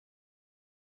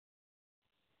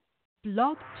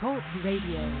Blog Talk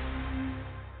Radio.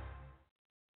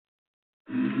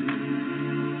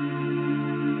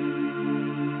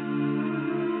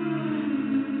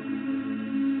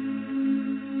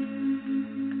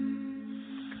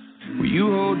 Will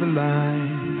you hold the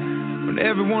line when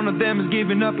every one of them is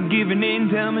giving up and giving in?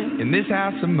 Tell me, in this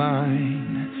house of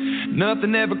mine,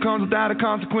 nothing ever comes without a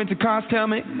consequence of cost. Tell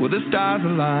me, will the stars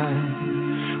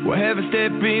align? Will heaven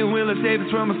step in? Will it save us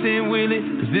from a sin? Will it?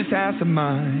 'Cause this house of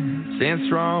mine stands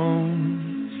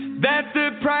strong. That's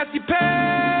the price you pay.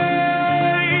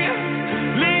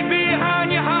 Leave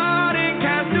behind your heart and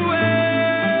cast away.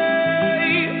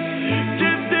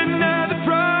 Just another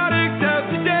product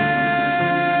of today.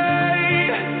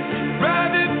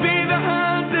 Rather be the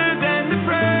hunter than the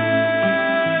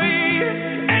prey.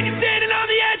 And you're standing on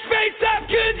the edge, face up,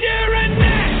 'cause you're a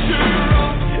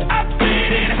natural. I've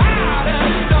been in heart of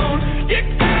stone. You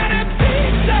gotta be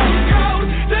so cold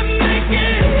to make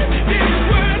it in this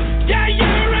world. Yeah,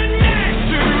 you're a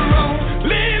natural.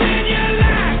 Living your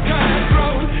life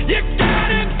control. You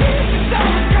gotta be so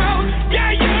cold.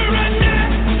 Yeah, you're a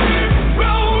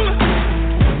natural.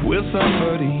 Will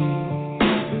somebody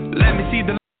let me see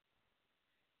the...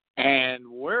 And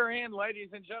we're in,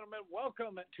 ladies and gentlemen.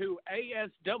 Welcome to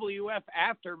ASWF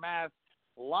Aftermath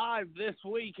live this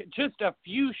week, just a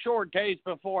few short days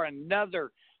before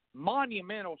another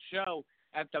monumental show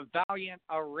at the Valiant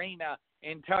Arena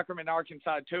in Tuckerman,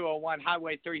 Arkansas, 201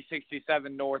 Highway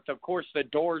 367 North. Of course, the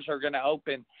doors are going to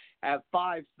open at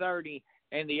 5:30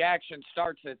 and the action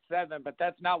starts at 7, but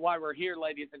that's not why we're here,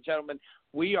 ladies and gentlemen.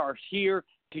 We are here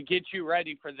to get you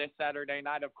ready for this Saturday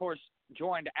night. Of course,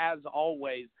 joined as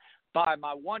always by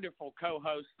my wonderful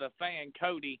co-host, the fan,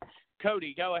 Cody.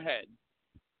 Cody, go ahead.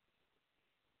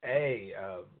 Hey,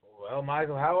 well,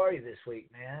 Michael, how are you this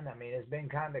week, man? I mean, it's been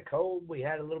kind of cold. We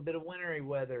had a little bit of wintry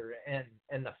weather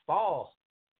in the fall.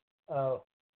 So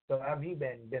how have you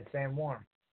been? Been staying warm?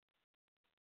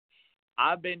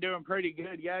 I've been doing pretty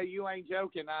good. Yeah, you ain't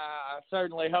joking. I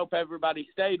certainly hope everybody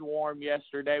stayed warm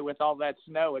yesterday with all that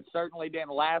snow. It certainly didn't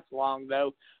last long,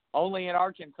 though. Only in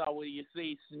Arkansas will you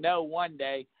see snow one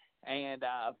day and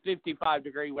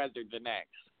 55-degree weather the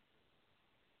next.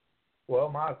 Well,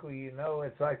 Michael, you know,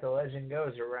 it's like the legend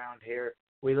goes around here.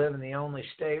 We live in the only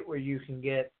state where you can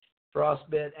get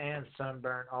frostbite and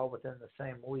sunburn all within the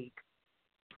same week.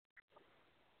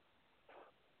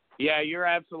 Yeah, you're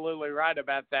absolutely right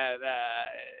about that.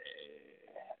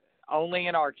 Only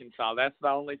in Arkansas. That's the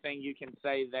only thing you can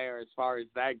say there as far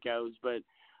as that goes. But,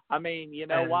 I mean, you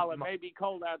know, while it may be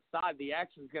cold outside, the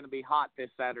action's going to be hot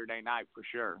this Saturday night for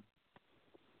sure.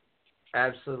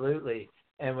 Absolutely.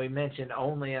 And we mentioned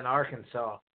only in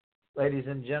Arkansas. Ladies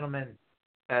and gentlemen,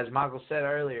 as Michael said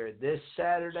earlier, this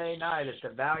Saturday night at the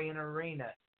Valiant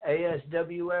Arena,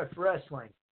 ASWF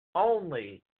Wrestling,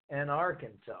 only in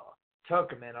Arkansas.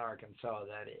 Tuckerman, Arkansas,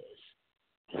 that is.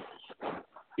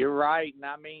 You're right. And,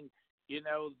 I mean, you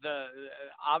know,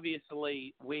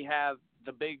 obviously we have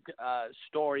the big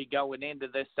story going into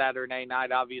this Saturday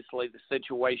night, obviously the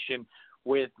situation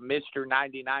with Mr.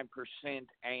 99%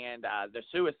 and the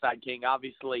Suicide King.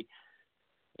 Obviously,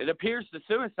 it appears the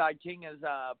Suicide King is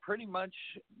pretty much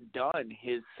done.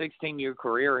 His 16-year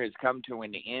career has come to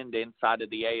an end inside of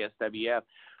the ASWF,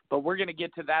 but we're going to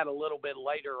get to that a little bit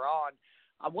later on.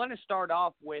 I want to start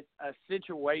off with a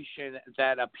situation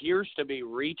that appears to be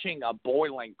reaching a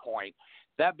boiling point,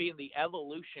 that being the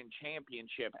Evolution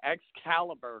Championship.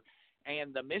 X-Kaliber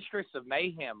and the Mistress of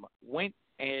Mayhem went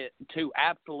to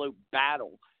absolute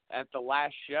battle at the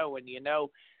last show. And, you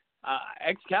know,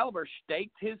 X-Kaliber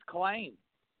staked his claim,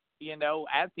 you know,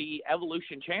 at the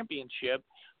Evolution Championship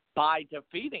by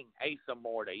defeating Asa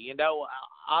Morta. You know,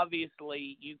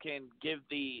 obviously you can give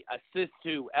the assist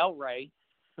to El Rey,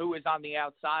 who was on the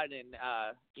outside. And,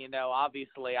 you know,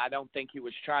 obviously I don't think he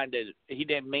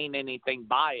didn't mean anything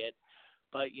by it.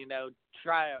 But, you know,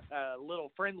 try a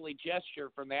little friendly gesture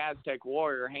from the Aztec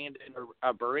Warrior, handing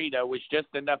a burrito, was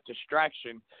just enough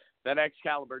distraction that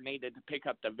X-Kaliber needed to pick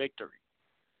up the victory.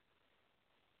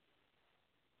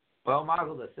 Well,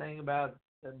 Michael, the thing about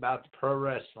the pro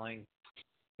wrestling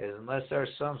is unless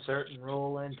there's some certain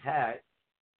rule intact,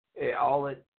 it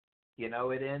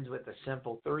ends with a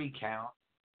simple 3 count.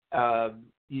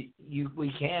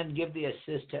 We can give the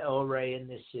assist to El Rey in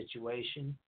this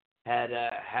situation. Had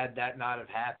that not have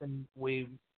happened, the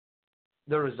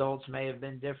results may have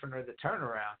been different or the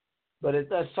turnaround. But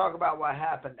let's talk about what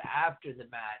happened after the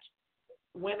match.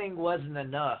 Winning wasn't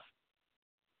enough.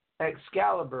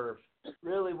 X-Kaliber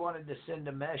really wanted to send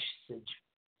a message.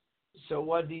 So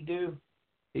what did he do?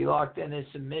 He locked in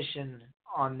his submission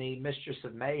on the Mistress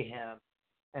of Mayhem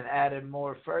and added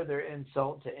more further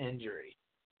insult to injury.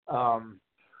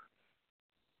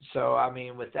 So, I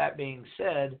mean, with that being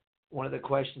said, one of the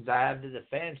questions I have to the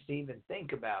fans to even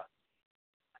think about,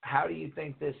 how do you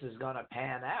think this is going to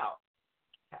pan out?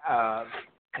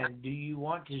 And do you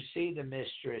want to see the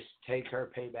Mistress take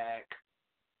her payback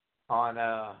on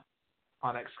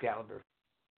X-Kaliber?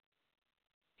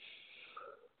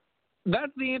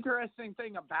 That's the interesting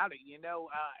thing about it.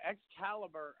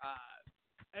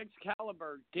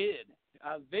 X-Kaliber did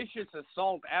a vicious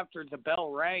assault after the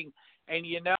bell rang, and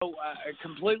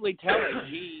completely telling.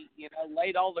 He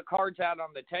laid all the cards out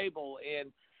on the table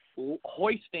and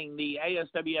hoisting the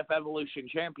ASWF Evolution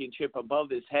Championship above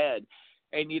his head,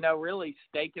 and really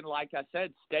staking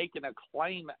a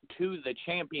claim to the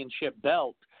championship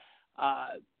belt.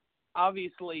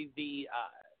 Obviously, the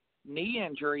knee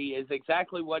injury is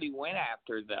exactly what he went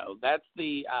after, though. That's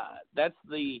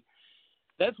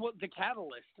what the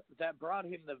catalyst that brought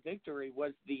him the victory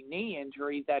was, the knee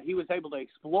injury that he was able to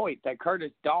exploit, that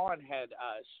Curtis Dawn had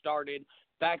started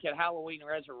back at Halloween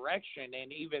Resurrection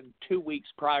and even 2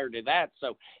 weeks prior to that.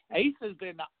 So Ace has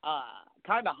been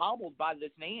kind of hobbled by this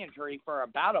knee injury for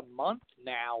about a month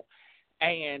now,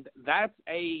 and that's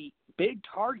a big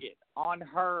target on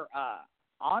her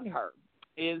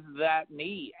is that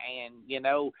knee. And,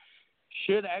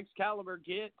 should X-Kaliber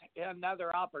get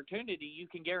another opportunity, you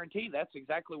can guarantee that's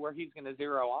exactly where he's going to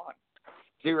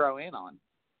zero in on.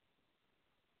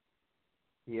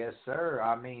 Yes, sir.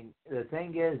 I mean, the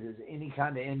thing is any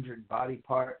kind of injured body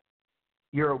part,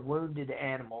 you're a wounded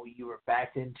animal. You were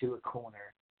backed into a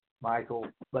corner, Michael.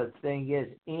 But the thing is,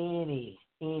 any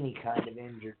kind of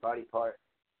injured body part,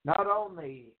 not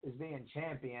only is being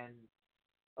champion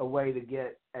a way to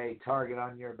get a target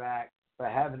on your back, but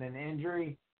having an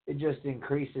injury, it just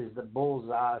increases the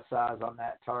bullseye size on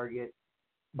that target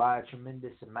by a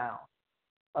tremendous amount.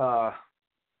 So,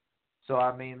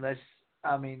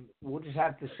 we'll just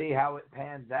have to see how it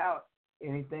pans out.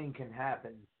 Anything can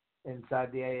happen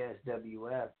inside the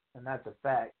ASWF, and that's a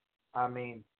fact. I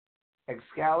mean,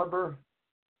 X-Kaliber,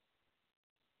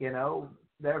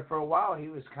 there for a while, he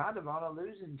was kind of on a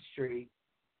losing streak,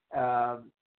 and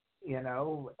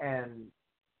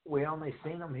we only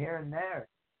seen him here and there.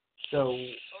 So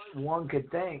one could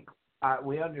think,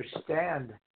 we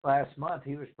understand last month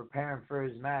he was preparing for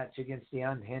his match against the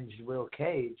unhinged Will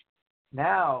Cage.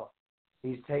 Now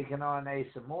he's taking on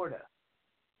Asa Morta.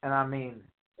 And I mean,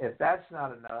 if that's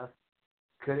not enough,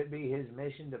 could it be his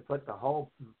mission to put the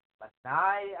whole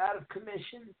Manai out of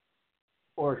commission?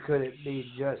 Or could it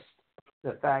be just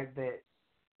the fact that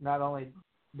not only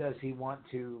does he want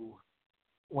to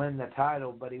win the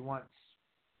title, but he wants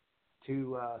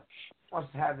to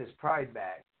have his pride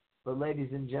back? But ladies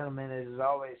and gentlemen, it is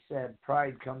always said,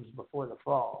 pride comes before the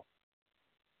fall.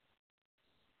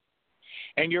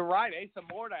 And you're right, Asa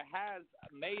Morta has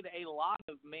made a lot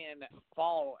of men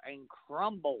fall and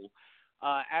crumble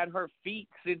at her feet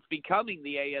since becoming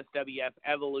the ASWF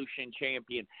Evolution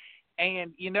Champion.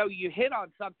 And, you hit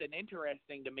on something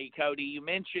interesting to me, Cody. You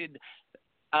mentioned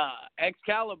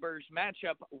X-Kaliber's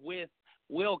matchup with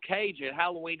Will Cage at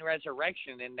Halloween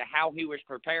Resurrection and how he was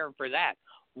preparing for that.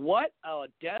 What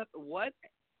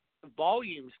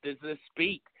volumes does this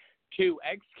speak to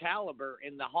X-Kaliber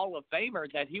in the Hall of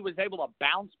Famer that he was able to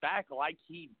bounce back like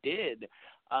he did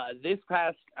this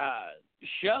past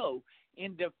show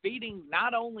in defeating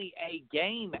not only a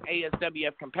game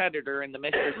ASWF competitor in the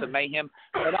Mistress of Mayhem,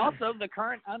 but also the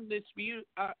current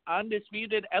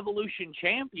undisputed Evolution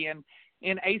champion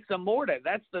in Asa Morta.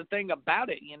 That's the thing about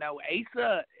it.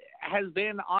 Asa has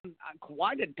been on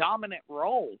quite a dominant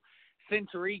role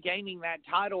since regaining that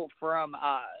title from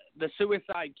the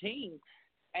Suicide King.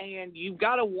 And you've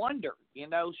got to wonder,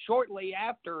 shortly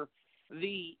after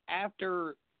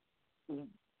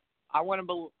I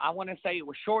want to say it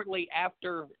was shortly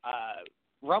after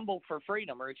Rumble for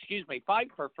Freedom,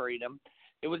 Fight for Freedom.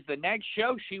 It was the next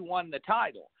show she won the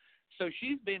title. So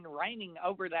she's been reigning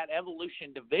over that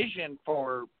Evolution division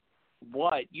for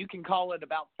what you can call it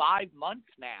about 5 months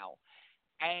now.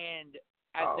 And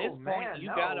at this point, you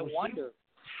got to wonder.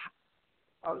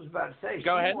 I was about to say,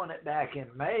 Go ahead. Won it back in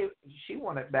May. She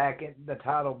won it the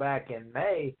title back in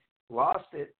May,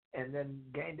 lost it, and then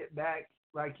gained it back,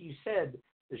 like you said,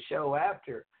 the show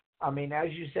after. I mean,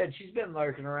 as you said, she's been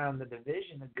lurking around the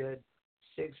division a good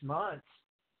 6 months.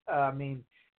 I mean,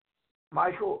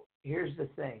 Michael, here's the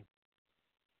thing.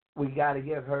 We got to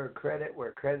give her credit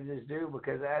where credit is due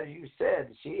because, as you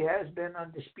said, she has been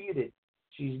undisputed.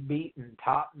 She's beaten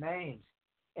top names.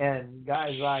 And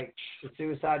guys like the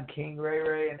Suicide King,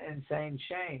 Ray, and Insane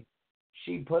Shane,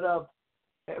 she put up,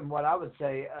 what I would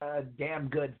say, a damn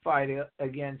good fight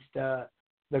against the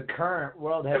current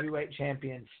World Heavyweight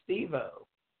Champion, Steve-O.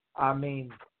 I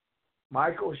mean,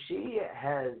 Michael, she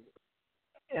has,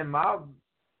 in my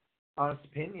honest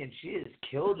opinion, she has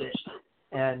killed it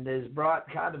and has brought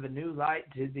kind of a new light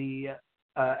to the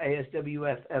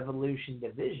ASWF Evolution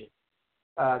division.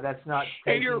 That's not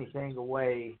to take anything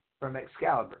away from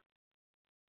X-Kaliber.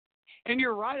 And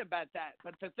you're right about that.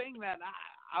 But the thing that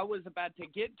I was about to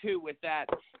get to with that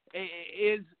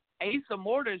is Asa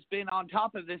Morta's been on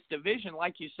top of this division,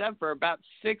 like you said, for about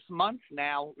 6 months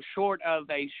now, short of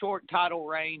a short title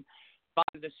reign by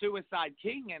the Suicide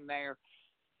King in there.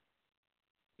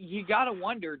 You got to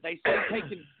wonder, they say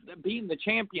being the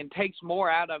champion takes more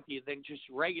out of you than just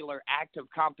regular active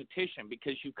competition,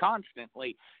 because you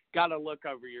constantly got to look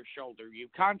over your shoulder. You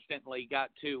constantly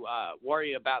got to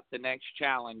worry about the next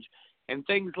challenge and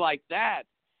things like that.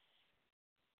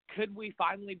 Could we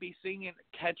finally be seeing it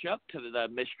catch up to the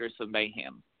Mistress of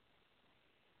Mayhem?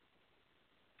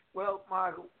 Well,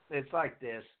 Michael, it's like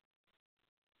this,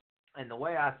 and the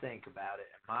way I think about it,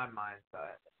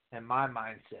 in my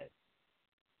mindset,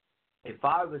 if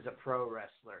I was a pro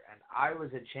wrestler and I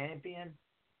was a champion,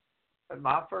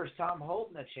 my first time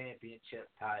holding a championship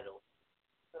title,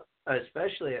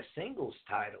 especially a singles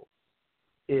title,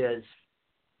 is,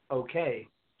 okay,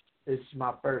 this is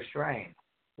my first reign.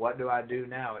 What do I do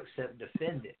now except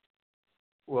defend it?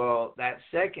 Well, that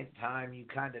second time, you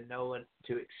kind of know what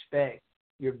to expect.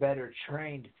 You're better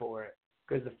trained for it.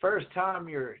 Because the first time,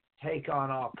 you're take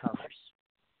on all comers.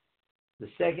 The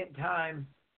second time,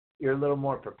 you're a little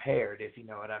more prepared, if you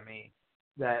know what I mean.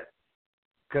 That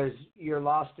because you're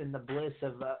lost in the bliss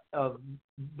of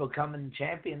becoming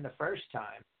champion the first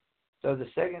time. So the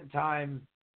second time,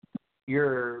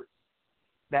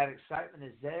 that excitement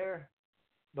is there,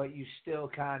 but you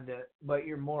still but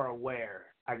you're more aware,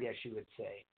 I guess you would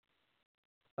say,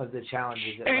 of the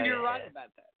challenges that And you're right about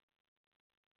that.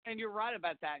 And you're right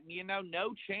about that. And, you know,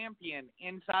 no champion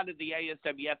inside of the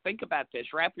ASWF, think about this,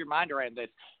 wrap your mind around this.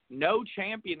 No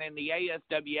champion in the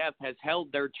ASWF has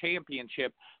held their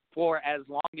championship for as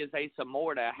long as Asa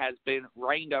Morta has been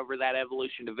reigned over that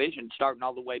Evolution division, starting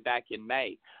all the way back in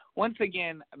May. Once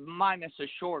again, minus a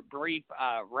short, brief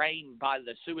reign by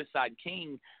the Suicide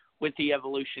King with the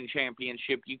Evolution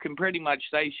Championship, you can pretty much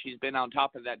say she's been on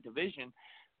top of that division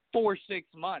for 6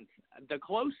 months. The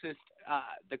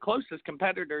closest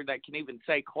competitor that can even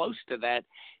say close to that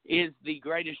is the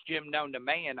greatest gym known to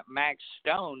man, Maxx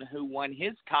Stone, who won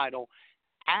his title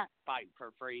at Fight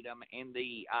for Freedom in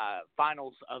the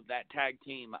finals of that tag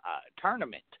team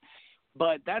tournament.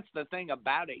 But that's the thing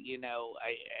about it, you know,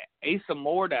 Asa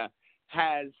Morta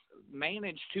has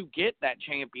managed to get that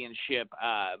championship,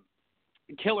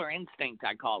 killer instinct,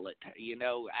 I call it. You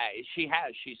know, she's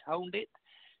honed it.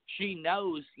 She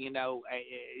knows, you know,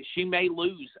 she may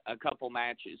lose a couple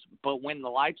matches, but when the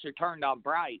lights are turned on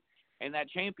bright and that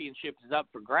championship is up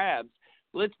for grabs,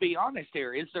 let's be honest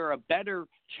here, is there a better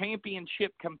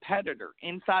championship competitor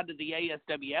inside of the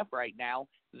ASWF right now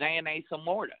than Asa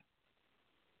Morta?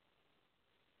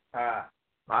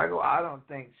 Michael, I don't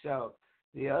think so.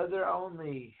 The other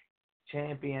only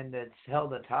champion that's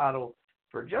held a title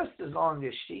for just as long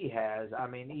as she has, I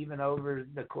mean, even over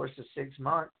the course of 6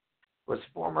 months, was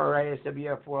former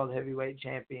ASWF World Heavyweight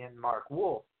Champion Mark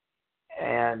Wolf.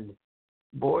 And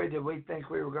boy, did we think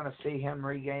we were going to see him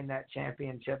regain that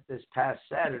championship this past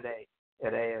Saturday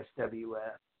at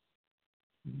ASWF.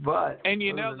 But and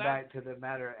you know, back to the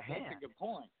matter at hand. That's a good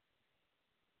point.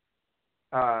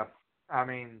 I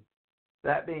mean,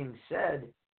 that being said,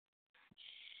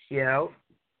 you know,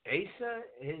 Asa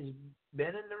has been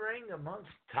in the ring amongst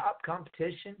top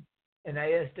competition in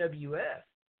ASWF.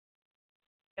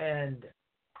 And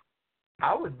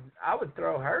I would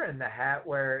throw her in the hat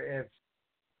where if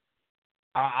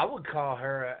I would call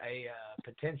her a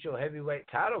potential heavyweight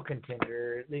title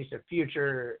contender, or at least a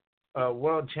future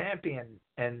world champion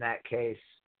in that case.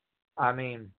 I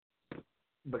mean,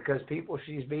 because people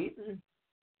she's beaten,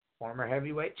 former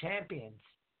heavyweight champions,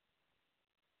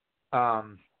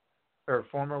 or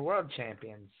former world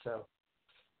champions. So,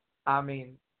 I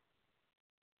mean,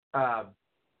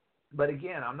 but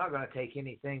again, I'm not going to take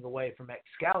anything away from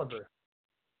X-Kaliber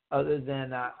other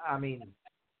than, I mean,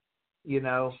 you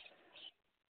know,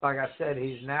 like I said,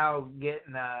 he's now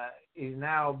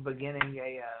beginning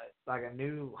a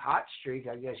new hot streak,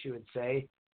 I guess you would say.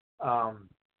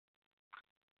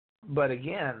 But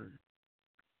again,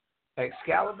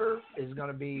 X-Kaliber is going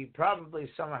to be probably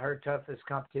some of her toughest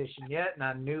competition yet, and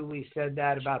I knew we said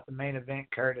that about the main event,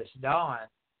 Curtis Dawn.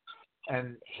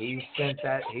 And he sent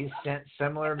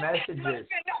similar messages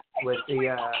with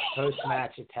the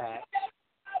post-match attack.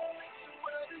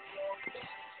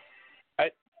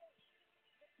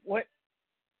 What?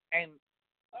 And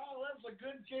that's a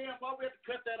good Jam? Why we have to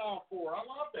cut that off for? I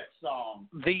love that song.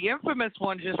 The infamous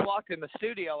one just walked in the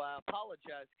studio. I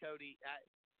apologize, Cody.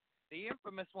 The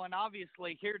infamous one,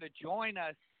 obviously, here to join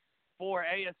us for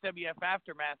ASWF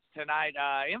Aftermath tonight.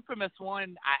 Infamous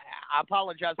one, I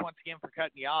apologize once again for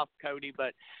cutting you off, Cody,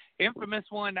 but infamous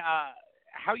one,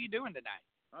 how you doing tonight?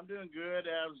 I'm doing good.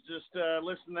 I was just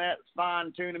listening to that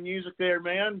fine-tuning music there,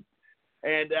 man.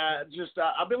 And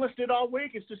I've been listening to it all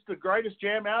week. It's just the greatest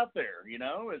jam out there, you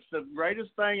know. It's the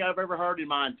greatest thing I've ever heard in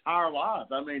my entire life.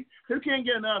 I mean, who can't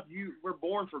get enough? We're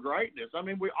born for greatness. I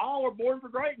mean, we all are born for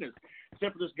greatness,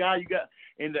 except for this guy you got,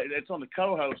 and it's on the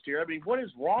co-host here. I mean, what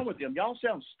is wrong with him? Y'all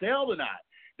sound stale tonight.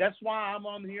 That's why I'm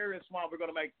on here. That's why we're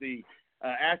going to make the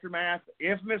Aftermath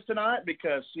infamous tonight,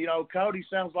 because, you know, Cody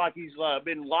sounds like he's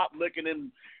been lop-licking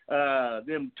in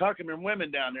them tucking them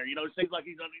women down there. You know, it seems like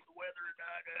he's underneath the weather.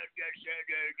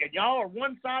 And y'all are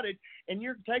one-sided, and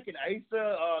you're taking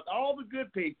Asa, all the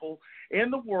good people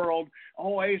in the world.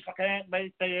 Oh, Asa can't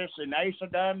beat this, and Asa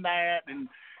done that,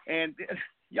 and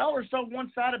y'all are so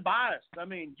one-sided biased. I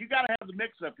mean, you got to have the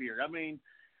mix-up here. I mean,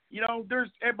 you know,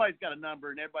 everybody's got a number,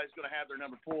 and everybody's going to have their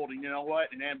number pulled. And you know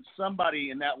what? And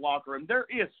somebody in that locker room, there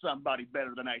is somebody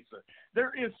better than Asa.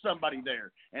 There is somebody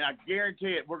there, and I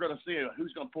guarantee it. We're going to see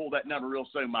who's going to pull that number real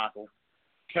soon, Michael.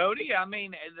 Cody, I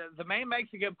mean, the man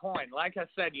makes a good point. Like I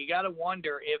said, you got to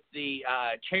wonder if the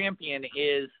champion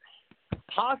is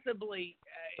possibly,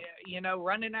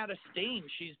 running out of steam.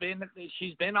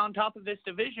 She's been on top of this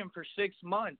division for 6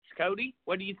 months. Cody,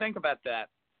 what do you think about that?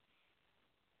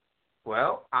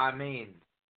 Well, I mean,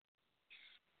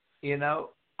 you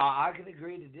know, I can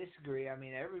agree to disagree. I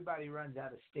mean, everybody runs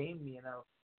out of steam, you know.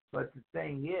 But the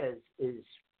thing is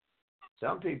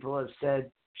some people have said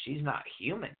she's not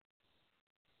human.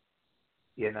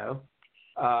 You know,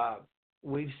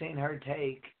 we've seen her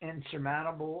take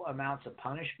insurmountable amounts of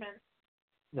punishment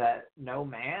that no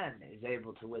man is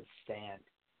able to withstand.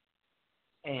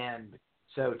 And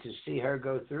so to see her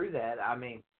go through that, I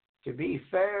mean, to be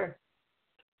fair,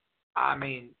 I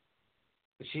mean,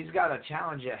 she's got a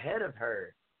challenge ahead of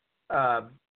her.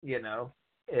 You know,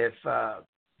 if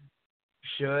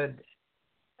should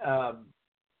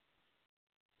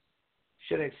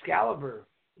X-Kaliber,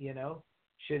 you know,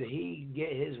 should he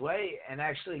get his way and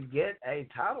actually get a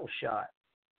title shot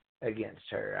against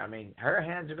her? I mean, her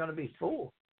hands are going to be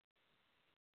full.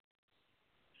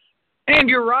 And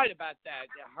you're right about that.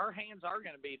 Her hands are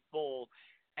going to be full.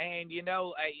 And, you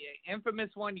know, infamous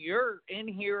one, you're in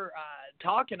here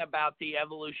talking about the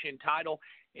Evolution title.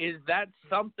 Is that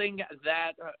something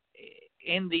that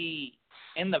in the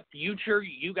future,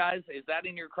 you guys, is that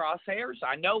in your crosshairs?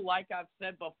 I know, like I've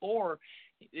said before,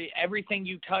 everything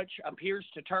you touch appears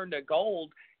to turn to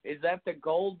gold. Is that the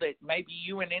gold that maybe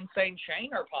you and Insane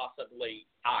Shane are possibly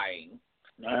eyeing?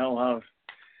 Well,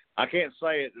 I can't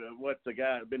say it. What the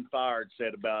guy who's been fired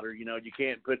said about her. You know, you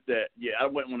can't put that. Yeah, I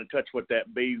wouldn't want to touch what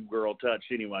that B girl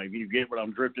touched anyway. If you get what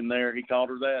I'm drifting there, he called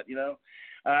her that. You know,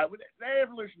 with the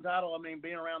Evolution title. I mean,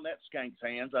 being around that skank's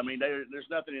hands. I mean, there's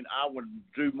nothing that I would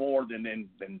do more than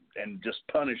just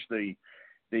punish the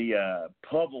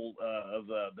puzzle of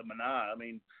the Manai. I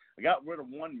mean, I got rid of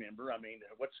one member. I mean,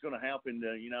 what's going to happen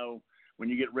to, you know, when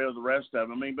you get rid of the rest of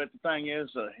them? I mean, but the thing is,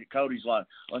 Cody's like,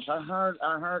 well, I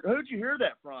heard, who'd you hear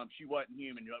that from? She wasn't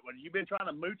human. What, you been trying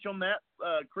to mooch on that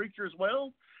creature as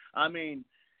well? I mean,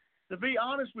 to be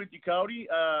honest with you, Cody,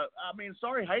 I mean,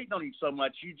 sorry hating on you so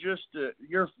much. You just,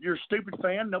 you're a stupid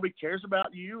fan. Nobody cares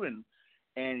about you and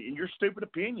your stupid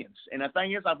opinions. And the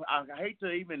thing is, I hate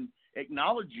to even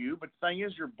acknowledge you, but the thing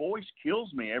is, your voice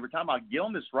kills me every time I get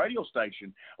on this radio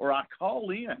station or I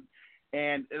call in.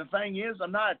 And the thing is,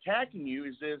 I'm not attacking you,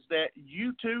 is that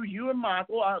you two, you and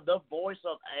Michael, are the voice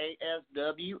of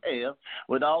ASWF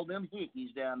with all them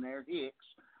hickeys down there, hicks.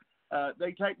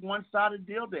 They take one-sided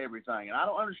deal to everything. And I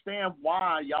don't understand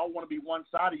why y'all want to be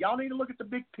one-sided. Y'all need to look at the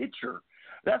big picture.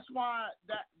 That's why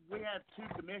that we have two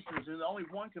commissioners, and only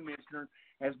one commissioner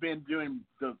has been doing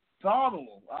the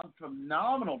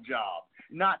phenomenal job.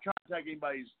 Not trying to take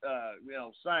anybody's,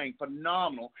 saying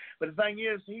phenomenal, but the thing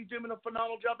is, he's doing a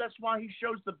phenomenal job. That's why he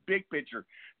shows the big picture.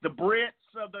 The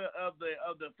Brits of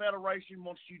the Federation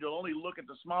wants you to only look at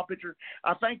the small picture.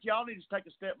 I think y'all need to take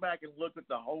a step back and look at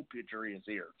the whole picture is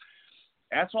here.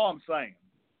 That's all I'm saying.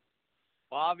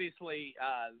 Well, obviously,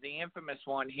 the infamous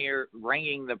one here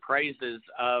ringing the praises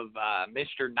of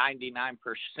Mr.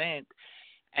 99%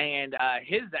 and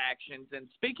his actions. And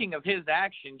speaking of his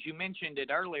actions, you mentioned it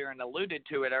earlier and alluded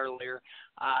to it earlier.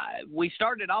 We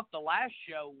started off the last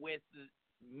show with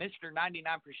Mr.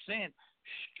 99%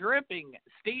 stripping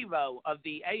Steve-O of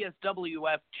the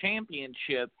ASWF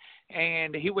championship,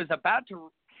 and he was about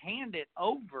to hand it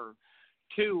over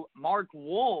to Mark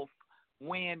Wolf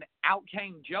when out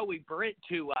came Joey Britt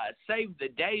to save the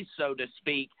day, so to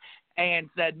speak, and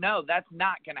said, no, that's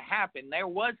not going to happen. There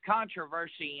was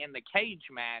controversy in the cage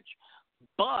match,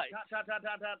 but...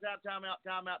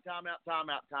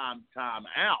 Time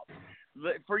out.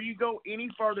 Before you go any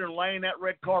further and laying that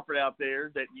red carpet out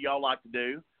there that y'all like to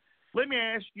do, let me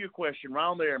ask you a question right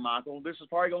on there, Michael. This is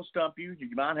probably going to stump you. You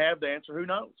might have the answer. Who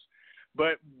knows?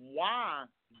 But why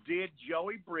did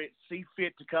Joey Britt see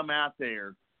fit to come out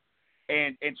there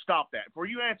and stop that? Before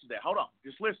you answer that, hold on.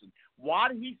 Just listen. Why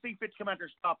did he see fit to come out there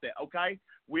and stop that? Okay?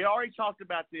 We already talked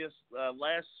about this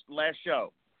last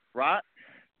show, right?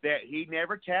 That he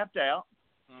never tapped out.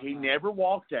 Mm-hmm. He never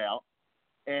walked out.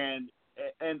 And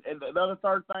the other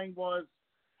third thing was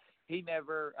he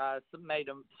never made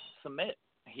him submit.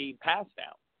 He passed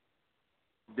out.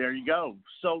 There you go.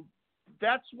 So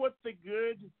that's what the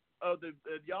good of the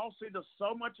y'all see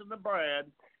so much of the Brad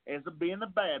as being the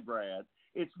bad Brad.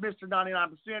 It's Mr. 99%.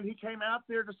 He came out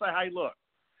there to say, hey, look,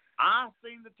 I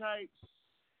seen the tapes.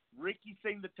 Ricky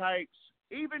seen the tapes.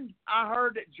 Even I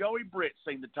heard that Joey Britt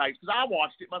seen the tapes because I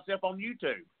watched it myself on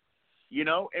YouTube,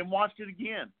 and watched it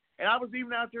again. And I was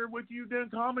even out there with you doing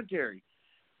commentary.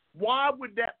 Why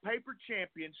would that paper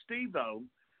champion, Steve-O,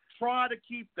 try to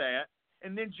keep that,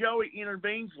 and then Joey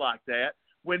intervenes like that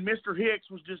when Mr. Hicks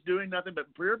was just doing nothing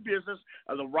but pure business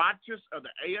of the righteous of the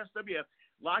ASWF,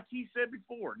 like he said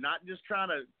before, not just trying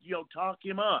to, talk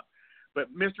him up.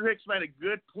 But Mr. Hicks made a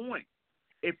good point.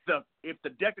 If the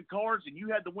deck of cards and you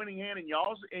had the winning hand in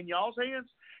y'all's hands,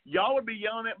 y'all would be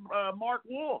yelling at Mark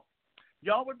Wolf.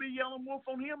 Y'all would be yelling Wolf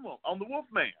on him, on the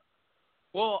Wolfman.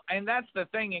 Well, and that's the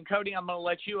thing, and Cody, I'm going to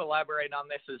let you elaborate on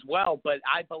this as well, but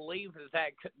I believe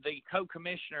that the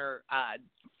co-commissioner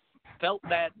felt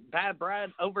that Bad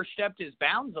Brad overstepped his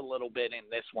bounds a little bit in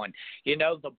this one.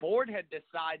 The board had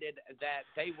decided that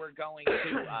they were going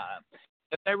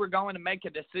to make a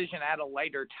decision at a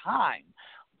later time,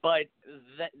 but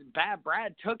Bad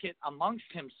Brad took it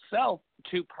amongst himself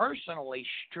to personally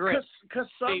strip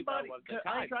somebody.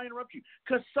 I'm trying to interrupt you.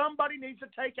 Because somebody needs to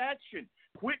take action.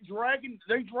 Quit dragging.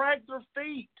 They drag their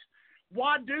feet.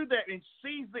 Why do that and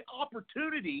seize the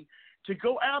opportunity to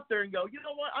go out there and go, you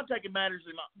know what, I'm taking matters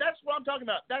in my. That's what I'm talking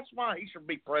about. That's why he should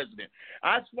be president.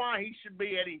 That's why he should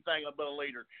be anything but a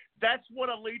leader. That's what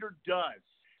a leader does.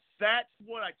 That's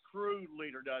what a true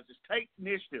leader does, is take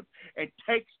initiative and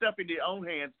take stuff into your own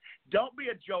hands. Don't be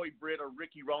a Joey Britt or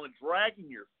Ricky Rowland dragging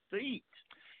your feet.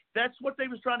 That's what they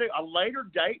was trying to do. A later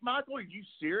date, Michael, are you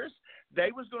serious?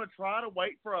 They was going to try to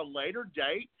wait for a later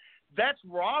date? That's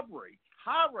robbery,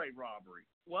 highway robbery.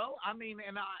 Well, I mean,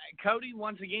 and Cody,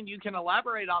 once again, you can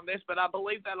elaborate on this, but I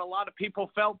believe that a lot of people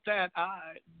felt that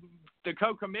the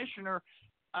co-commissioner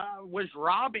was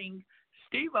robbing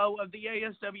Steve-O of the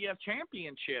ASWF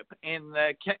championship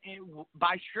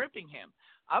by stripping him.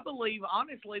 I believe,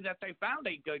 honestly, that they found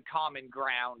a good common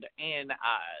ground in,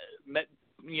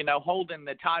 holding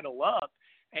the title up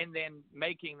and then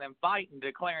making them fight and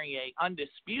declaring a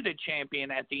undisputed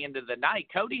champion at the end of the night.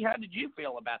 Cody, how did you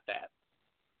feel about that?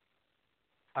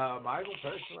 Michael,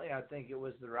 personally, I think it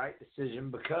was the right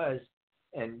decision because,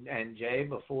 and Jay,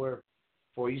 before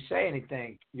you say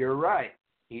anything, you're right.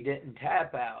 He didn't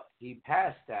tap out. He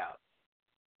passed out.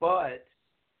 But,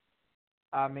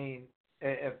 I mean,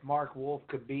 if Mark Wolf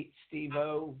could beat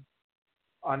Steve-O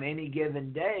on any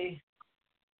given day,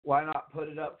 why not put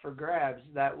it up for grabs?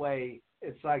 That way,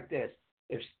 it's like this.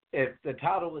 If the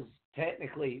title was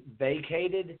technically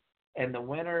vacated and the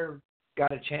winner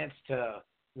got a chance to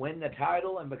win the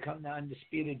title and become the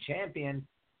undisputed champion,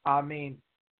 I mean,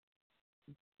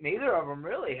 neither of them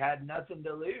really had nothing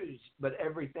to lose but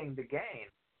everything to gain.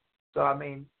 So, I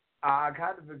mean, I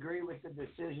kind of agree with the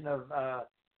decision of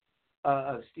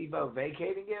Steve-O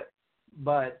vacating it,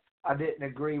 but I didn't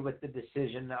agree with the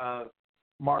decision of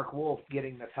Mark Wolf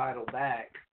getting the title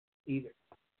back either.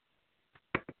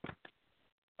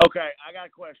 Okay, I got a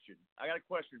question. For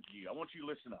you. I want you to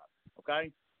listen up,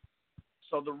 okay?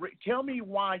 So tell me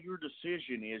why your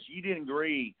decision is you didn't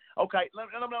agree. Okay, let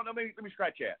me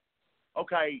scratch that.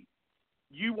 Okay,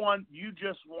 you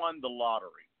just won the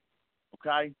lottery,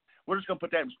 okay? We're just going to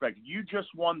put that in perspective. You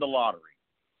just won the lottery.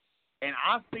 And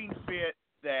I seen fit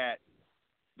that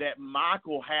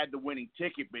Michael had the winning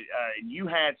ticket, but and you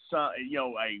had some,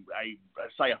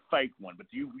 a fake one, but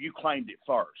you claimed it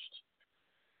first.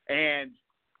 And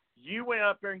you went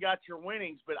up there and got your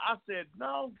winnings, but I said,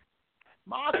 no,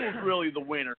 Michael's really the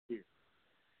winner here.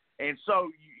 And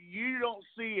so you don't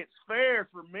see it's fair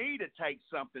for me to take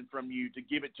something from you to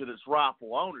give it to this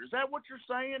rightful owner. Is that what you're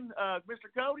saying, Mr.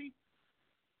 Cody?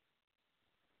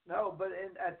 No, but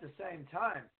at the same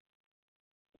time,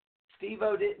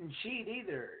 Steve-O didn't cheat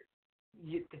either.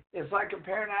 It's like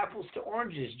comparing apples to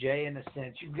oranges, Jay, in a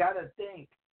sense. You've got to think.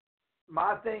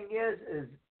 My thing is,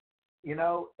 you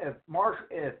know, if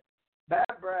Bad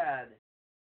Brad,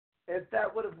 if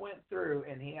that would have went through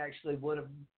and he actually would have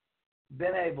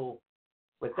been able,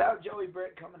 without Joey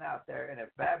Britt coming out there, and if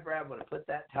Bad Brad would have put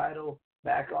that title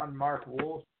back on Mark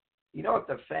Wolf, you know what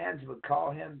the fans would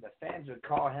call him? The fans would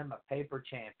call him a paper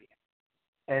champion.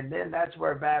 And then that's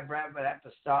where Bad Brad would have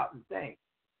to stop and think,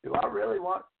 do I really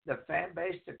want the fan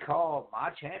base to call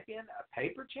my champion a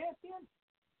paper champion?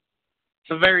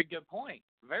 It's a very good point.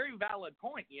 Very valid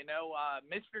point. You know,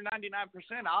 Mr.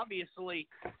 99% obviously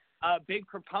a big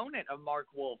proponent of Mark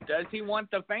Wolf. Does he want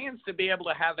the fans to be able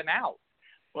to have an out?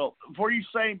 Well, before you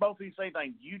say both of these same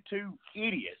things, you two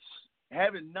idiots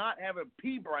not have a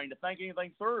pea brain to think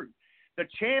anything through. The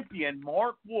champion,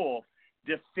 Mark Wolf,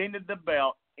 defended the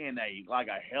belt in a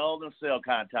Hell in a Cell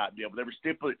kind of type deal. But there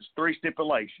were three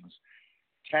stipulations: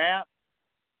 tap,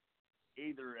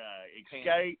 either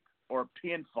escape, or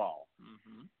pinfall.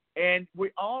 Mm-hmm. And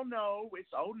we all know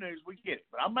it's old news. We get it.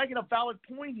 But I'm making a valid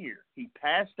point here. He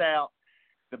passed out.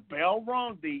 The bell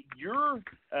rung.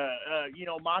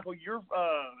 Michael, your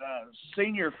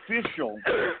senior official,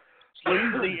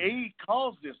 Sleazy E,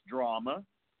 caused this drama,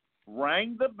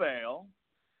 rang the bell,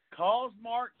 caused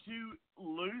Mark to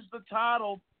lose the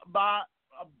title by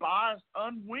a biased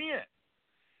unwin.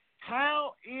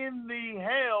 How in the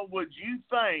hell would you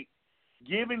think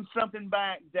giving something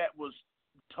back that was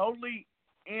totally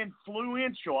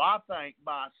influential, I think,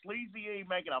 by Sleazy E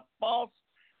making a false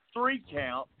 3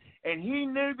 count, and he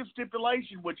knew the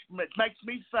stipulation, which makes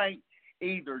me think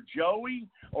either Joey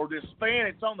or this fan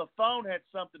that's on the phone had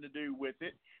something to do with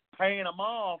it, paying him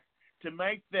off to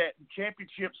make that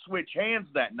championship switch hands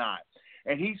that night.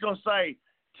 And he's going to say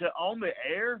on the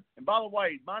air, and by the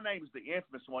way, my name is the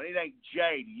infamous one. It ain't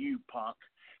Jay to you, punk.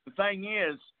 The thing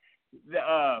is,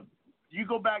 you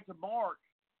go back to Mark,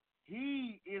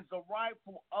 he is the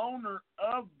rightful owner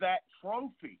of that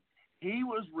trophy. He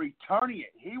was returning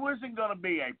it. He wasn't going to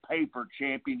be a paper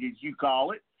champion, as you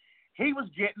call it. He was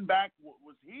getting back what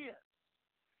was his.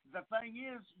 The thing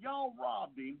is, y'all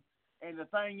robbed him. And the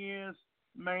thing is,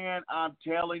 man, I'm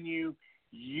telling you,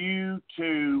 you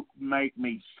two make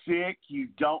me sick. You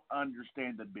don't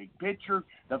understand the big picture.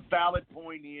 The valid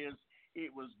point is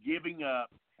it was giving up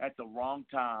at the wrong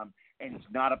time, and he's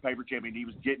not a paper champion. He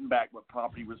was getting back what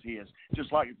property was his.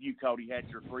 Just like if you, Cody, had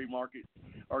your free market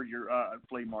or your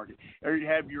flea market, or you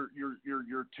have your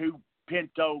 2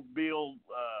 Pinto Bill,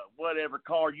 whatever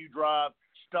car you drive,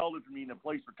 stole it from you and the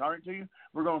police return it to you,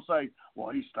 we're going to say,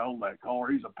 well, he stole that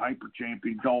car. He's a paper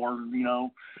champion car, you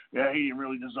know. Yeah, he didn't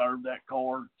really deserve that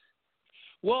car.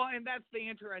 Well, and that's the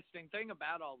interesting thing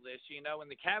about all this, you know, and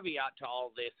the caveat to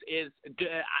all this is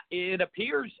it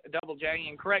appears, Double J,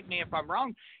 and correct me if I'm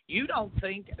wrong, you don't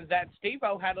think that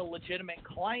Steve-O had a legitimate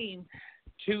claim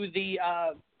to the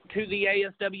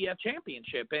ASWF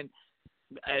championship. And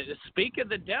speak of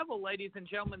the devil, ladies and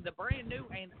gentlemen, the brand new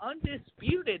and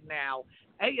undisputed now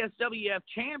ASWF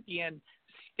champion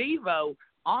Steve-O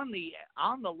on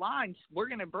the line. We're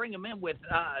going to bring him in with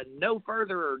no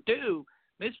further ado.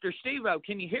 Mr. Steve-O,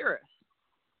 can you hear us?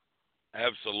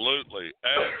 Absolutely.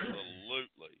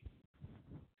 Absolutely.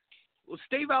 Well,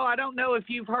 Steve-O, I don't know if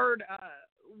you've heard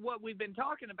what we've been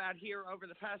talking about here over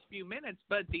the past few minutes,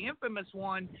 but the infamous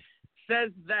one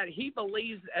says that he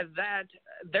believes that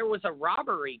there was a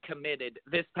robbery committed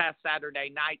this past Saturday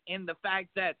night in the fact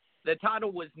that the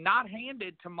title was not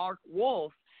handed to Mark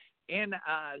Wolf in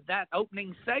that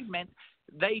opening segment.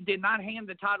 They did not hand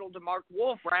the title to Mark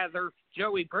Wolf. Rather,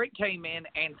 Joey Britt came in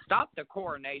and stopped the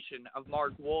coronation of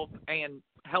Mark Wolf and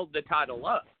held the title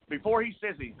up. Before he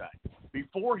says anything,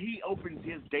 before he opens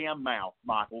his damn mouth,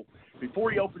 Michael, before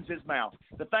he opens his mouth,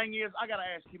 the thing is, I got to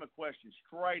ask him a question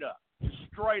straight up.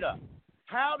 Straight up.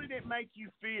 How did it make you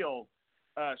feel,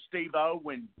 Steve-O,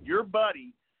 when your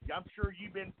buddy, I'm sure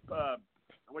you've been,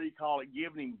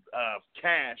 giving him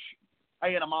cash,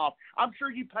 paying him off. I'm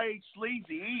sure you paid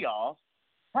Sleazy E off.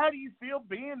 How do you feel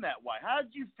being that way? How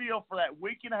did you feel for that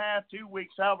week and a half, 2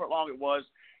 weeks, however long it was,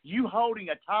 you holding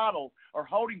a title or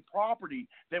holding property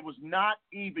that was not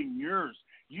even yours?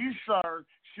 You, sir,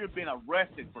 should have been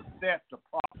arrested for theft of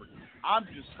property. I'm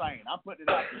just saying. I'm putting it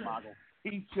out there, Michael.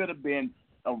 He should have been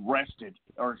arrested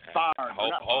or fired.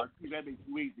 That'd be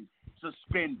too easy.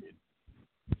 Suspended.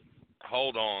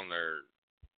 Hold on there,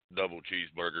 double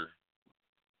cheeseburger.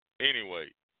 Anyway,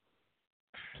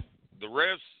 the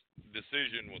ref's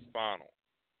decision was final.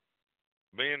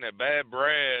 Being that Bad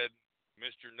Brad,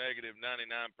 Mr. Negative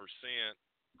 99%,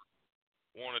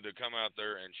 wanted to come out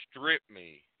there and strip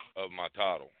me of my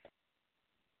title.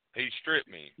 He stripped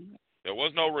me. There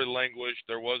was no relinquish.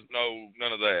 There was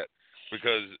none of that,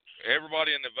 because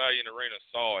everybody in the Valiant Arena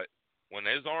saw it when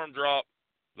his arm dropped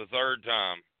the third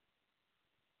time,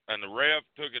 and the ref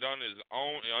took it in his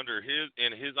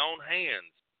own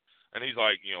hands, and he's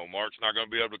like, Mark's not going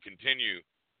to be able to continue.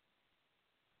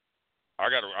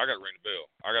 I got to ring the bell.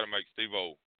 I got to make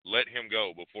Steve-O let him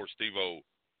go before Steve-O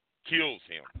kills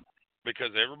him,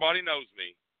 because everybody knows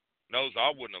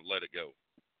I wouldn't have let it go.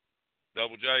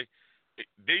 Double J,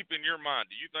 deep in your mind,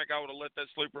 do you think I would have let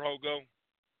that sleeper hold go?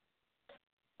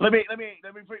 Let me. I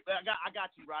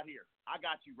got you right here.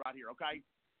 Okay.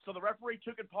 So the referee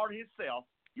took it part of himself.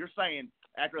 You're saying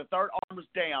after the third arm was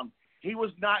down, he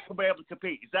was not going to be able to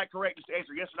compete. Is that correct? Just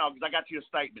answer yes or no, because I got you a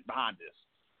statement behind this.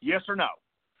 Yes or no?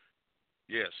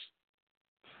 Yes.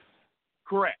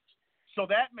 Correct. So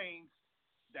that means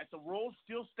that the rules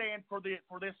still stand for this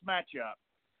matchup.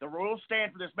 The rules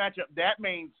stand for this matchup. That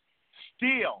means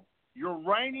still your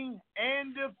reigning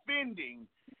and defending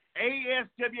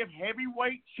ASWF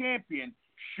heavyweight champion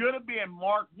should have been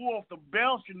Mark Wolf. The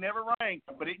belt should never ring,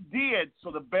 but it did,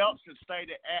 so the belt should stay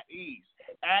at ease,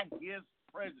 at his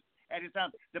presence, at his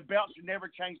time. The belt should never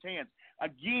change hands.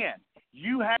 Again,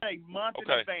 you had a month in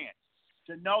advance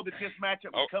to know that this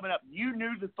matchup was coming up. You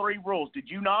knew the three rules. Did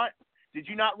you not? Did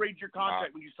you not read your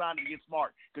contract when you signed it against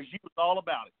Mark? Because you was all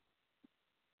about it.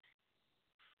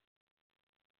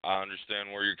 I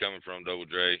understand where you're coming from, Double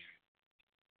J.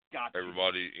 Gotcha.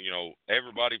 Everybody,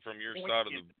 everybody from your side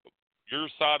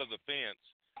of the fence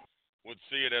would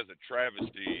see it as a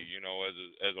travesty,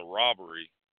 as a robbery.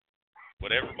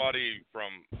 But everybody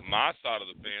from my side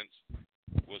of the fence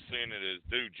was seeing it as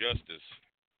due justice.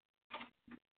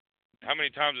 How many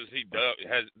times did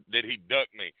he duck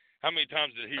me? How many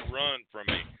times did he run from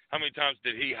me? How many times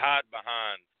did he hide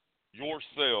behind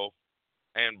yourself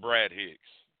and Brad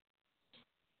Hicks?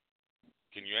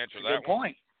 Can you answer that? Good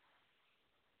point.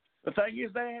 The thing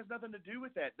is, that has nothing to do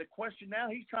with that. The question now,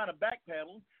 he's trying to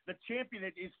backpedal. The champion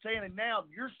is saying it now.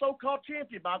 Your so-called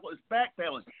champion, Michael, is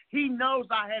backpedaling. He knows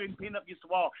I had him pinned up against the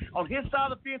wall. On his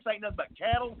side of the fence, ain't nothing but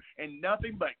cattle and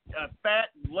nothing but fat,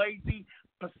 lazy,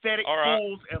 pathetic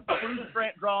fools and food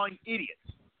strap drawing idiots.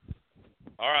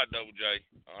 All right, Double J.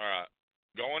 All right.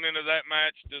 Going into that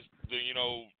match just,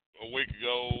 a week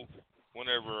ago,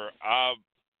 whenever I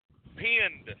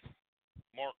pinned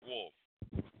Mark Wolf.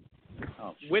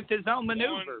 With his own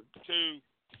maneuver. 1, 2,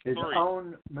 3. His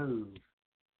own move.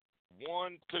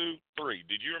 1, 2, 3.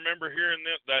 Did you remember hearing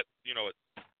that?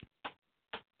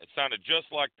 It sounded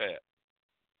just like that.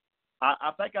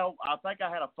 I think I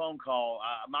had a phone call.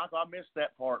 Michael, I missed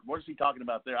that part. What is he talking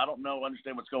about there? I don't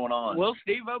understand what's going on. Well,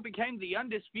 Steve-O became the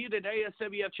undisputed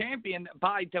ASWF champion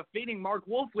by defeating Mark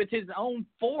Wolf with his own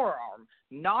forearm,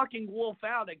 knocking Wolf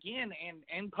out again,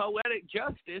 and poetic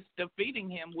justice,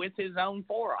 defeating him with his own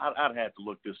forearm. I'd have to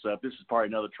look this up. This is probably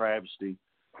another travesty.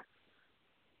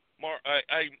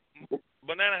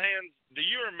 Banana Hands, do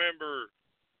you remember,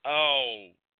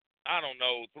 I don't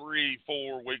know,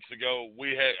 3-4 weeks ago,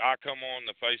 I come on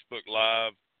the Facebook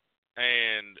Live,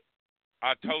 and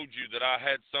I told you that I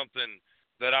had something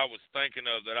that I was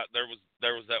thinking of, that there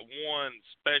was that one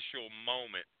special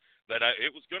moment that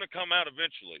it was going to come out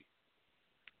eventually.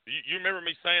 You remember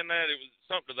me saying that? It was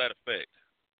something to that effect.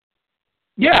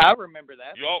 Yeah, I remember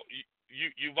that.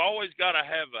 You've always got to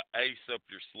have an ace up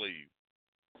your sleeve.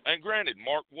 And granted,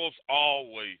 Mark Wolf's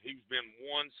he's been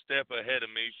one step ahead of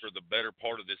me for the better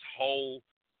part of this whole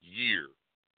year.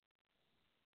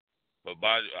 But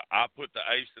I put the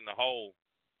ace in the hole,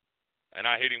 and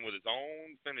I hit him with his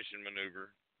own finishing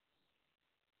maneuver.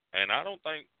 And I don't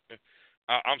think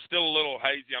I'm still a little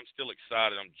hazy. I'm still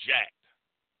excited. I'm jacked.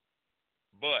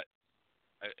 But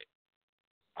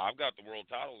I've got the world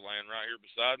title laying right here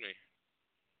beside me.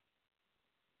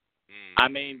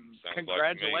 I mean,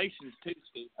 congratulations too,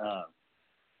 Steve.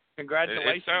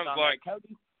 Congratulations sounds on like that,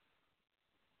 Cody.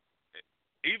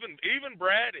 Even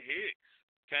Brad Hicks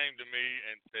came to me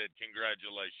and said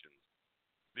congratulations.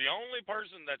 The only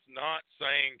person that's not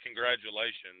saying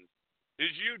congratulations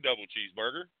is you, Double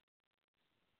Cheeseburger.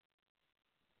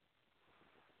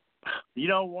 You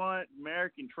know what,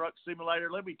 American Truck Simulator?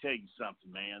 Let me tell you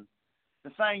something, man. The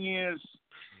thing is,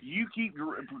 you keep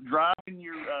driving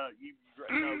your,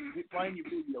 playing your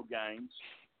video games.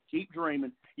 Keep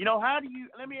dreaming.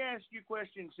 Let me ask you a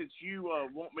question, since you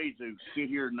want me to sit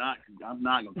here and I'm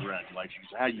not going to congratulate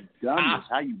you. How you done this,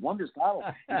 how you won this title.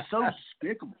 It's so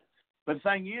despicable. But the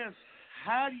thing is,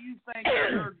 why do you think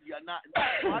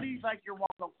you're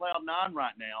walking on cloud 9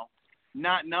 right now,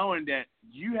 not knowing that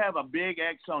you have a big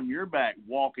X on your back,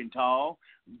 walking tall,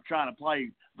 trying to play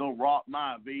the Rock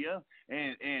Maivia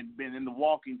and been in the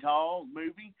Walking Tall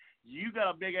movie. You got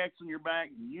a big X on your back,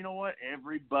 and you know what?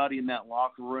 Everybody in that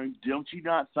locker room, don't you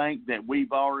not think that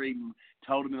we've already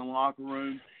told them in the locker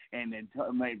room and then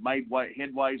made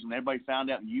headways when everybody found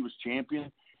out you was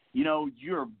champion? You know,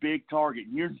 you're a big target.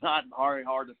 You're not very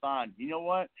hard to find. You know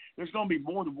what? There's going to be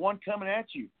more than one coming at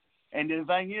you. And the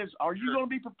thing is, are you going to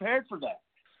be prepared for that?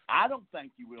 I don't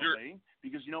think you will be,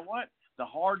 because you know what? The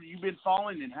harder you've been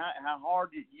falling and how hard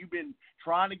you've been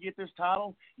trying to get this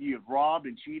title, you have robbed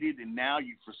and cheated, and now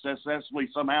you've successfully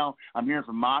somehow, I'm hearing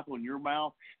from Michael in your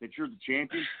mouth, that you're the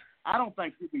champion. I don't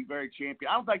think you'll be very champion.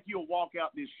 I don't think you'll walk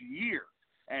out this year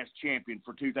as champion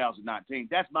for 2019.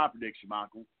 That's my prediction,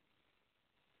 Michael.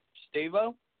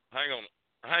 Steve-O? Hang on.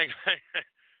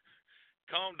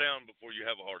 Calm down before you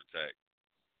have a heart attack.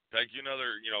 Take you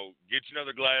another, get you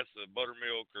another glass of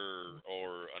buttermilk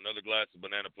or another glass of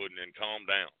banana pudding and calm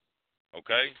down.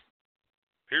 Okay?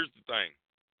 Here's the thing.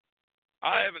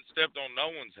 I haven't stepped on no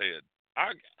one's head.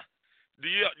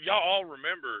 Y'all all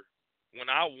remember when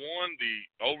I won the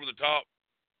over-the-top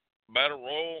Battle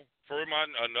Royal for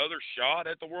another shot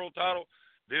at the world title?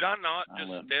 Did I not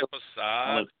just step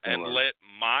aside and let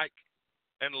Mike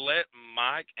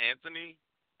Anthony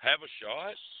have a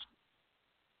shot?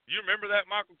 You remember that,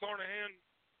 Michael Carnahan?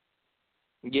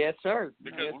 Yes, sir.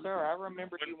 Because yes, sir. I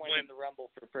remember you winning the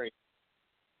Rumble for free.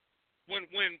 When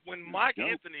Mike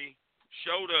Anthony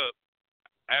showed up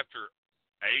after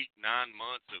 8-9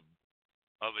 months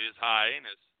of his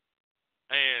hiatus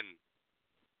and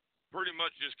pretty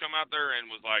much just come out there and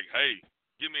was like, hey,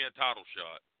 give me a title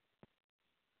shot,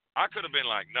 I could have been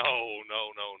like, no.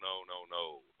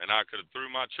 And I could have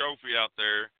threw my trophy out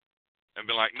there and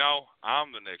been like, no,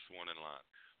 I'm the next one in line.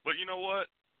 But you know what?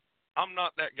 I'm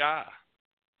not that guy.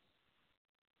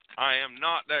 I am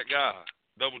not that guy.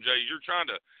 Double J, you're trying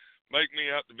to make me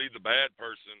out to be the bad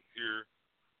person here.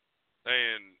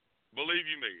 And believe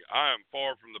you me, I am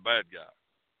far from the bad guy.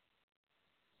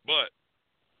 But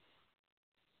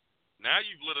now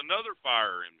you've lit another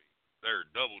fire in me there,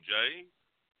 Double J.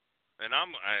 And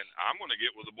I'm going to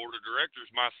get with the board of directors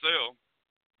myself,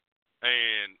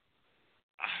 and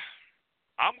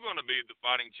I'm going to be the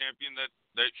fighting champion that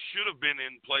should have been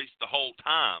in place the whole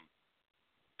time,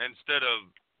 instead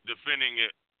of defending it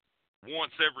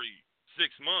once every 6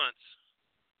 months.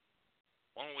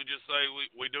 Why don't we just say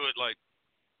we do it like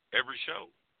every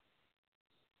show?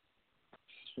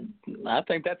 I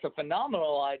think that's a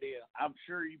phenomenal idea. I'm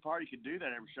sure you probably could do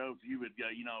that every show if you would,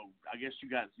 I guess you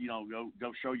got,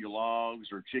 go show your logs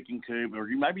or chicken coop, or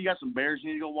maybe you got some bears you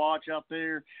need to go watch out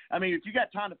there. I mean, if you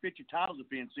got time to fit your title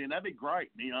defense in, that'd be great.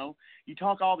 You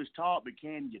talk all this talk, but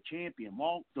can you champion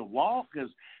walk the walk? Because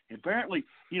apparently,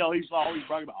 he's always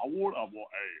bragging about,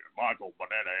 hey, Michael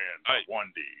Banana Hands,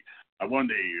 I won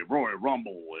the Royal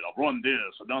Rumble, and I've run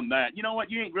this, I've done that. You know what?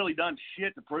 You ain't really done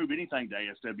shit to prove anything to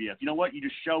ASWF. You know what? You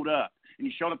just showed up, and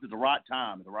you showed up at the right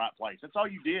time, at the right place. That's all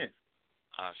you did.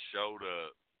 I showed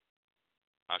up.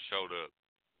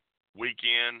 Week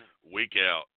in, week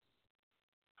out.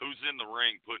 Who's in the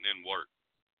ring putting in work?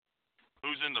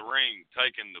 Who's in the ring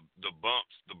taking the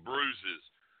bumps, the bruises,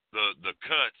 the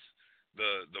cuts,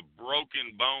 the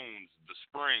broken bones, the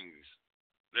springs?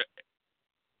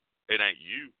 It ain't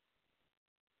you.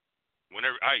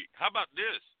 Hey, how about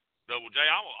this, Double J?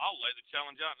 I'll lay the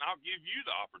challenge out, and I'll give you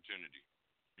the opportunity.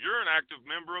 You're an active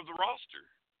member of the roster.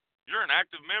 You're an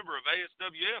active member of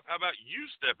ASWF. How about you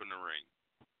step in the ring?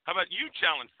 How about you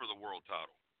challenge for the world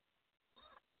title?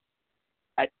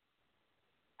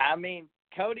 I mean,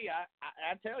 Cody,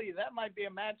 I tell you, that might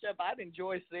be a matchup I'd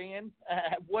enjoy seeing.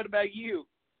 What about you?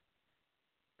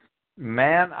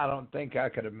 Man, I don't think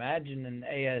I could imagine an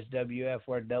ASWF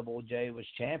where Double J was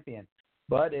champion.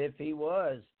 But if he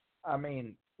was,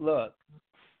 look,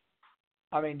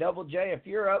 Double J, if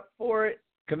you're up for it,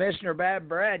 Commissioner Bad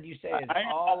Brad, you say it's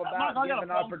all about giving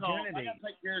opportunity. I got to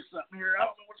take care of something here. I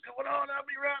don't know what's going on. I'll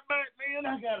be right back, man.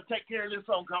 I got to take care of this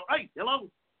phone call. Hey, hello.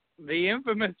 The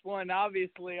infamous one,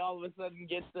 obviously, all of a sudden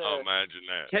gets a imagine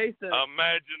that. Case of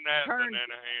imagine that,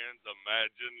 Banana Hands.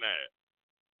 Imagine that.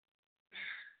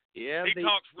 Yeah, he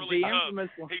talks really tough.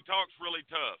 One. He talks really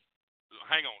tough.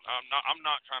 Hang on, I'm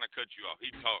not trying to cut you off.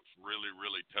 He talks really,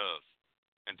 really tough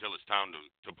until it's time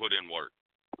to put in work.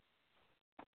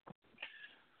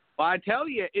 Well, I tell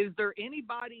you, is there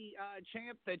anybody,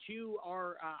 champ, that you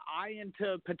are eyeing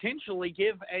to potentially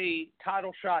give a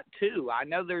title shot to? I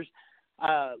know there's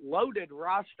loaded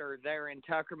roster there in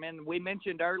Tuckerman. We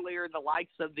mentioned earlier the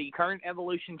likes of the current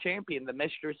Evolution champion, the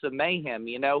Mistress of Mayhem.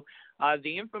 You know,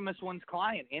 the infamous one's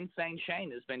client, Insane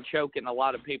Shane, has been choking a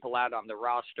lot of people out on the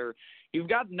roster. You've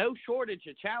got no shortage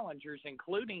of challengers,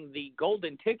 including the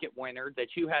golden ticket winner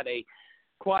that you had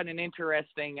quite an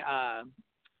interesting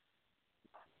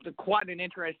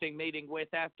meeting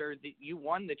with after you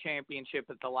won the championship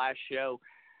at the last show.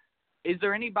 Is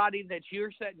there anybody that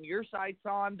you're setting your sights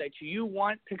on that you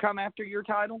want to come after your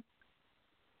title?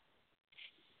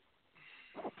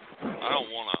 I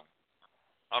don't want to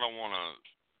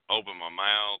open my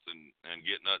mouth and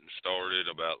get nothing started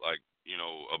about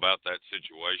about that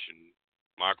situation,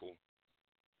 Michael.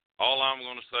 All I'm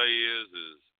going to say is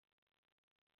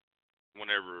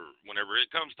whenever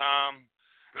it comes time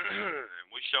and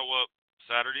we show up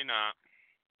Saturday night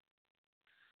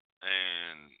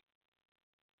and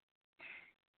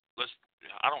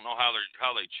I don't know how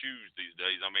they choose these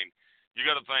days. I mean, you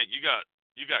got to think you got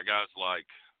guys like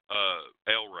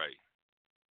El Ray.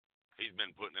 He's been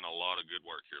putting in a lot of good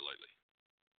work here lately.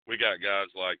 We got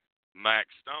guys like Maxx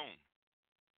Stone.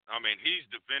 I mean, he's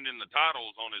defending the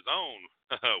titles on his own.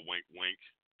 Wink, wink.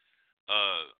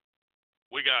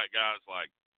 We got guys like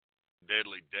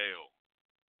Deadly Dale,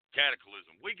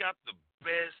 Cataclysm. We got the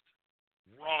best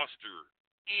roster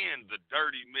in the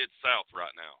dirty Mid-South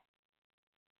right now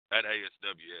at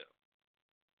ASWF.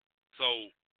 So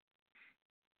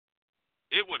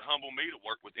it would humble me to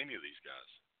work with any of these guys.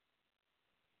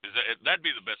 That'd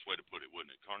be the best way to put it,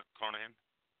 wouldn't it, Carnahan?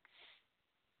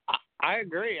 I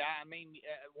agree. I mean,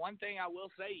 one thing I will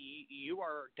say, you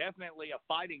are definitely a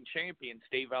fighting champion,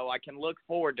 Steve-O. I can look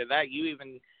forward to that. You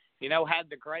even, had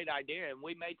the great idea, and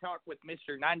we may talk with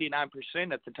Mr.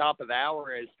 99% at the top of the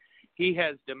hour as he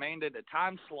has demanded a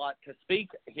time slot to speak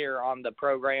here on the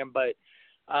program, but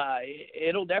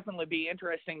it'll definitely be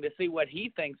interesting to see what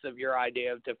he thinks of your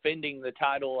idea of defending the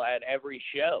title at every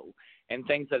show and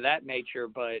things of that nature.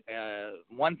 But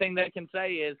one thing that I can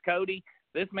say is, Cody,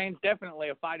 this man's definitely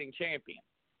a fighting champion.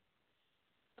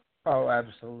 Oh,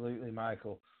 absolutely,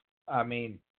 Michael. I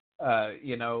mean,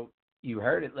 you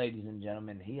heard it, ladies and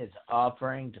gentlemen. He is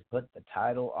offering to put the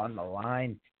title on the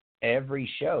line every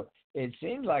show. It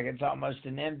seems like it's almost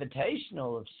an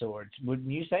invitational of sorts. Wouldn't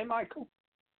you say, Michael?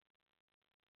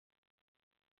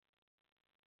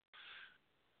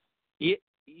 Yeah,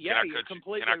 you're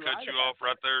completely right. Can I cut you off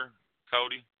right there,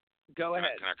 Cody? Go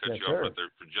ahead. Can I cut you off right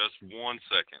there for just 1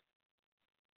 second?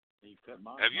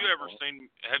 Have you ever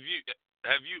seen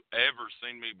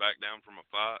me back down from a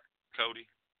fight, Cody?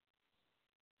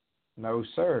 No,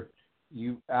 sir.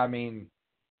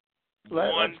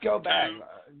 Let's go back. 2,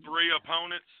 3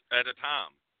 opponents at a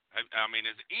time. Has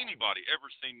anybody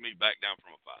ever seen me back down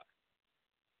from a fight?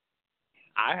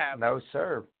 I have. No,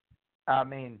 sir.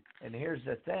 And here's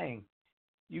the thing.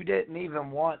 You didn't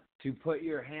even want to put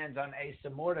your hands on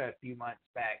Asa Morta a few months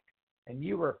back, and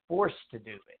you were forced to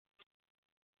do it.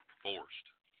 Forced.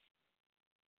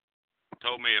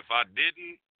 Told me if I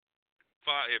didn't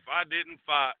fight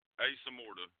Asa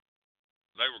Morta,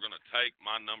 they were going to take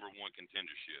my #1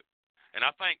 contendership. And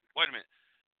I think, wait a minute,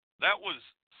 that was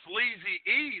Sleazy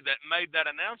E that made that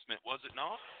announcement, was it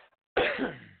not?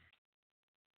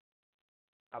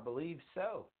 I believe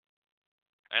so.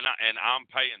 And I'm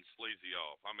paying Sleazy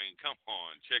off. I mean, come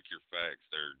on, check your facts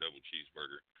there, Double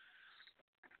Cheeseburger.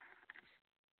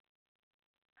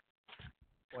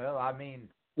 Well,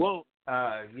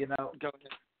 go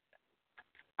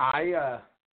ahead.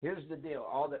 Here's the deal.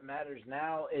 All that matters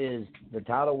now is the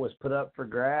title was put up for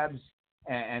grabs,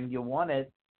 and you won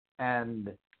it.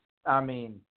 And,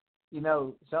 some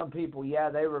people,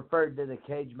 they referred to the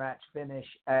cage match finish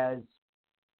as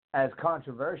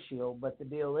controversial, but the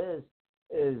deal is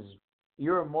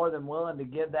you're more than willing to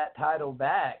give that title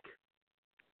back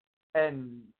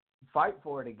and fight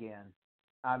for it again.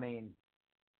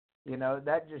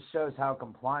 That just shows how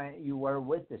compliant you were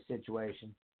with the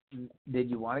situation. Did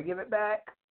you want to give it back?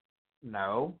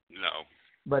 No. No.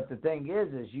 But the thing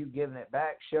is you giving it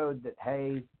back showed that,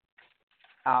 hey,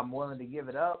 I'm willing to give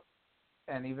it up,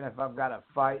 and even if I've got to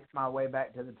fight my way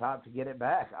back to the top to get it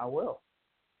back, I will.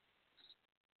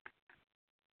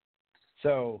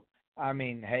 So,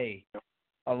 hey,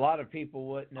 a lot of people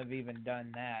wouldn't have even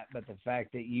done that, but the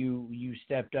fact that you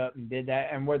stepped up and did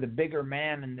that and were the bigger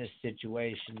man in this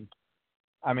situation,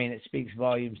 it speaks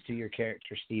volumes to your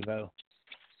character, Steve-O.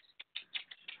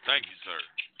 Thank you, sir.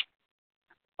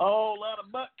 Oh, a lot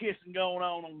of butt kissing going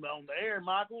on the air,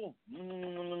 Michael.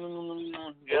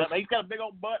 Yeah, he's got a big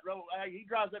old butt roll. He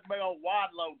drives that big old wide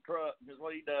load truck, is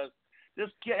what he does.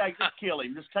 Just kill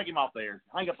him. Just take him off there.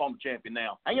 Hang up on the champion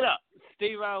now. Hang it up.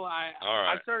 Steve-O, All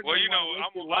right. I certainly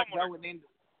I'm going into.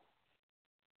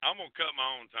 I'm gonna cut my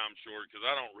own time short because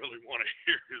I don't really want to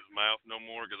hear his mouth no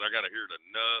more because I got to hear it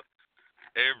enough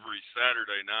every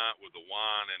Saturday night with the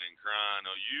whining and crying.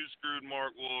 Oh, you screwed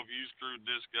Mark Wolf. You screwed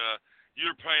this guy.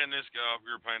 You're paying this guy off.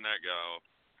 You're paying that guy off.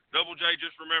 Double J,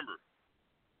 just remember,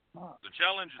 the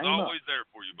challenge is always there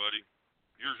for you, buddy.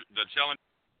 The challenge.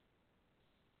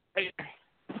 Hey,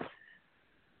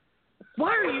 why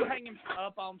are you hanging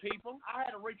up on people? I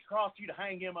had to reach across you to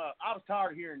hang him up. I was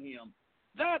tired of hearing him.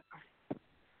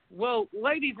 Well,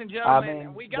 ladies and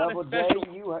gentlemen, we got Double a special.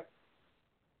 J,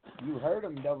 you heard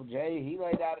him, Double J. He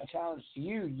laid out a challenge to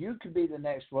you. You could be the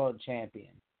next world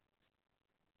champion.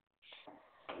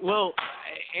 Well,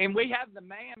 and we have the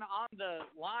man on the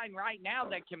line right now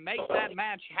that can make that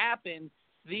match happen.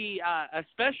 A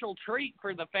special treat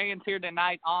for the fans here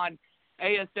tonight on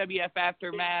ASWF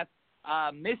Aftermath,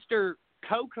 Mr.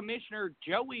 Co-Commissioner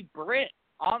Joey Britt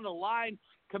on the line.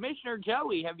 Commissioner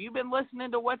Joey, have you been listening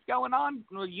to what's going on?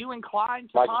 Are you inclined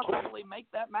to possibly make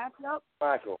that matchup?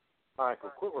 Michael,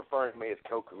 quit referring to me as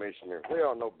co-commissioner. We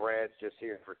all know Brad's just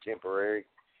here for temporary.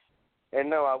 And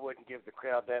no, I wouldn't give the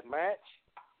crowd that match.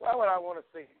 Why would I want to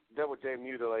see Double J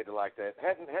mutilated like that?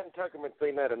 Hadn't Tuckerman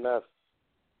seen that enough?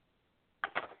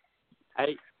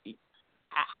 Hey,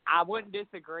 I wouldn't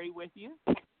disagree with you.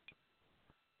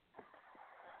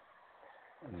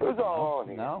 Who's all on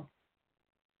here? No.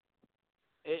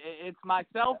 It's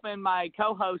myself and my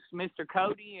co-host, Mr.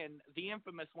 Cody, and the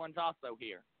infamous one's also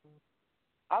here.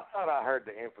 I thought I heard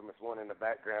the infamous one in the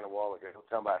background a while ago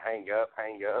talking about hang up.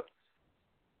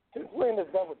 Since when does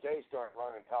Double J start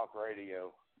running talk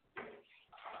radio?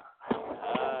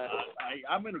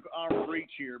 I'm in an arm's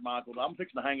reach here, Michael. I'm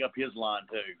fixing to hang up his line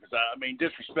too, because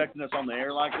disrespecting us on the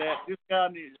air like that. This guy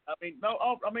needs. I'm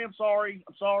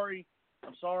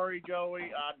sorry,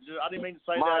 Joey. I didn't mean to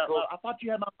say Michael, that. I thought you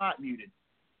had my mic muted.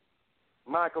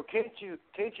 Michael, can't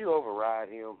you override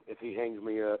him if he hangs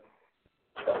me up?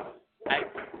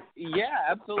 Yeah,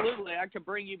 absolutely. I could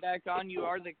bring you back on. You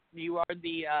are the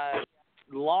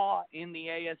law in the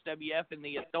ASWF and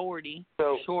the authority,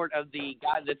 short of the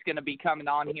guy that's going to be coming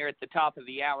on here at the top of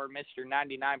the hour, Mr.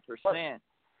 99%.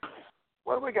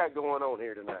 What do we got going on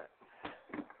here tonight?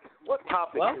 What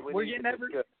topic do we need to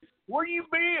discuss? Where you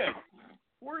been?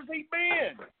 Where's he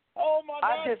been? Oh, my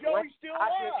God, Joey's still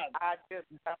alive. I just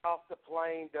got off the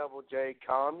plane, Double J.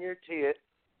 Calm your tit.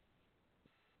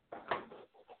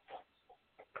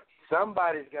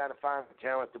 Somebody's got to find the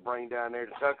talent to bring down there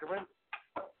to Tuckerman.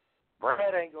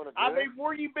 Brad ain't going to do it.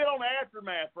 Where you been on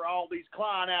Aftermath for all these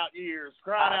crying out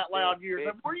loud years?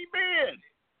 Where you been?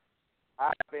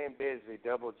 I've been busy,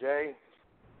 Double J.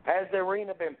 Has the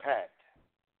arena been packed?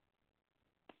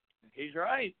 He's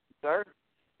right. Sir?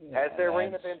 Yeah, has the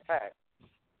arena been packed?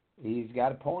 He's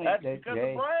got a point. That's because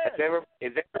Jay. of Brad.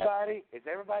 Is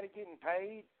everybody getting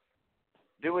paid?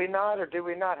 Do we not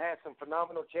have some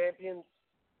phenomenal champions?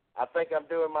 I think I'm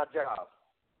doing my job.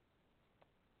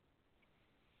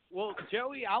 Well,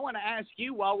 Joey, I want to ask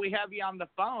you while we have you on the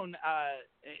phone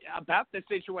about the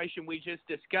situation we just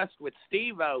discussed with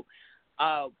Steve-O.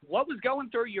 What was going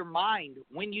through your mind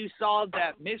when you saw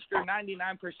that Mr.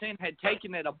 99% had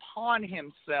taken it upon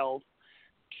himself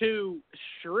to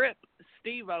strip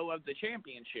Steve-O of the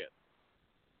championship?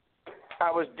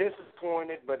 I was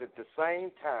disappointed, but at the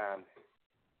same time,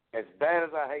 as bad as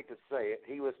I hate to say it,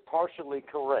 he was partially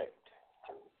correct.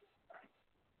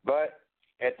 But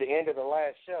at the end of the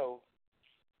last show,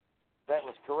 that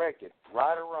was corrected,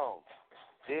 right or wrong.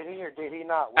 Did he or did he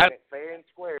not win it fair and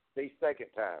square the second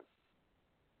time?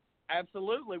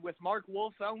 Absolutely, with Mark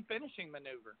Wolf's own finishing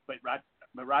maneuver. But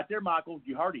right there, Michael,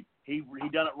 you heard him. He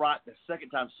done it right the second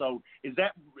time. So is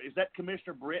that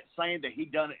Commissioner Britt saying that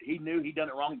he knew he done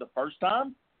it wrong the first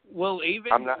time? Well,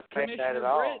 even I'm not saying Commissioner that at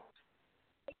all. Britt.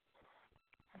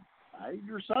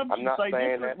 Your assumptions I'm not say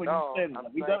saying different that when no. you said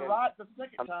he done it right the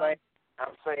second time.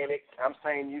 I'm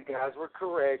saying you guys were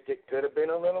correct. It could have been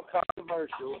a little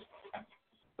controversial,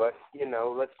 but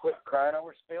let's quit crying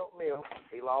over spilt milk.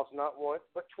 He lost not once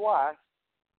but twice,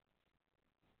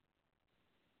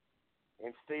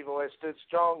 and Steve-O has stood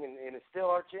strong and is still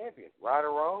our champion. Right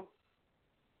or wrong?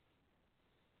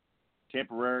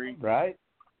 Temporary, Right?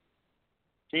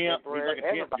 Temp. Temporary. He's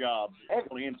like a temp job. It's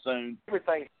going to end soon.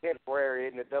 Everything's temporary,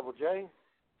 isn't it, Double J?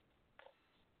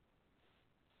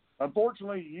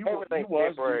 Unfortunately, you came on the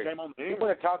air. If we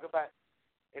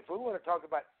want to talk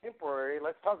about temporary,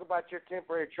 let's talk about your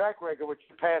temporary track record with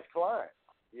your past clients.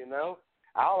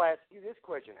 I'll ask you this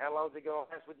question: how long is it going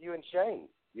to last with you and Shane?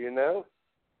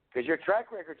 Because your track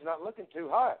record's not looking too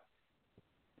hot.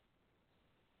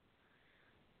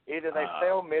 Either they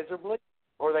fail miserably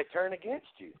or they turn against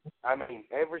you. I mean,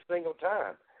 every single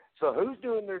time. So who's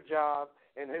doing their job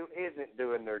and who isn't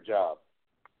doing their job?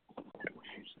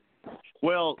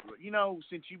 Well,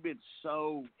 since you've been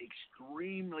so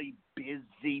extremely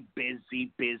busy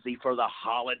for the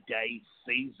holiday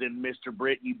season, Mr.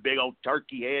 Britt, you big old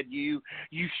turkey head, you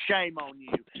shame on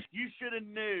you. You should have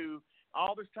knew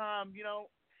all this time,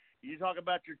 you talk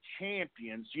about your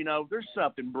champions, there's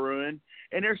something brewing,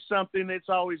 and there's something that's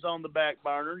always on the back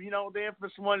burner. The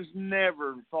infamous one is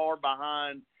never far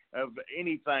behind of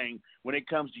anything when it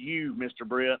comes to you, Mr.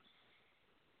 Britt.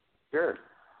 Sure,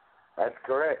 that's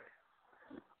correct.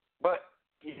 But,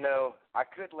 I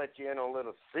could let you in on a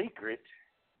little secret,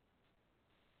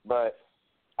 but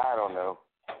I don't know.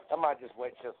 I might just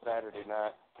wait till Saturday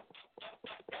night.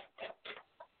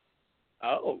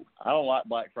 Oh, I don't like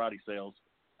Black Friday sales.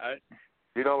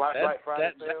 You don't like Black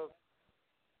Friday sales?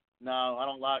 No, I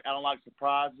don't like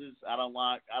surprises.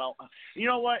 You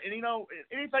know what? And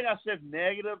anything I said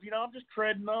negative, I'm just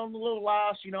treading on the little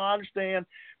ice. I understand,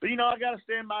 but I got to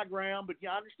stand my ground. But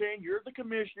I understand you're the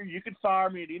commissioner. You can fire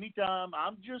me at any time.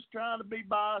 I'm just trying to be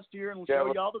biased here and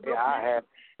show y'all the real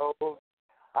picture.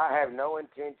 I have no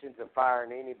intentions of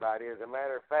firing anybody. As a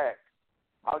matter of fact,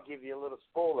 I'll give you a little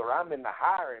spoiler. I'm in the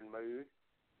hiring mood,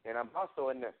 and I'm also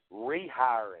in the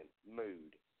rehiring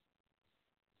mood.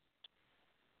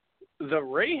 The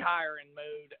rehiring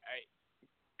mood,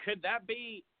 could that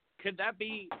be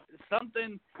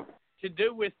something to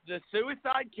do with the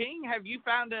Suicide King? Have you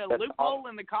found a loophole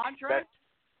in the contract?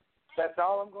 That's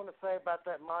all I'm going to say about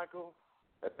that, Michael.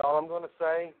 That's all I'm going to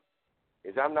say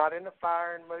is I'm not in the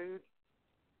firing mood.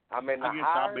 I'm in the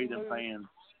hiring mood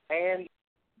and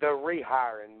the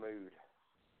rehiring mood.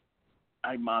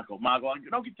 Hey, Michael,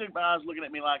 don't get your eyes looking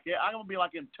at me like that. I'm going to be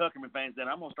like them Tuckerman fans then.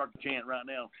 I'm going to start the chant right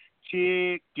now.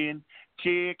 Chicken.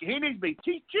 He needs to be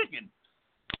chicken.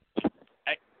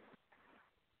 Hey.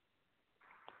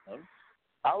 Oh.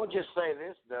 I would just say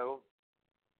this, though.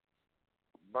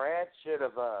 Brad should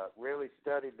have really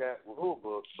studied that rule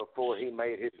book before he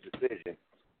made his decision.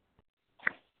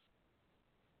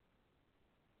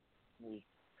 I'm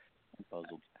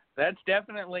puzzled. That's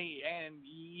definitely, and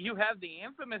you have the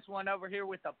infamous one over here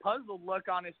with a puzzled look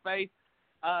on his face.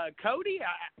 Cody,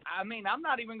 I mean, I'm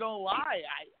not even going to lie.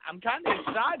 I'm kind of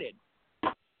excited.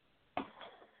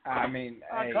 I mean,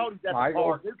 hey, Cody's at the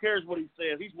park. Who cares what he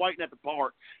says? He's waiting at the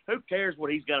park. Who cares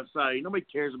what he's got to say? Nobody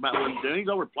cares about what he's doing. He's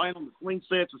over playing on the swing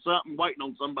sets or something, waiting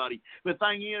on somebody. The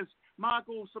thing is,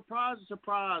 Michael, surprise,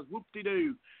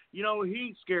 whoop-de-doo. He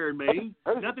ain't scaring me.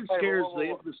 Nothing scares the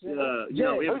infamous, Who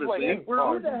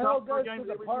the hell goes to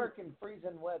the park in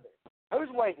freezing weather? Who's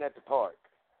waiting at the park?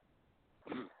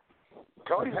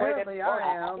 Cody's waiting at the park.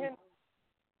 I am.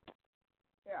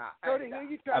 Yeah. Cody, who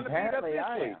you trying to beat up this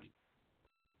week?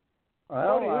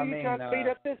 Well, Cody, who you trying to beat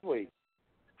up this week?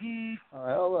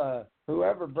 Well,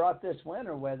 whoever brought this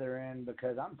winter weather in,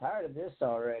 because I'm tired of this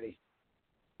already.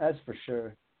 That's for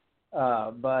sure.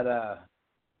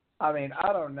 I mean,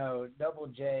 I don't know. Double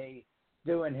J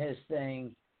doing his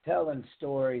thing, telling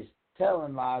stories,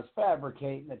 telling lies,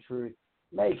 fabricating the truth,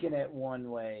 making it one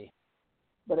way.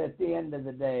 But at the end of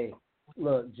the day,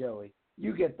 look, Joey,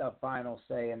 you get the final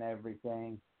say in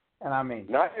everything. And I mean,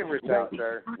 not everything,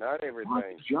 sir. Not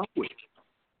everything.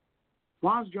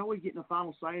 Why is Joey getting the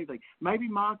final say anything? Maybe,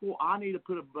 Michael, I need to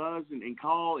put a buzz and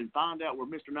call and find out where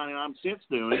Mr. 99 Cent's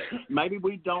doing. Maybe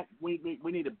we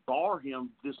need to bar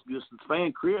him, this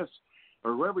fan Chris,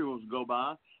 or whoever he wants to go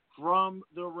by, from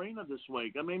the arena this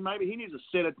week. I mean, maybe he needs to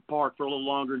sit at the park for a little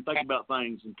longer and think about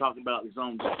things and talk about his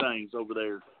own things over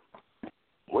there.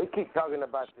 We keep talking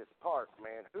about this park,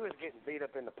 man. Who is getting beat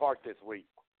up in the park this week?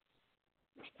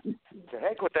 To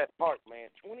heck with that park, man.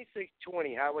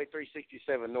 2620 Highway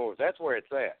 367 North. That's where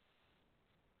it's at.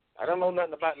 I don't know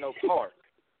nothing about no park.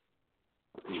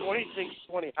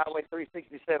 2620 Highway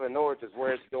 367 North is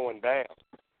where it's going down.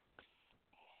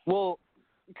 Well,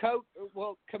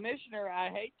 Commissioner, I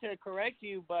hate to correct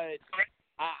you, but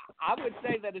I would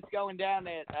say that it's going down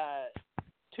at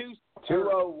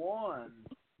 201.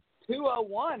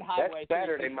 201 Highway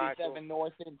 367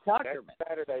 North in Tuckerman. That's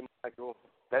Saturday, Michael.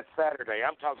 That's Saturday.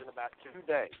 I'm talking about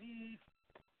today.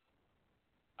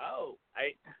 Oh,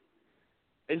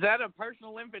 is that a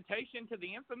personal invitation to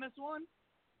the infamous one?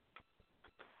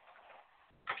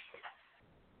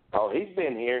 Oh, he's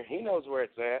been here. He knows where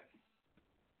it's at.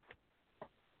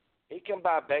 He come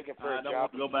by begging for a job. I don't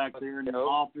want to go back there in the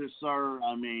office, sir.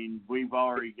 I mean, we've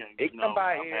already got. He come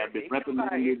by here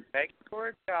begging for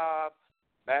a job.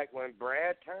 Back when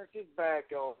Brad turned his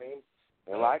back on him.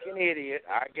 And like an idiot,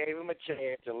 I gave him a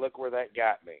chance, and look where that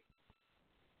got me.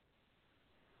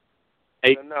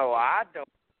 No, I don't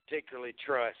particularly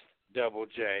trust Double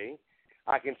J.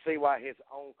 I can see why his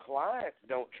own clients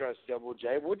don't trust Double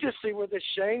J. We'll just see where this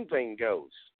Shane thing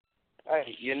goes.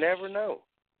 Hey, you never know.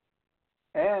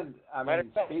 And, I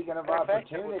mean, speaking of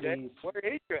opportunities.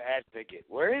 Where is your advocate?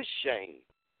 Where is Shane?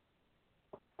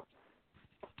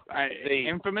 The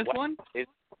infamous one? Is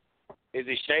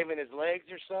he shaving his legs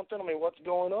or something? I mean, what's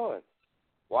going on?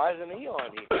 Why isn't he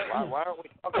on here? Why aren't we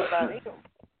talking about him?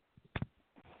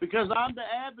 Because I'm the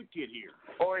advocate here.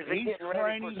 Or is he getting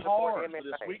ready for some more MMA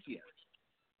this weekend?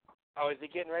 Oh, is he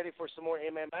getting ready for some more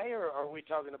MMA, or are we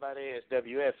talking about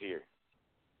ASWF here?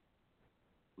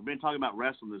 We've been talking about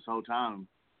wrestling this whole time.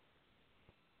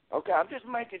 Okay, I'm just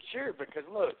making sure because,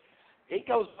 look, he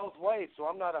goes both ways, so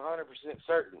I'm not 100%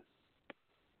 certain.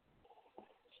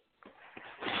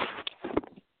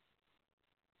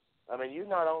 I mean, you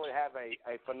not only have a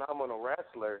phenomenal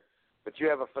wrestler, but you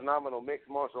have a phenomenal mixed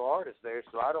martial artist there,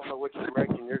 so I don't know which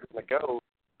direction you're going to go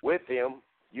with him.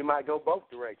 You might go both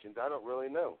directions. I don't really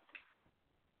know.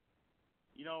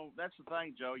 You know, that's the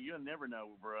thing, Joe. You'll never know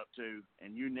what we're up to,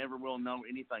 and you never will know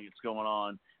anything that's going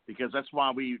on because that's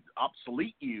why we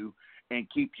obsolete you and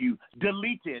keep you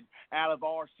deleted out of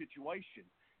our situation.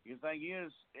 The thing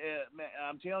is,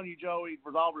 I'm telling you, Joey,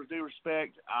 with all due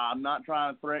respect, I'm not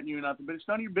trying to threaten you or nothing, but it's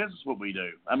none of your business what we do.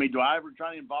 I mean, do I ever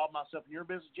try to involve myself in your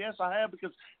business? Yes, I have,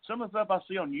 because some of the stuff I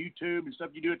see on YouTube and stuff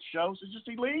you do at shows is just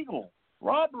illegal.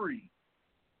 Robbery.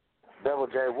 Double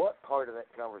J, what part of that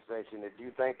conversation did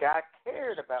you think I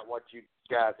cared about what you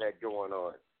guys had going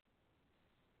on?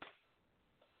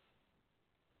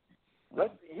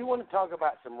 You want to talk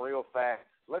about some real facts?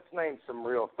 Let's name some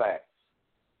real facts.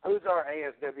 Who's our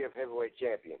ASWF heavyweight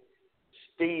champion?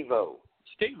 Steve-O.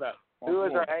 Who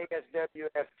is our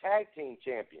ASWF tag team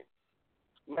champion?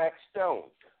 Maxx Stone.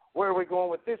 Where are we going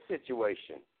with this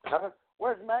situation? Huh?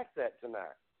 Where's Max at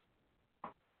tonight?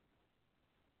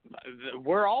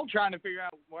 We're all trying to figure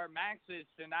out where Max is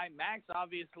tonight. Max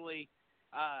obviously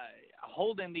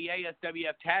holding the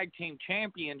ASWF Tag Team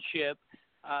Championship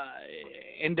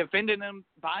and defending them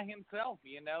by himself.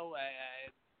 You know,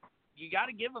 you got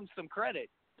to give him some credit,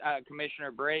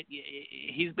 Commissioner Britt.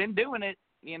 He's been doing it.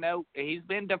 You know, he's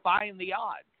been defying the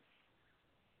odds.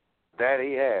 That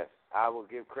he has. I will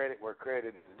give credit where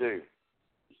credit is due.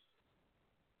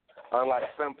 Unlike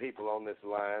some people on this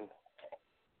line.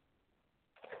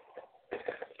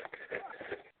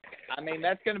 I mean,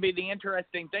 that's going to be the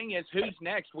interesting thing is who's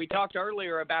next. We talked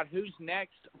earlier about who's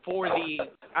next for the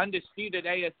undisputed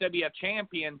ASWF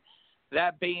champion,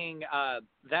 that being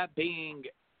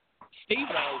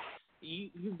Steve-O.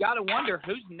 You've got to wonder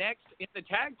who's next in the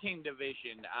tag team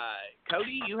division.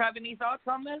 Cody, you have any thoughts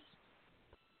on this?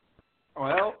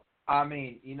 Well, I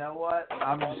mean, you know what?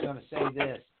 I'm just going to say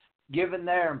this. Given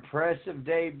their impressive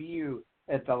debut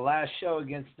at the last show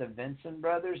against the Vincent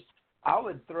brothers, I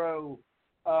would throw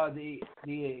I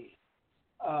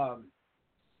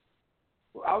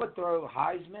would throw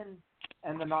Heisman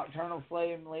and the Nocturnal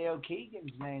Flame Leo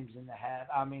Keegan's names in the hat.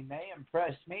 I mean, they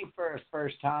impressed me for a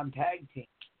first-time tag team.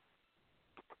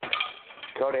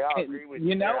 Cody, I'll agree with you.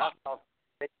 You know, I saw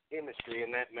chemistry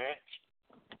in that match.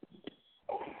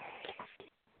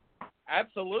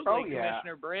 Absolutely, Oh, yeah.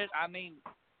 Commissioner Britt. I mean,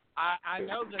 I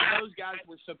know that those guys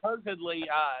were supposedly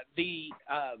the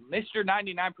Mr.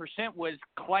 99% was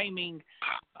claiming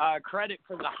credit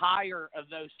for the hire of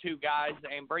those two guys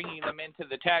and bringing them into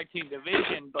the tag team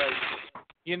division. But,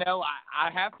 you know,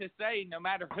 I have to say, no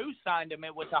matter who signed them,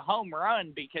 it was a home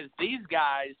run because these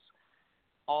guys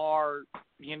are,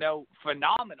 you know,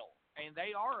 phenomenal. And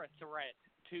they are a threat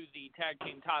to the tag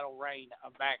team title reign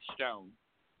of Maxx Stone.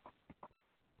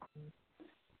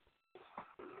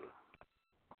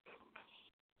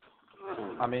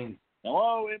 I mean,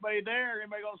 hello, anybody there?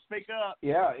 Anybody gonna speak up?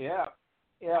 Yeah.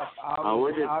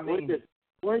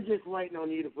 We're just waiting on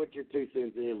you to put your 2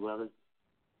 cents in, brother.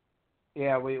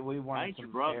 Yeah, we want Thank you,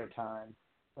 some brother. airtime.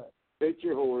 Toot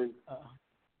your horn.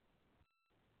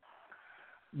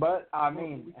 But I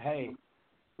mean, hey,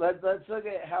 let's look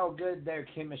at how good their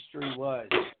chemistry was.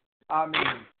 I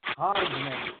mean,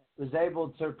 Heisman was able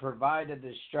to provide a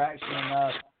distraction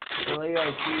enough for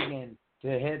Leo Keegan to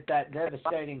hit that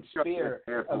devastating spear,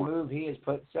 a move he has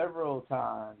put several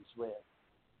times with.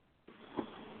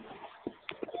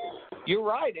 You're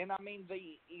right, and I mean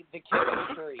the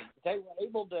chemistry they were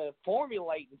able to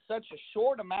formulate in such a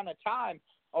short amount of time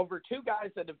over two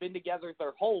guys that have been together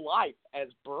their whole life as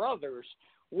brothers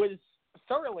was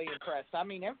thoroughly impressed. I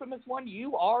mean, Infamous One,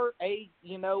 you are a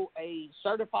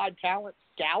certified talent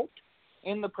scout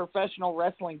in the professional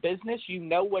wrestling business. You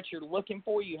know what you're looking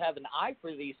for. You have an eye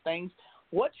for these things.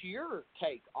 what's your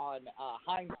take on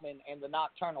Heinzman and the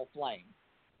Nocturnal Flame?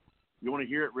 You want to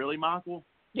hear it really, Michael?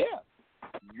 Yeah.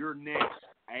 Your next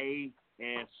ASWF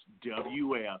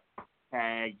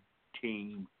Tag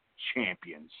Team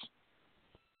Champions.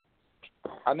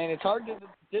 I mean, it's hard to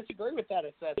disagree with that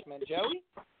assessment, Joey.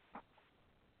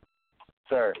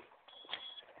 Sir.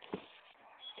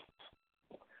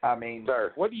 I mean,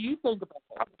 Sir. What do you think about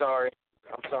that? I'm sorry.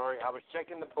 I was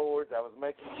checking the boards. I was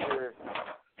making sure.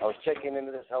 I was checking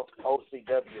into this whole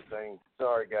OCW thing.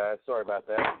 Sorry, guys. Sorry about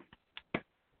that.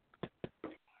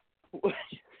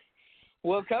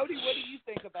 Well, Cody, what do you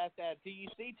think about that? Do you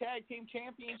see Tag Team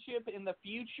Championship in the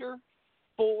future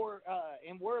for,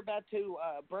 and we're about to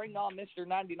bring on Mr.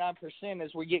 99%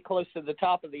 as we get close to the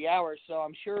top of the hour, so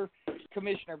I'm sure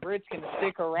Commissioner Britt's going to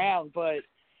stick around. But,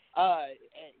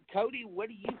 Cody, what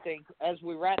do you think as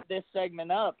we wrap this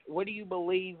segment up? What do you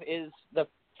believe is the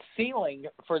ceiling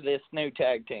for this new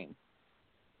tag team?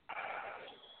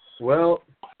 Well,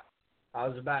 I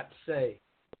was about to say,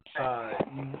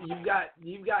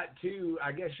 you've got two,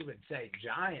 I guess you would say,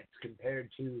 giants compared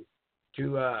to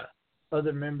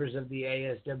other members of the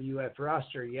ASWF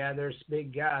roster. Yeah, there's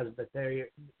big guys, but they're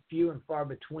few and far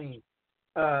between.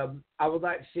 I would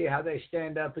like to see how they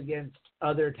stand up against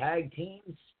other tag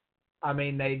teams. I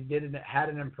mean, they had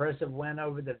an impressive win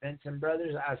over the Vincent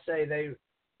brothers. I say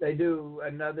they do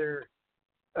another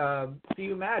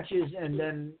few matches, and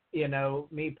then, you know,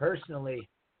 me personally,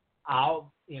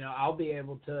 I'll be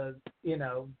able to, you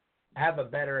know, have a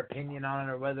better opinion on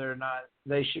it, or whether or not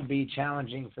they should be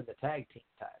challenging for the tag team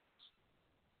titles.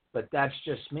 But that's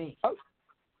just me. Oh.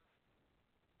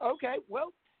 Okay,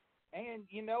 well, and,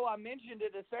 you know, I mentioned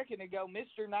it a second ago,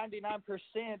 Mr.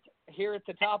 99% here at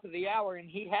the top of the hour, and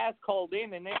he has called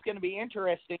in, and it's going to be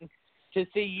interesting to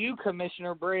see you,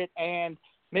 Commissioner Britt, and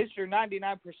Mr.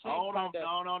 99%. Oh, no.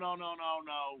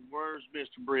 Where's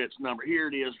Mr. Britt's number? Here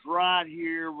it is, right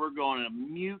here. We're going to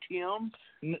mute him.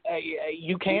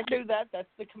 You can't do that. That's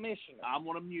the commissioner. I'm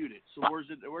going to mute it. So where's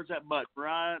that button?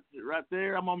 Right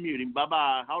there. I'm going to mute him.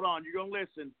 Bye-bye. Hold on. You're going to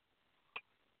listen.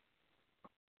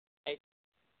 Hey,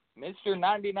 Mr.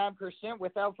 99%,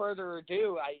 without further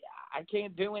ado, I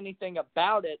can't do anything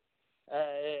about it.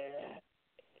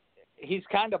 He's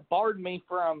kind of barred me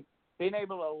from being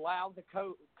able to allow the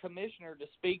commissioner to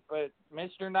speak, but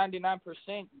Mr.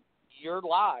 99%, you're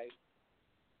live.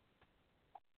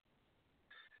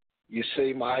 You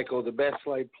see, Michael, the best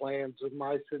laid plans of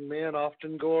mice and men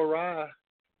often go awry.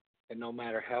 And no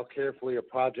matter how carefully a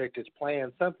project is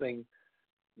planned, something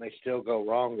may still go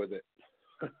wrong with it.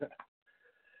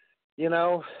 You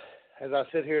know, as I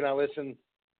sit here and I listen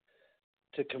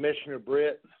to Commissioner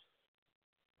Britt,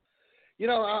 you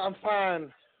know, I'm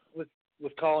fine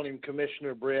with calling him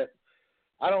Commissioner Britt.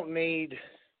 I don't need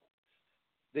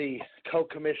the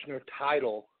co-commissioner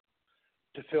title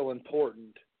to feel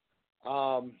important.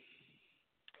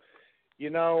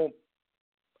 You know,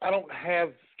 I don't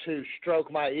have to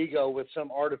stroke my ego with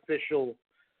some artificial,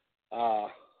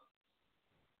 I'm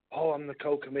the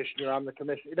co-commissioner, I'm the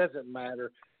commissioner. It doesn't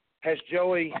matter. Has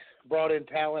Joey brought in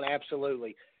talent?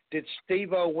 Absolutely. Did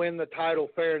Steve-O win the title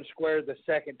fair and square the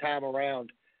second time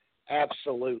around?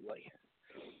 Absolutely.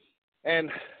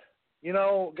 And, you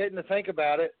know, getting to think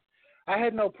about it, I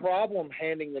had no problem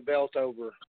handing the belt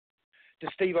over to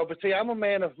Steve-O. But, see, I'm a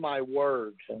man of my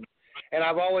word. And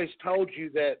I've always told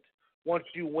you that once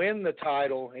you win the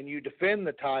title and you defend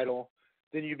the title,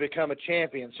 then you become a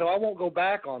champion. So I won't go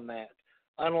back on that,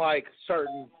 unlike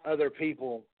certain other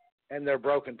people and their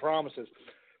broken promises.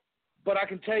 But I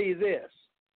can tell you this.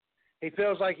 He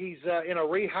feels like he's in a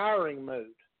rehiring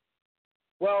mood.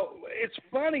 Well, it's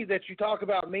funny that you talk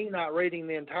about me not reading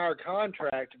the entire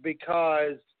contract,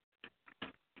 because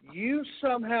you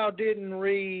somehow didn't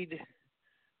read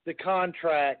the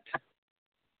contract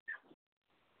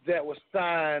that was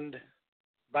signed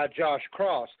by Josh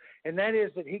Cross, and that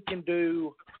is that he can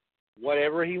do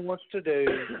whatever he wants to do,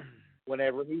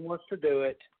 whenever he wants to do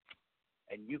it,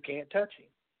 and you can't touch him.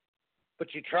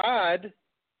 But you tried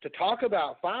to talk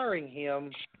about firing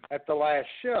him at the last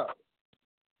show.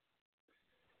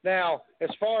 Now,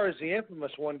 as far as the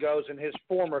infamous one goes and his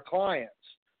former clients,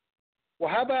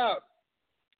 well, how about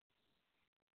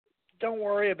don't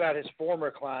worry about his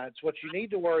former clients. What you need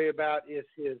to worry about is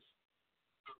his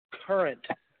current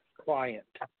client,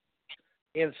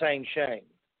 Insane Shane.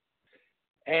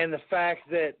 And the fact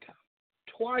that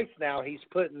twice now he's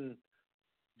putting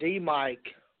D-Mike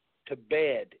to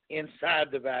bed inside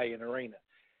the Valiant Arena.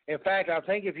 In fact, I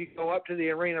think if you go up to the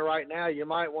arena right now, you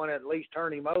might want to at least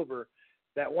turn him over.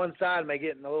 That one side may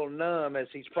get a little numb, as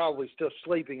he's probably still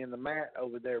sleeping in the mat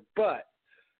over there. But,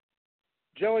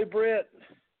 Joey Britt,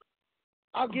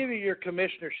 I'll give you your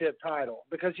commissionership title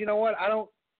because you know what?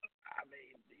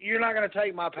 You're not going to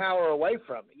take my power away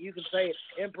from me. You can say it's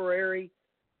temporary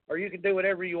or you can do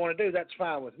whatever you want to do. That's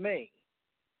fine with me.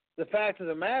 The fact of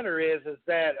the matter is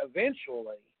that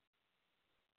eventually,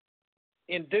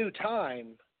 in due time,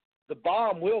 the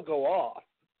bomb will go off.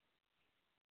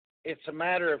 It's a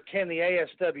matter of can the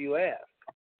ASWF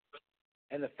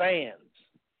and the fans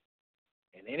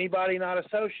and anybody not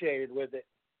associated with it,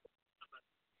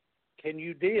 can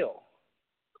you deal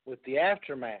with the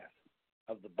aftermath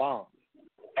of the bomb?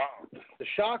 The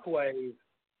shockwave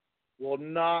will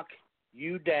knock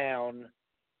you down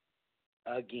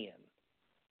again.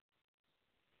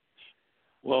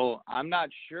 Well, I'm not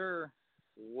sure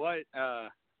what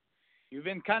you've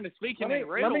been kind of speaking in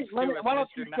riddles. Why don't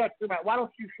you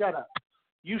shut up?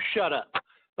 You shut up.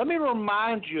 Let me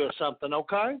remind you of something,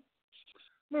 okay?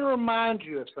 Let me remind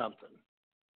you of something.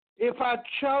 If I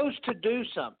chose to do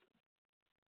something,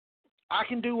 I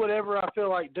can do whatever I feel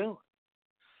like doing.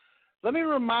 Let me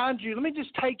remind you, let me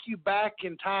just take you back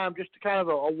in time, just to kind of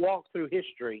a walk through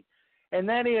history. And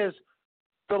that is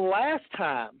the last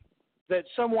time that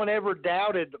someone ever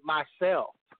doubted myself,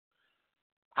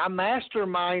 I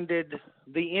masterminded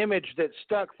the image that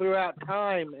stuck throughout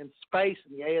time and space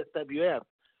in the ASWF.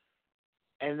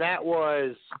 And that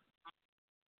was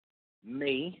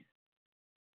me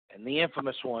and the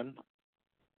infamous one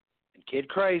and Kid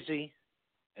Crazy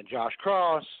and Josh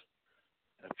Cross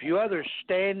and a few others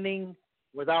standing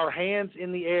with our hands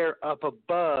in the air up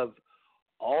above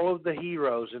all of the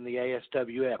heroes in the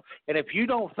ASWF. And if you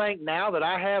don't think now that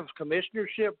I have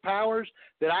commissionership powers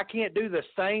that I can't do the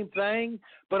same thing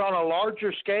but on a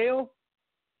larger scale,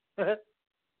 I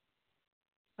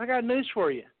got news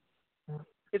for you.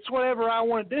 It's whatever I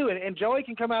want to do. And Joey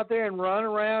can come out there and run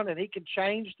around and he can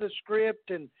change the script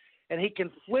and he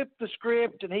can flip the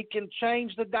script and he can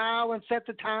change the dial and set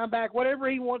the time back, whatever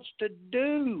he wants to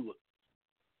do.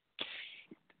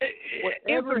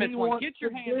 Infamous one, get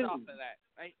your hands off of that.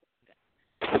 Hey,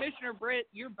 Commissioner Britt,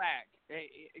 you're back. Hey,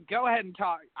 go ahead and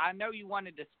talk. I know you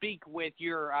wanted to speak with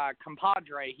your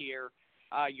compadre here,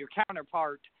 your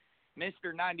counterpart,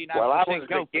 Mr. 99%. Well, I was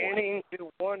beginning to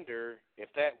wonder if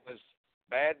that was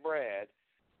Bad Brad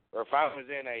or if I was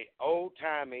in a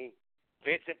old-timey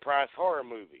Vincent Price horror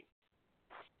movie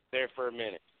there for a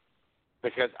minute.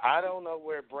 Because I don't know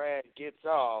where Brad gets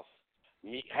off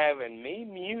having me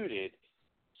muted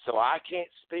so I can't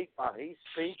speak while he's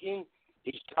speaking.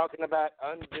 He's talking about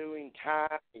undoing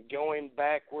time and going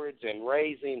backwards and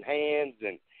raising hands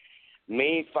and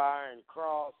me firing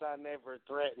cross. I never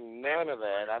threatened none of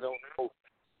that. I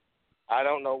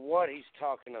don't know what he's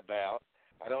talking about.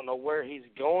 I don't know where he's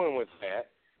going with that.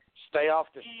 Stay off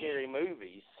the scary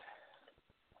movies.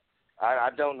 I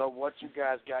don't know what you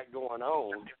guys got going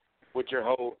on with your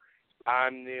whole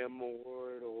I'm the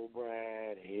immortal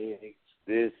Brad Hicks.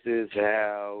 This is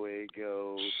how it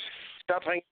goes. Stop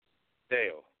hanging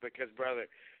Dale, because, brother,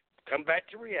 come back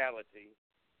to reality.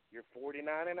 You're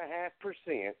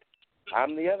 49.5%.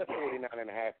 I'm the other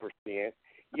 49.5%.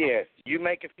 Yes, you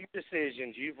make a few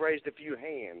decisions. You've raised a few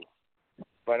hands.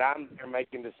 But I'm there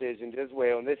making decisions as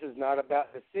well, and this is not about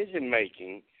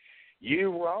decision-making.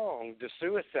 You wronged the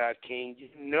Suicide King. You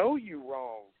know you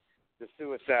wronged the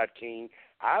Suicide King.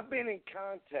 I've been in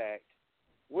contact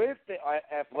with the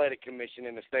Athletic Commission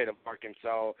in the state of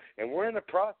Arkansas, and we're in the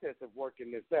process of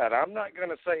working this out. I'm not going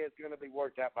to say it's going to be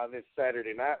worked out by this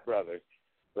Saturday night, brother,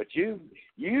 but you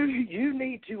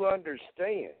need to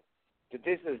understand that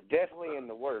this is definitely in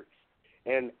the works.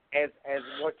 And as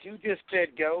what you just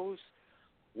said goes,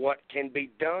 what can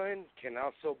be done can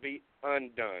also be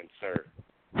undone, sir.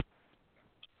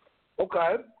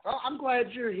 Okay. Well, I'm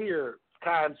glad you're here,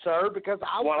 kind sir, because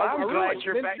I'm glad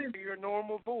you're back to your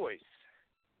normal voice.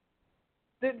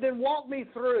 Then walk me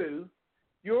through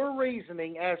your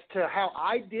reasoning as to how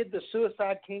I did the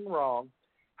Suicide King wrong.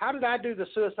 How did I do the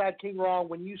Suicide King wrong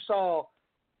when you saw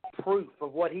proof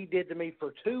of what he did to me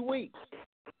for 2 weeks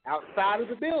outside of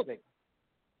the building?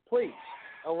 Please,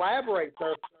 elaborate,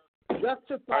 sir.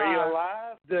 Justify Are you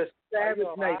alive? The savage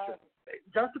nature.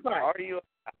 Justify. Are you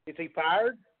alive? Is he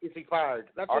fired? Is he fired?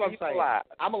 That's what I'm saying. Alive?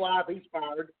 I'm alive. He's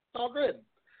fired. It's all good.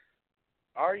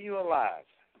 Are you alive?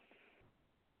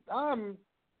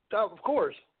 Of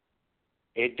course.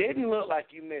 It didn't look like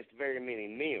you missed very many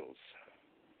meals.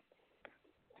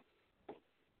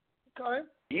 Okay.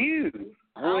 You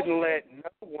wouldn't let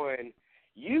no one.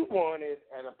 You wanted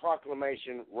a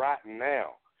proclamation right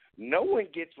now. No one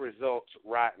gets results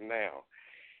right now.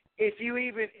 If you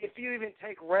even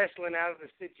take wrestling out of the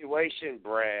situation,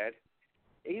 Brad,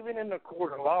 even in the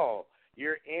court of law,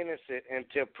 you're innocent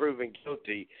until proven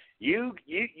guilty. You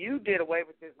did away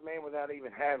with this man without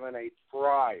even having a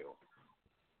trial.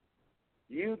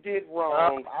 You did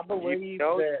wrong. I believe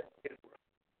that.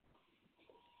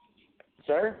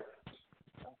 Sir?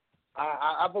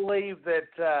 I believe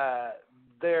that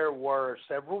there were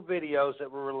several videos that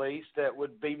were released that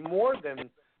would be more than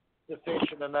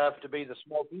sufficient enough to be the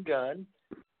smoking gun.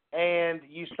 And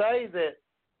you say that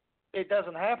it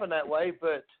doesn't happen that way,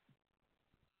 but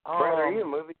Brad, are you a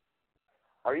movie?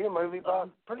 Are you a movie buff?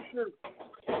 Pretty sure.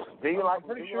 Do you like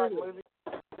movies?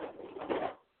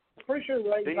 Pretty sure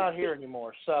Ray's not here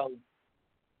anymore. So,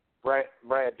 Brad,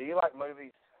 do you like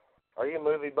movies? Are you a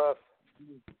movie buff?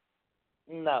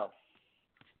 No.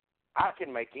 I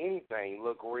can make anything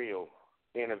look real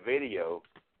in a video.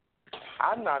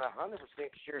 I'm not 100%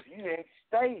 sure if you didn't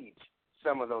stage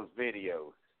some of those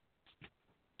videos.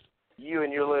 You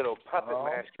and your little puppet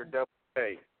master, Double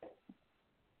A.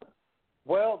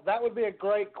 Well, that would be a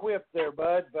great quip there,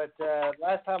 Bud, but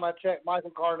last time I checked,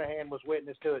 Michael Carnahan was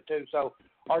witness to it, too. So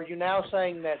are you now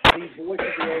saying that the voice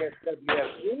of the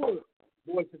ASWF, your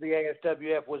voice of the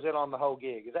ASWF was in on the whole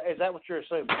gig? Is that what you're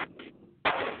assuming?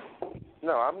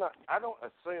 No, I'm not. I don't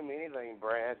assume anything,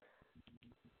 Brad.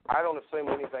 I don't assume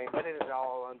anything, but it is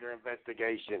all under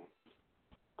investigation.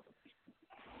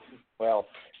 Well,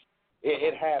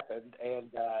 it happened, and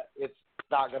it's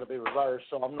not going to be reversed,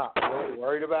 so I'm not really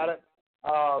worried about it.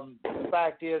 The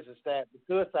fact is that the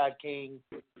Suicide King,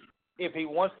 if he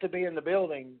wants to be in the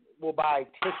building, will buy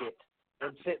a ticket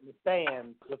and sit in the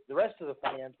stands with the rest of the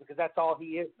fans, because that's all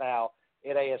he is now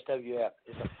at ASWF,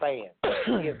 is a fan.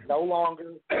 He is no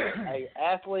longer an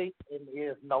athlete, and he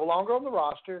is no longer on the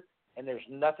roster, and there's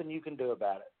nothing you can do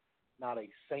about it. Not a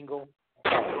single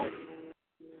thing.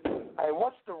 Hey,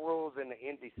 what's the rules in the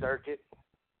indie circuit?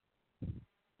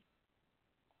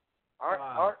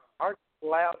 Aren't you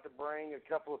allowed to bring a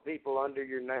couple of people under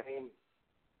your name?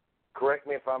 Correct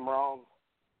me if I'm wrong.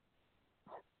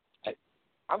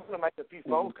 I'm going to make a few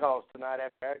phone calls tonight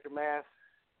after Aftermath.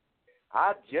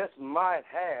 I just might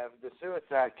have the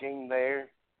Suicide King there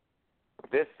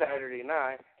this Saturday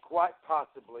night, quite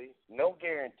possibly, no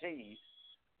guarantees,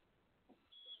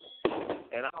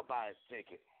 and I'll buy his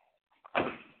ticket.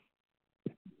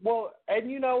 Well, and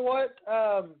you know what,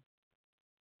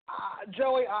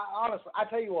 Joey, honestly, I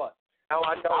tell you what. No,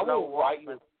 I don't know what,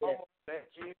 but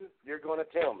you're going to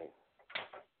tell me.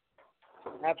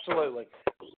 Absolutely.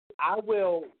 I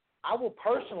will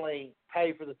personally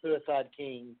pay for the Suicide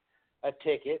King a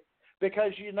ticket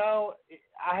because, you know,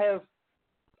 I have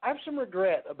some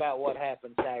regret about what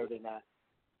happened Saturday night.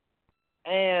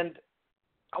 And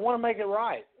I want to make it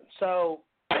right. So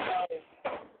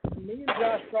me and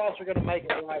Josh Cross are going to make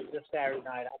it right this Saturday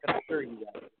night, I can assure you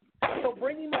that. So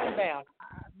bring him on down.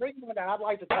 I'd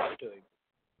like to talk to him.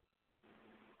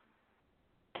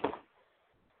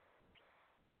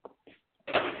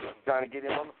 Trying to get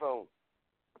him on the phone.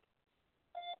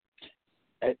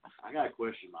 Hey, I got a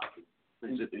question, Michael.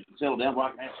 Is it settled down where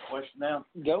I can ask a question now?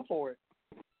 Go for it.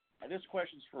 This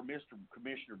question's for Mr.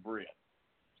 Commissioner Britt.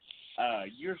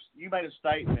 You made a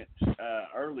statement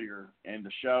earlier in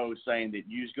the show saying that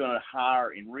you was going to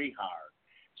hire and rehire.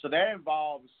 So that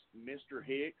involves Mr.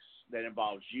 Hicks, that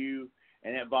involves you,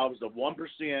 and that involves the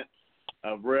 1%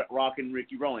 of Rockin'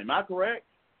 Ricky Rowling. Am I correct?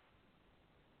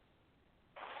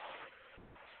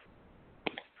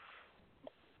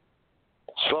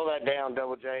 Slow that down,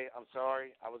 Double J. I'm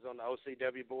sorry. I was on the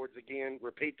OCW boards again.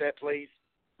 Repeat that, please.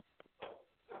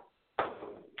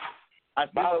 By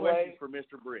the way, for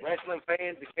Mr. Britt. Wrestling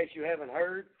fans, in case you haven't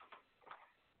heard,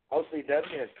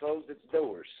 OCW has closed its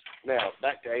doors. Now,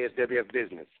 back to ASWF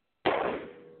business.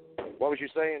 What was you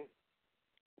saying?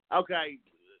 Okay.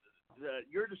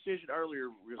 Your decision earlier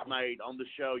was made on the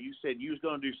show. You said you was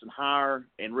going to do some hire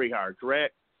and rehire,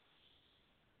 correct?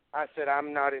 I said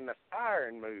I'm not in the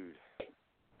hiring mood.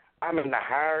 I'm in the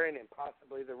hiring and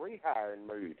possibly the rehiring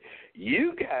mood.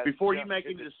 You guys, before you make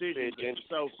any decisions,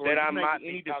 so that I might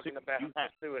be talking about the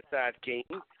Suicide King,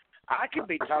 I could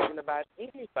be talking about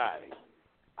anybody.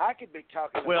 I could be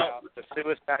talking about the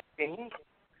Suicide King.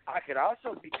 I could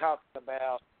also be talking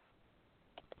about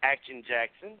Action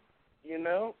Jackson. You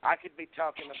know, I could be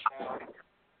talking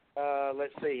about,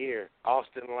 let's see here,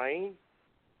 Austin Lane.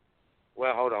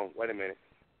 Well, hold on. Wait a minute.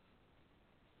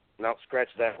 No, scratch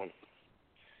that one.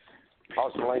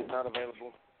 Austin Lane's not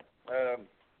available.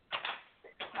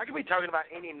 I could be talking about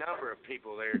any number of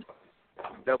people there.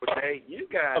 Double J, you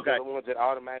guys are the ones that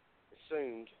automatically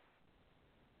assumed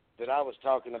that I was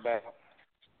talking about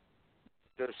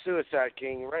the Suicide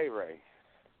King, Ray Ray.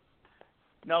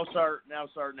 No, sir. Now,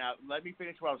 let me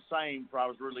finish what I was saying before I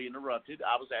was really interrupted.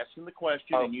 I was asking the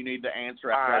question, and you need to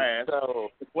answer after I ask. So,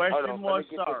 the question was,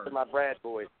 let me get sir. this to my Brad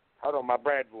voice. Hold on, my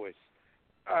Brad voice.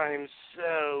 I'm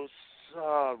so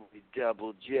sorry,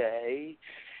 Double J.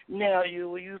 Now,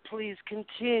 will you please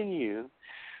continue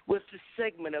with the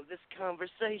segment of this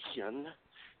conversation?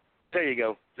 There you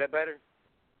go. Is that better?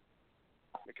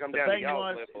 Come down to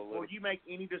y'all's level. Before you make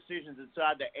any decisions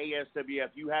inside the ASWF,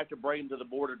 you have to bring them to the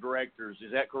board of directors.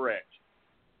 Is that correct?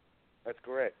 That's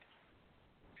correct.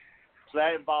 So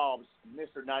that involves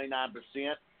Mr. 99%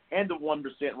 and the 1%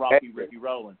 Ricky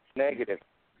Rowland. Negative.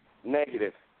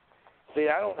 See,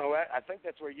 I don't know. I think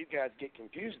that's where you guys get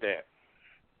confused at.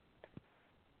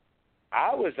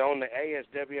 I was on the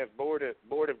ASWF board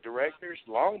of directors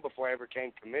long before I ever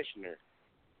became commissioner.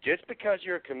 Just because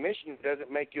you're a commissioner doesn't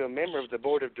make you a member of the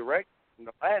board of directors. In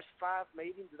the last 5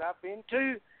 meetings that I've been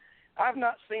to, I've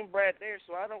not seen Brad there,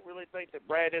 so I don't really think that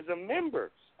Brad is a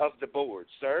member of the board,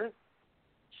 sir.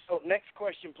 So next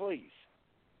question, please.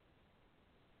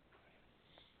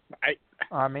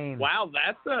 I mean, wow,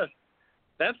 that's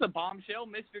a bombshell,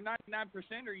 Mr.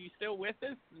 99%. Are you still with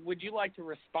us? Would you like to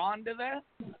respond to that?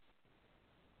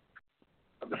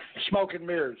 Smoke and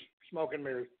mirrors.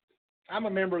 I'm a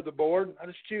member of the board. I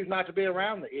just choose not to be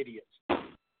around the idiots.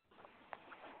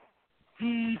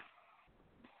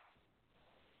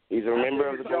 He's a member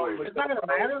of the board. It's not going to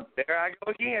matter. Here I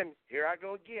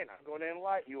go again. I'm going to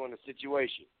enlighten you on the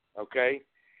situation, okay?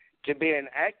 To be an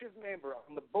active member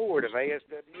on the board of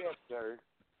ASWF, sir,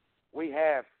 we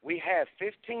have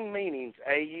 15 meetings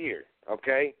a year,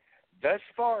 okay? Thus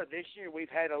far this year we've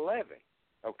had 11,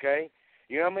 okay?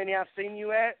 You know how many I've seen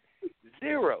you at?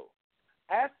 0.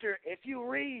 If you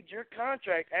read your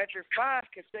contract, after 5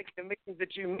 consecutive meetings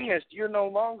that you missed, you're no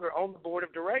longer on the board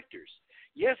of directors.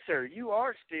 Yes, sir, you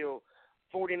are still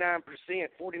 49.5%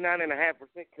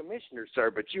 commissioner,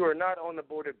 sir, but you are not on the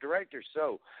board of directors.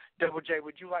 So, Double J,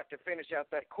 would you like to finish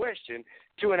out that question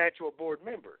to an actual board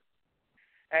member?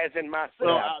 As in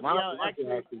myself.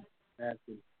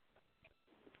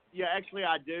 Actually,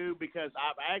 I do, because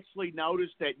I've actually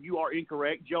noticed that you are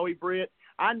incorrect, Joey Britt.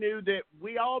 I knew that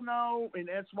we all know, and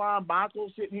that's why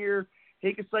Michael's sitting here.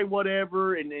 He can say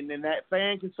whatever, and that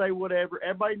fan can say whatever.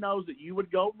 Everybody knows that you would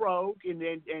go rogue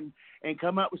and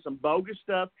come up with some bogus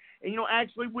stuff. And,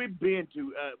 actually, we've been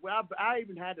to I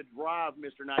even had to drive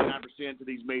Mr. 99% to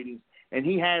these meetings, and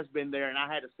he has been there, and I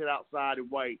had to sit outside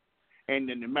and wait and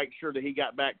make sure that he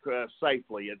got back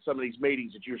safely at some of these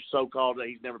meetings that you're so-called that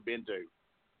he's never been to.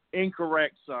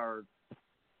 Incorrect, sir.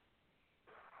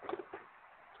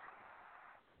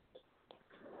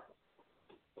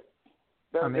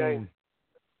 I mean,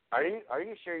 are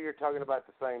you sure you're talking about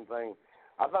the same thing?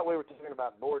 I thought we were talking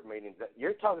about board meetings.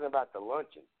 You're talking about the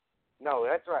luncheon. No,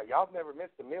 that's right. Y'all have never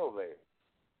missed a meal there.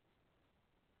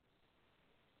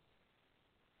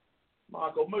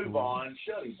 Michael, move on.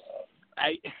 Shut him up.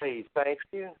 Please, thank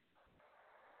you.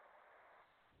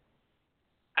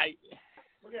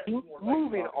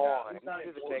 Moving on to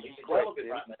the next question.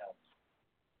 Right now.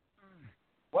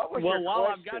 What was your while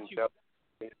question? I've got you,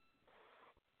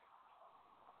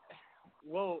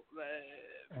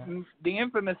 the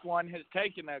infamous one has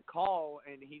taken a call,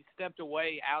 and he stepped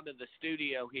away out of the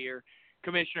studio here,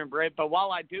 Commissioner Britt. But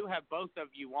while I do have both of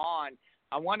you on,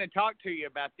 I want to talk to you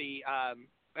about the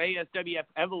ASWF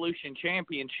Evolution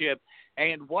Championship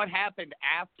and what happened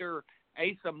after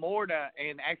Asa Morta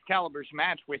and X-Kaliber's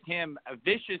match with him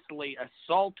viciously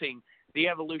assaulting the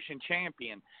Evolution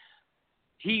champion.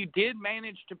 He did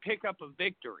manage to pick up a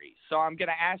victory. So I'm going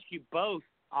to ask you both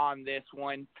on this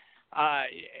one.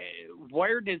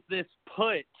 Where does this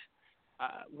put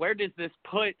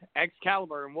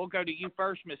X-Kaliber? And we'll go to you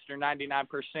first, Mr.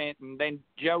 99%, and then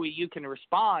Joey, you can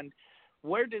respond.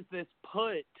 Where does this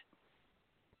put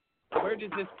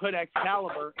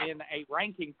X-Kaliber in a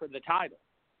ranking for the title?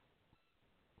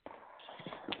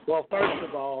 Well, first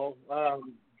of all,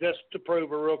 just to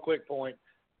prove a real quick point,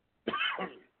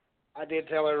 I did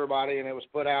tell everybody, and it was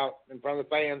put out in front of the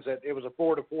fans, that it was a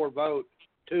 4-4 vote,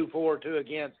 2 for, 2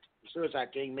 against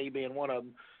Suicide King, me being one of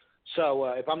them. So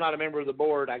if I'm not a member of the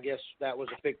board, I guess that was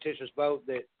a fictitious vote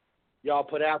that y'all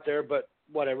put out there, but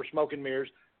whatever, smoke and mirrors.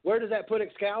 Where does that put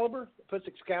X-Kaliber? It puts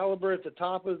X-Kaliber at the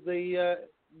top of the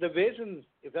division,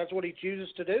 if that's what he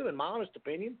chooses to do, in my honest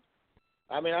opinion.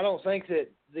 I mean, I don't think that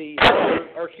the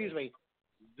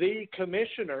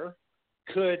commissioner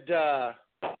could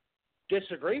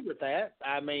disagree with that.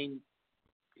 I mean,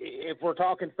 if we're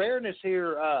talking fairness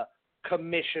here,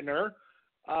 Commissioner,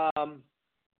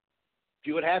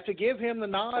 you would have to give him the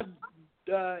nod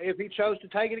if he chose to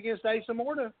take it against Asa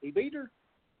Morta. He beat her.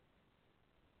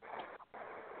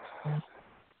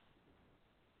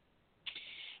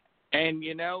 And,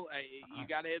 you know, you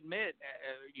got to admit,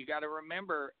 you got to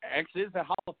remember, X is a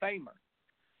Hall of Famer.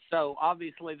 So,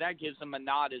 obviously, that gives him a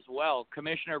nod as well.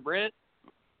 Commissioner Britt?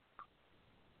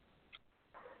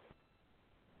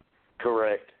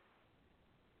 Correct.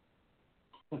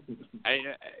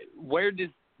 Where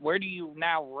do you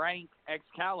now rank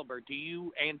X-Kaliber? Do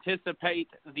you anticipate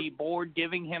the board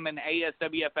giving him an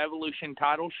ASWF Evolution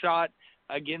title shot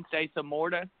against Asa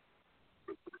Morta?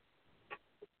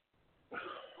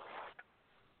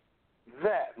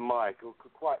 That, Michael,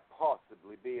 could quite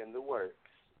possibly be in the works.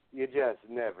 You just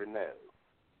never know.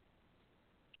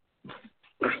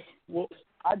 Well,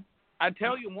 I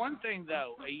tell you one thing,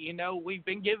 though. You know, we've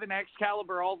been giving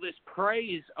X-Kaliber all this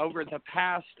praise over the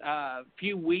past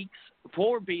few weeks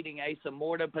for beating Asa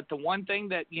Morta, but the one thing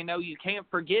that, you know, you can't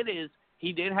forget is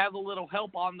he did have a little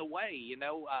help on the way. You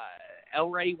know,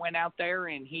 El Rey went out there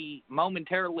and he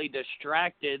momentarily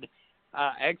distracted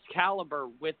X-Kaliber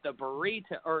with the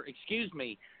burrito,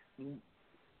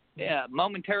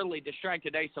 momentarily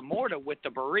distracted Asa Morta with the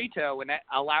burrito and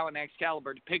allowing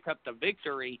X-Kaliber to pick up the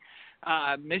victory.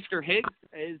 Mr. Hicks,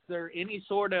 is there any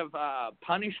sort of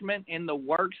punishment in the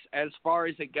works as far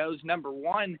as it goes, number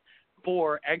one,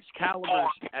 for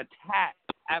X-Kaliber's attack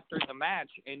after the match,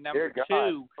 and number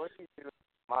two...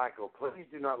 Michael, please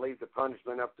do not leave the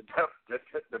punishment up to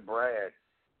Brad.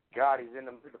 God, he's in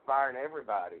the mood of firing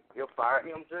everybody. He'll fire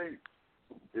him too,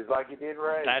 just like he did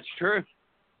Ray. That's true.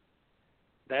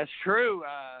 That's true.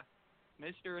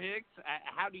 Mr. Hicks,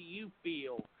 how do you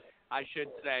feel, I should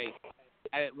say,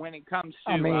 when it comes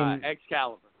to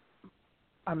X-Kaliber?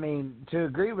 I mean, to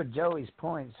agree with Joey's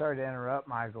point, sorry to interrupt,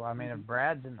 Michael. I mean, if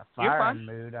Brad's in the firing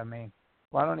mood, I mean,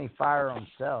 why don't he fire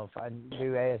himself? I'd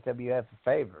do ASWF a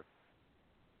favor.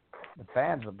 The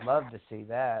fans would love to see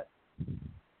that.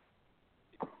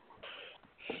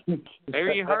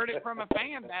 There you heard it from a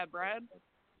fan, Brad.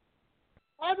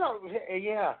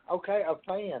 Okay, a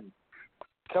fan.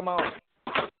 Come on.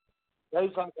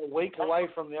 Goes like a week away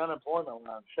from the unemployment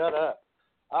line. Shut up.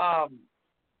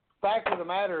 Fact of the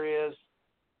matter is,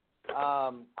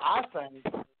 I think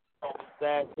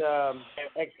that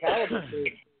X-Kaliber should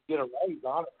get a raise,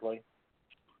 honestly.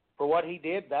 For what he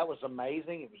did, that was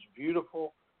amazing. It was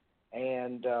beautiful.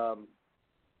 And I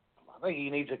think he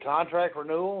needs a contract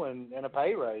renewal and a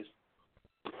pay raise.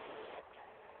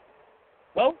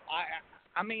 Well,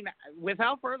 I mean,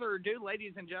 without further ado,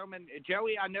 ladies and gentlemen,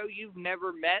 Joey, I know you've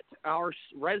never met our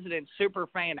resident super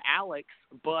fan, Alex,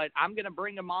 but I'm going to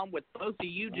bring him on with both of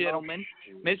you gentlemen.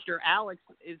 Mr. Alex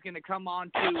is going to come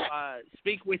on to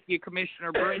speak with you,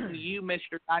 Commissioner Britt, and you,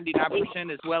 Mr.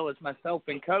 99%, as well as myself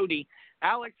and Cody.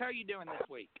 Alex, how are you doing this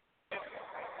week?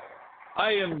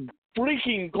 I am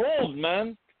freaking cold,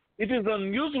 man. It is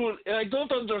unusual. I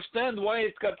don't understand why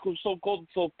it got so cold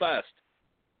so fast.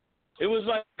 It was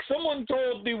like someone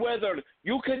told the weather,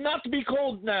 you cannot be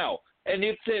cold now. And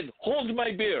it said, hold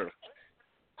my beer.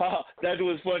 Ha, that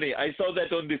was funny. I saw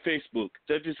that on the Facebook.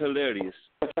 That is hilarious.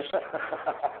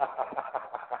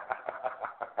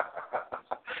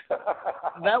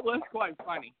 That was quite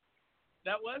funny.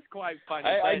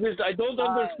 I don't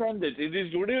understand it. It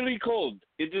is really cold.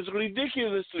 It is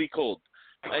ridiculously cold.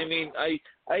 I mean,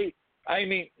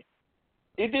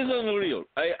 it is unreal.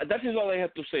 That is all I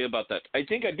have to say about that. I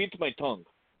think I bit my tongue.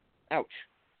 Ouch.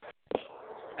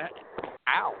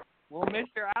 Ow. Well,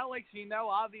 Mr. Alex, you know,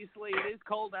 obviously it is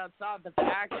cold outside, but the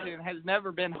action has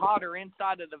never been hotter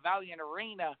inside of the Valiant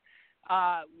Arena.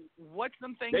 What's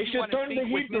some things you want to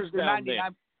speak with Mr.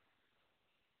 99?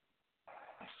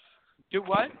 Do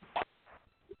what?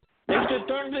 They should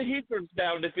turn the heaters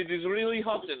down if it is really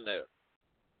hot in there.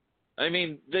 I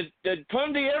mean,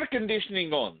 turn the air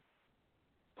conditioning on.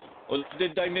 Or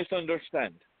did I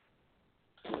misunderstand?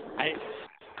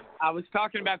 I was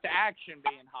talking about the action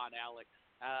being hot, Alex.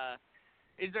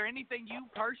 Is there anything you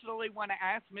personally want to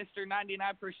ask Mr.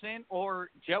 99% or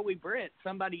Joey Britt,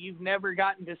 somebody you've never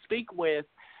gotten to speak with,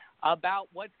 about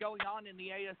what's going on in the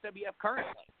ASWF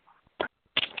currently?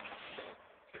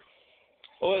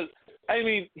 Well, I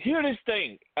mean, here is the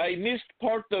thing. I missed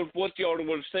part of what you all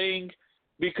were saying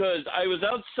because I was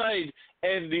outside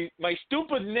and my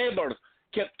stupid neighbor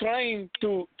kept trying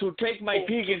to take my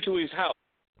pig into his house.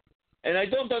 And I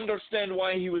don't understand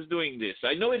why he was doing this.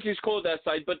 I know it is cold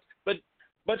outside, but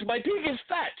my pig is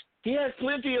fat. He has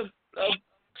plenty of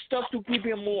stuff to keep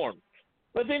him warm.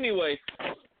 But anyway,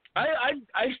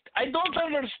 I don't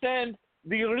understand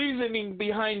the reasoning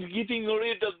behind getting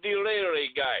rid of the Ray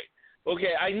guy.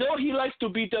 Okay, I know he likes to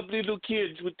beat up little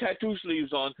kids with tattoo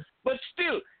sleeves on, but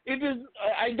still, it is.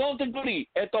 I don't agree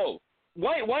at all.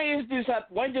 Why is this?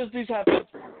 Why does this happen?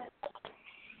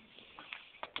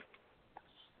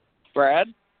 Brad?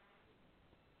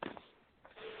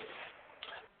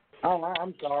 Oh,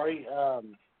 I'm sorry.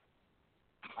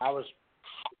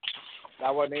 I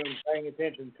wasn't even paying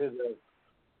attention to the.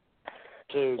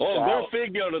 Go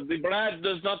figure. The Brad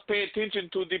does not pay attention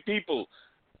to the people.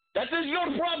 That is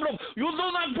your problem. You do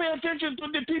not pay attention to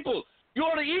the people.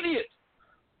 You're an idiot.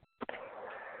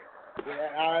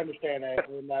 Yeah, I understand that.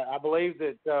 And, I believe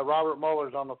that Robert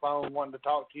Mueller's on the phone wanting to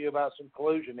talk to you about some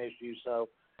collusion issues. So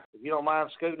if you don't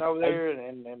mind scooting over there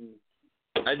and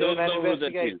I doing don't that know who that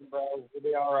investigation, is. bro, it'll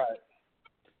be all right.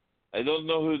 I don't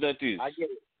know who that is. I get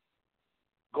it.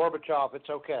 Gorbachev, it's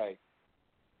okay.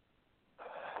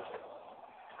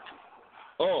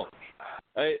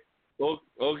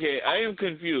 Okay. I am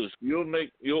confused.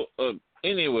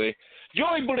 Anyway,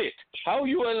 Joey Britt, how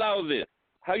you allow this?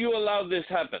 How you allow this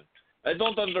happen? I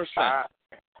don't understand.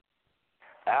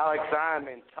 Alex, I'm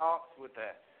in talks with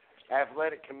the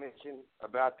athletic commission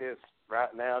about this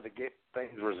right now to get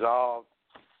things resolved.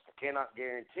 I cannot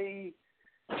guarantee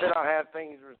that I'll have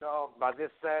things resolved by this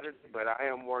Saturday, but I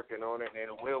am working on it, and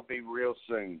it will be real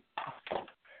soon.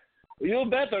 You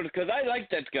better, because I like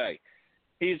that guy.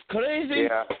 He's crazy.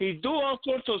 Yeah. He do all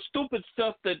sorts of stupid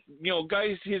stuff that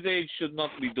guys his age should not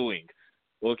be doing.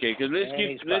 Okay, because let's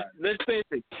face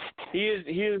it, he is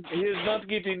not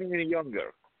getting any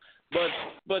younger.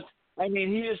 But I mean,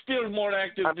 he is still more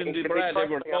active than the Brad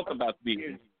ever thought about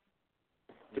being.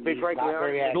 To be frankly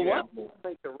honest, what? I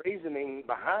think the reasoning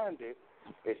behind it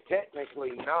is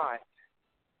technically not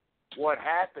what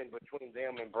happened between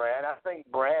them and Brad. I think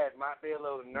Brad might be a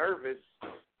little nervous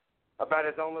about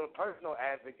his own little personal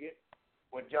advocate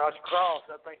with Josh Cross.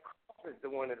 I think Cross is the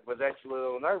one that was actually a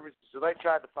little nervous, so they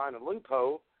tried to find a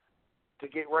loophole to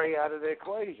get Ray out of the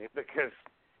equation because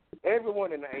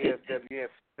everyone in the ASWF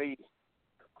be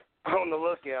on the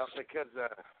lookout because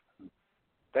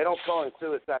they don't call him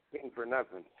Suicide King for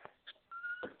nothing.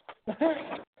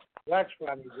 That's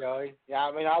funny, Joey. Yeah,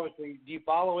 I mean, obviously, do you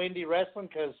follow indie wrestling?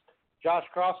 Because Josh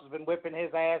Cross has been whipping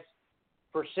his ass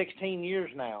for 16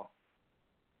 years now.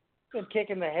 Been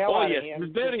kicking the hell out of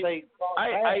him.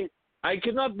 I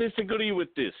cannot disagree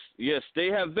with this. Yes, they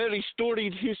have very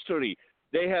storied history.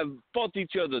 They have fought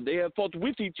each other. They have fought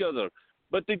with each other.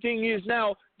 But the thing is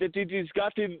now that it is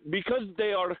gotten, because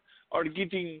they are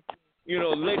getting,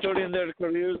 later in their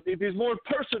careers, it is more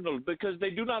personal because they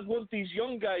do not want these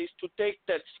young guys to take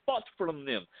that spot from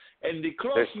them. And the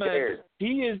Crossman,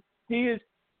 he is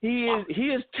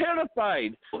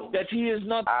terrified that he is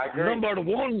not number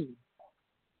one.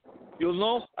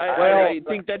 I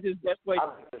think that is the best way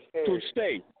to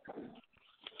stay.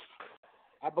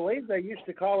 I believe they used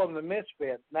to call him the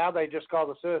Misfit. Now they just call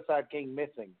the Suicide King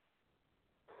Missing.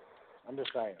 I'm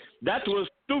just saying. That was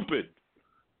stupid.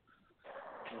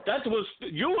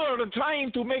 You were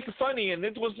trying to make it funny, and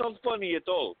it was not funny at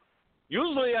all.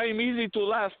 Usually I'm easy to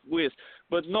laugh with,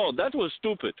 but no, that was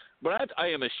stupid. Brad, I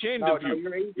am ashamed of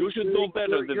you. You should know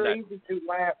better than that. You're easy to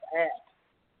laugh at,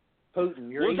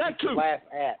 Putin. You're easy to laugh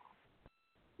at.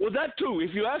 Well, that too.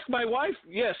 If you ask my wife,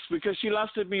 yes, because she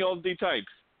laughs at me all the time.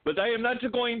 But I am not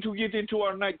going to get into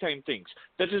our nighttime things.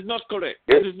 That is not correct.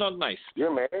 That is not nice.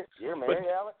 You're married?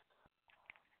 Alex?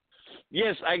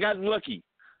 Yes, I got lucky.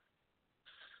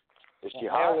 Is she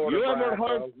hot? You ever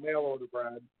heard? Mail order,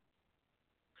 Brad.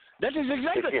 That is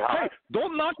exactly. Hey,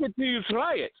 don't knock it till you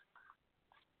try it.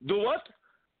 Do what?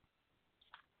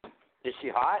 Is she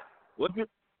hot? What?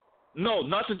 No,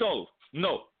 not at all.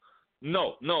 No.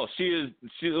 She is.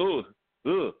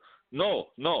 No.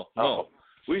 Oh.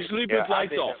 We sleep with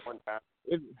lights off.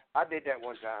 I did that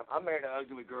one time. I married an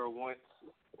ugly girl once.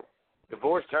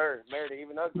 Divorced her. Married an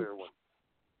even uglier one.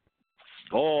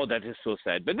 Oh, that is so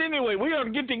sad. But anyway, we are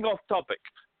getting off topic.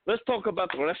 Let's talk about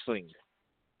wrestling.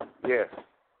 Yes.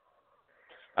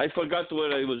 I forgot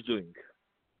what I was doing.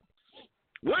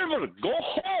 Wilbur, go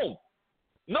home.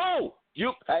 No,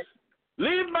 you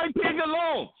leave my pig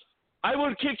alone. I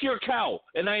will kick your cow,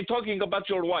 and I am talking about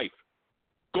your wife.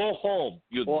 Go home,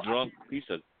 you drunk piece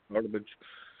of garbage.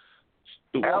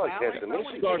 Alex has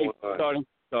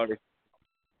Sorry.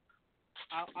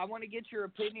 I want to get your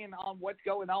opinion on what's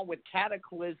going on with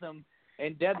Cataclysm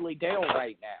and Deadly Dale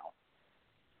right now.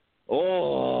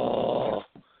 Oh,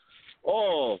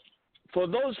 for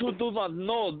those who do not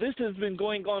know, this has been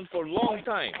going on for a long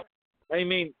time. I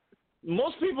mean,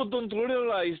 most people don't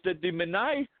realize that the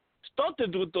Menai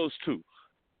started with those two,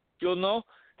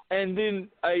 and then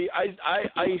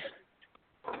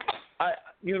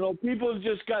people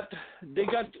just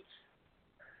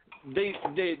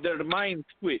their mind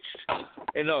switched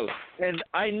and all. And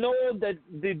I know that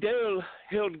the Dale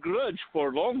held grudge for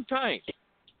a long time,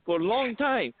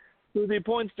 to the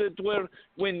point that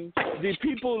when the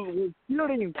people were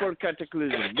cheering for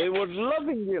Cataclysm, they were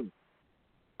loving him.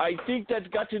 I think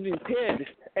that got in his head,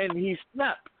 and he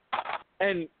snapped.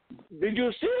 And did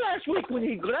you see last week when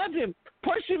he grabbed him,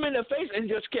 punched him in the face, and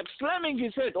just kept slamming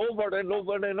his head over and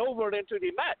over and over into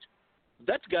the mat?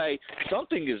 That guy,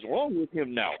 something is wrong with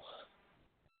him now.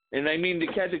 And I mean the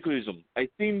Cataclysm. I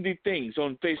seen the things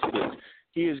on Facebook.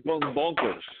 He has gone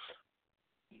bonkers.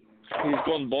 He's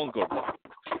gone bonkers.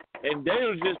 And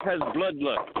Dale just has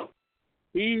bloodlust.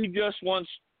 He just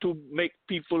wants to make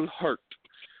people hurt.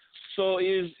 So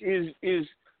is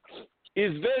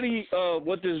very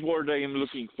what is word I am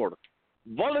looking for?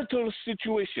 Volatile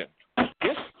situation.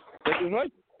 Yes, that is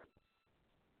right.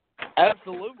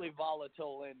 Absolutely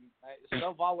volatile, and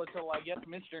so volatile, I guess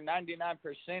Mr.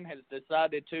 99% has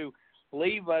decided to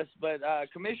leave us. But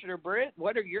Commissioner Britt,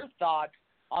 what are your thoughts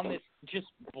on this just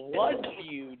blood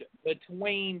feud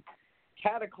between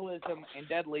Cataclysm and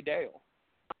Deadly Dale?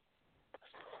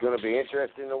 It's going to be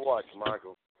interesting to watch,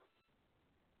 Michael.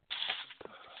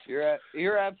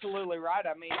 You're absolutely right.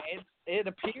 I mean, it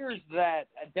appears that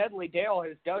Deadly Dale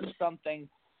has done something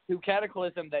to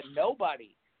Cataclysm that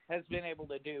nobody has been able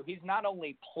to do. He's not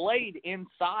only played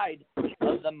inside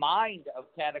of the mind of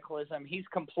Cataclysm, he's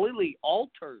completely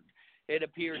altered, it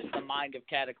appears, the mind of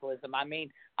Cataclysm. I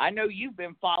mean, I know you've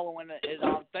been following it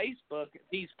on Facebook,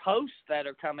 these posts that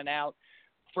are coming out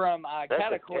from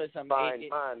Cataclysm. That's a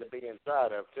mind to be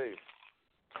inside of, too.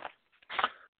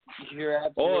 You're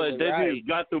absolutely that right. has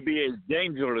got to be a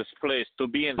dangerous place to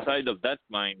be inside of that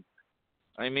mind.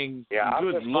 I mean, yeah,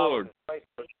 good Lord.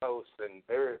 Facebook posts, and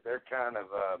they're kind of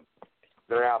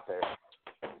they're out there.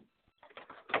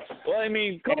 Well, I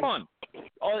mean, come on.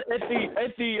 At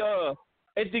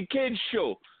the kids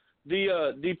show,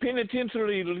 the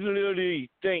penitentiary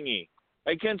thingy.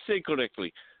 I can't say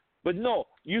correctly, but no,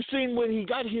 you seen when he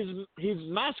got his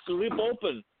mask ripped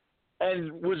open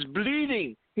and was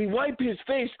bleeding. He wiped his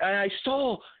face, and I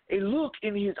saw a look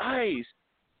in his eyes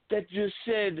that just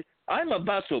said, I'm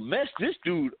about to mess this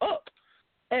dude up.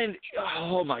 And,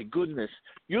 oh, my goodness,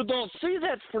 you don't see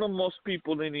that from most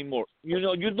people anymore. You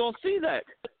don't see that.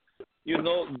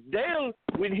 Dale,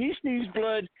 when he sees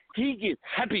blood, he gets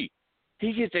happy.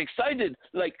 He gets excited,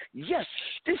 like, yes,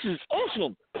 this is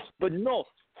awesome. But no,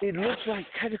 it looks like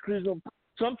Cataclysm,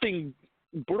 something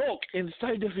broke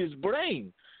inside of his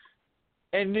brain.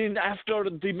 And then after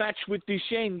the match with the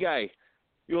Shane guy,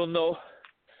 Dale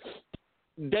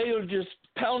just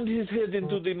pounded his head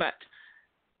into the mat.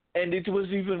 And it was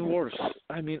even worse.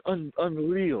 I mean,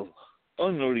 unreal.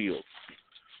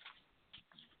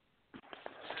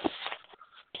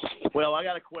 Well, I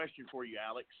got a question for you,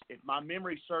 Alex. If my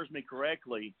memory serves me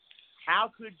correctly, how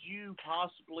could you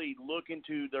possibly look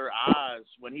into their eyes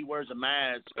when he wears a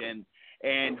mask and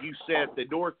you said the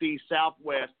northeast,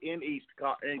 southwest, and east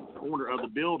corner of the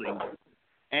building?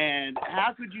 And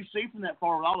how could you see from that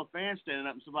far with all the fans standing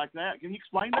up and stuff like that? Can you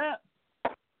explain that?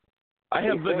 I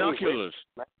have binoculars.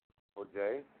 Well,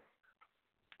 Jay,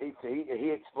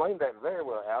 he explained that very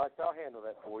well, Alex. I'll handle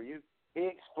that for you. He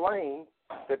explained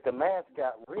that the mask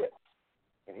got ripped,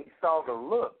 and he saw the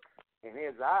look in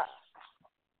his eyes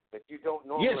that you don't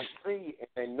normally see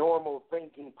in a normal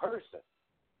thinking person.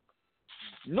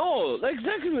 No,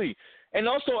 exactly. And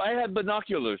also, I had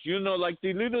binoculars, like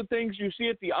the little things you see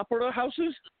at the opera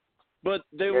houses, but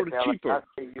they were cheaper. I'll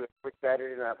see you every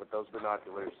Saturday night with those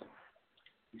binoculars.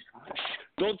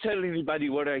 Don't tell anybody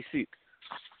what I see.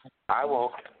 I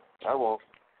won't.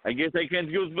 I guess I can't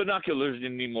use binoculars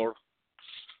anymore.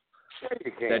 Sure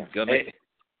you can. Just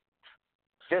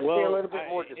be a little bit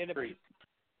more discreet.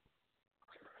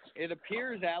 It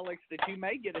appears, Alex, that you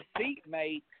may get a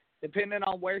seatmate depending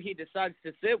on where he decides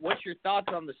to sit. What's your thoughts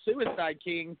on the Suicide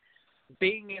King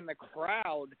being in the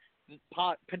crowd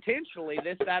potentially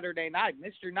this Saturday night?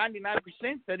 Mr.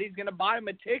 99% said he's going to buy him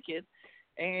a ticket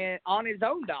and on his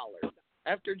own dollar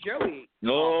after Joey.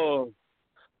 No,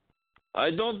 I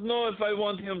don't know if I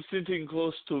want him sitting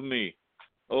close to me,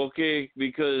 okay,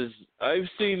 because I've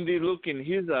seen the look in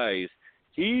his eyes.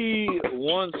 He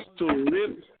wants to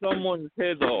rip someone's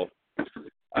head off.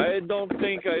 I don't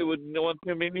think I would want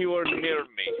him anywhere near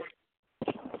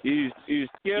me. He's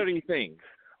scary thing.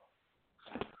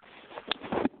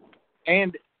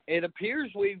 And it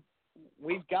appears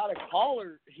we've got a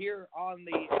caller here on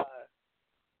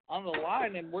the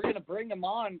line, and we're going to bring him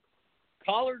on.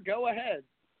 Caller, go ahead.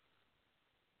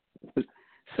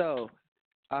 So,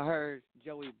 I heard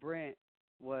Joey Brent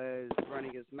was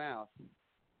running his mouth.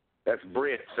 That's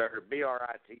Britt, sir.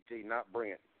 B-R-I-T-T, not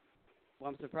Brent. Well,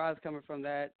 I'm surprised coming from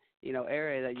that,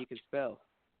 area that you can spell.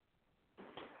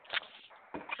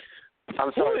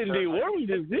 I'm sorry, Who in the world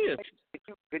is this?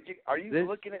 Are you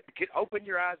looking at? Open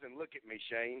your eyes and look at me,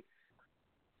 Shane.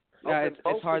 No,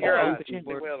 it's hard to open.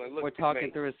 We're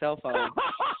talking through a cell phone.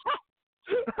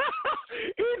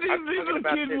 It is little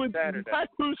kid with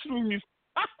tattoo sleeves.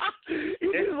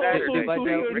 This Saturday,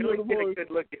 really get a good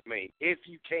look at me, if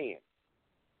you can.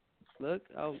 Look,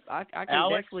 I can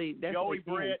Alex, definitely Joey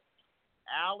can. Britt,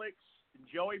 Alex,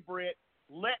 Joey Britt,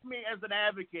 let me, as an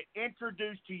advocate,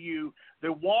 introduce to you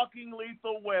the walking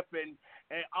lethal weapon,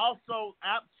 and also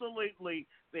absolutely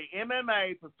the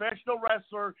MMA professional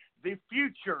wrestler, the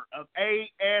future of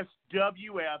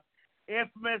ASWF,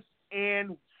 infamous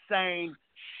Insane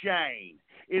Shane,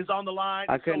 is on the line.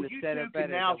 I couldn't so have said it better,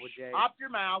 can now Double J. stop your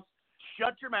mouth,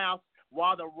 shut your mouth,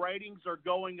 while the ratings are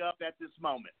going up at this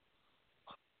moment.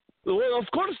 Well, of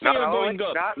course they are going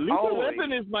up. Lethal only,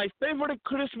 Weapon is my favorite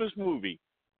Christmas movie.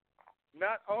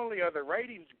 Not only are the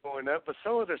ratings going up, but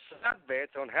so are the side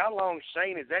bets on how long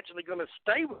Shane is actually going to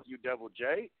stay with you, Double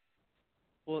J.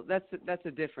 Well, that's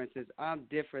the difference. Is I'm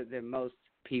different than most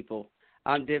people.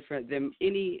 I'm different than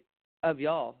any of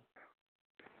y'all.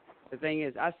 The thing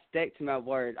is, I stuck to my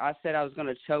word. I said I was going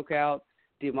to choke out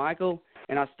DeMichael,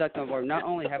 and I stuck to my word. Not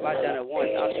only have I done it once,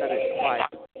 I've done it twice,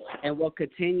 and will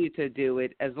continue to do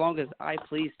it as long as I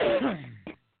please to.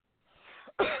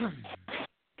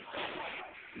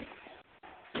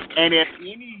 And if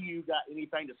any of you got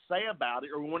anything to say about it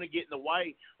or want to get in the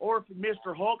way, or if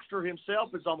Mr. Hulkster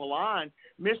himself is on the line,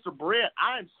 Mr. Britt,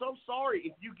 I am so sorry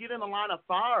if you get in the line of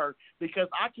fire because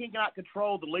I cannot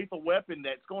control the lethal weapon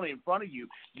that's going in front of you.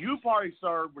 You probably,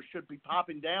 sir, should be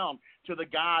popping down to the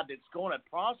guy that's going to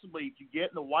possibly, if you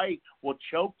get in the way, will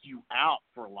choke you out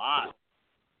for life.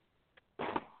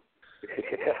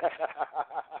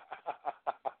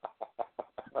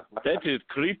 That is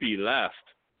creepy laugh.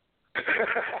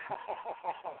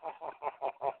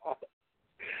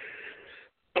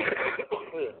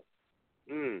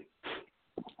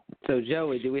 So,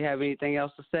 Joey, do we have anything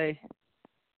else to say?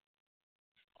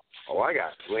 Oh, I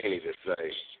got plenty to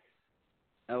say.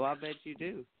 Oh, I bet you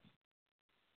do.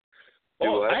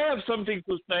 Oh, I have something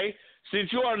to say.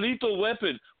 Since you are Lethal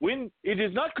Weapon, when it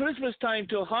is not Christmas time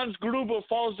till Hans Gruber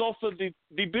falls off of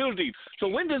the building. So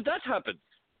when does that happen?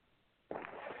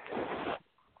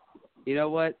 You know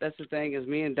what? That's the thing is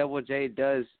me and Double J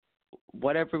does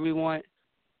whatever we want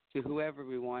to whoever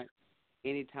we want,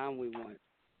 anytime we want.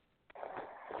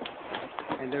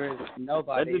 And there is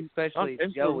nobody, especially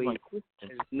Joey, is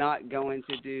not going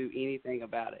to do anything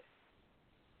about it.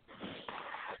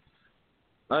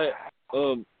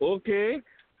 Okay.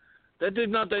 That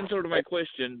did not answer my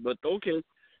question, but okay.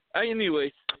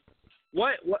 Anyway,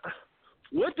 what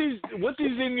is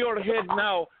in your head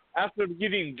now after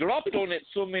getting dropped on it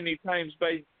so many times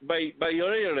by Ray?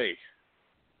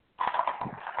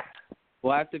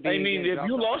 Well, have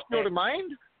you lost your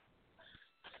mind?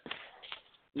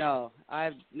 No,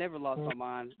 I've never lost my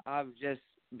mind. I've just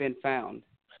been found.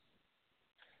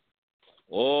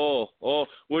 Oh,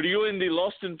 were you in the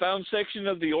lost and found section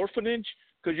of the orphanage?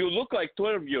 Because you look like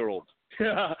 12-year-old.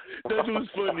 Yeah, that was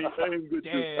funny. I am good.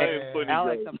 I am funny.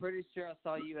 Alex, I'm pretty sure I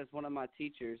saw you as one of my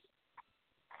teachers.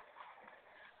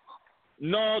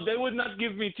 No, they would not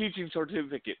give me teaching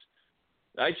certificate.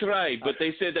 I tried, but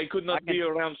they said I could not be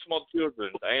around small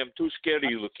children. I am too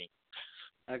scary looking.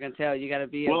 I can tell you got to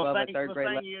be above a third grade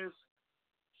level.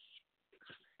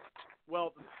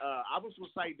 I was going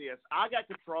to say this. I got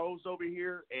controls over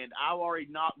here, and I already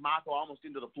knocked Michael almost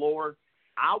into the floor.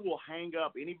 I will hang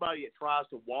up anybody that tries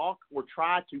to walk or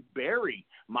try to bury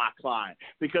my client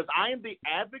because I am the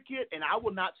advocate and I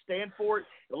will not stand for it.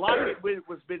 Like it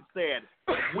was been said,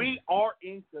 we are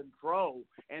in control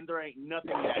and there ain't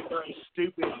nothing that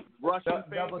stupid Russian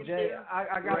fan can do. I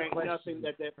got there ain't nothing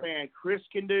that fan Chris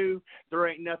can do. There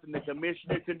ain't nothing the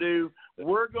commissioner can do.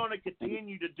 We're going to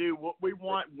continue to do what we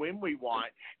want when we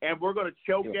want, and we're going to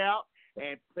choke out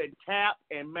and tap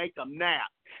and make them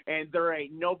nap. And there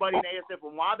ain't nobody in ASF.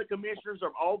 And why the commissioners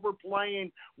are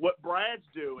overplaying what Brad's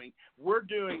doing, we're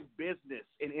doing business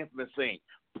in Infamous Inc.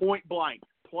 Point blank.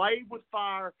 Play with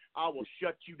fire, I will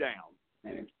shut you down.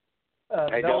 Hey,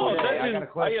 I got a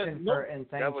question for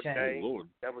Insane Shane.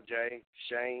 Double J,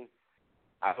 Shane,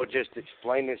 I will just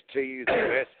explain this to you the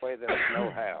best way that I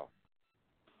know how.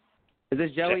 Is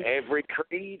this Joey? To every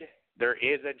creed, there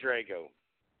is a Drago.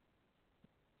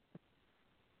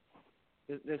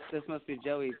 This must be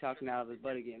Joey talking out of his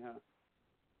butt again,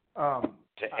 huh?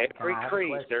 To every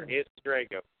creed, there is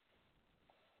Drago.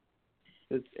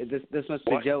 This must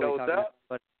be what Joey goes talking up out of his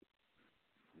butt.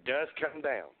 Does come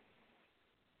down.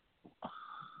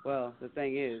 Well, the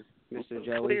thing is, Mr.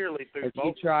 Joey, Clearly if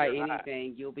you try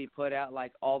anything, you'll be put out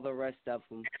like all the rest of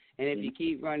them. And if you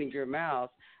keep running your mouth,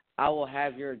 I will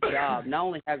have your job. Not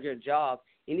only have your job,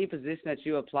 any position that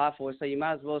you apply for. So you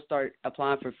might as well start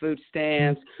applying for food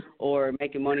stamps or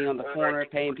making money on the corner,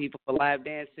 paying people for lap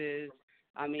dances.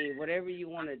 I mean, whatever you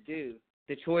want to do,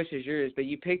 the choice is yours. But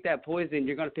you pick that poison,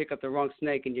 you're going to pick up the wrong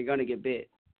snake and you're going to get bit.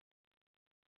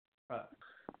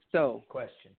 So,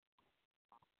 question.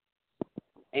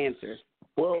 Answer.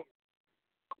 Well,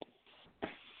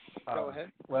 go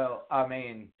ahead. Well, I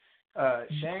mean,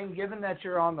 Shane, given that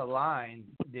you're on the line,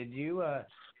 did you?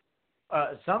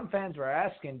 Some fans were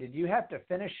asking, did you have to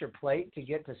finish your plate to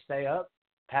get to stay up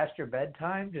past your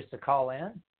bedtime just to call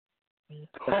in?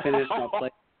 To finish my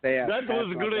plate. That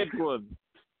was a great one.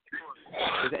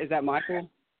 Is that Michael?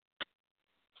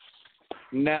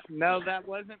 No, that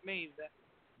wasn't me.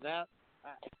 That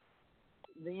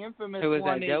the infamous Who was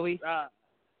one that, Joey? is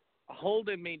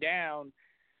holding me down.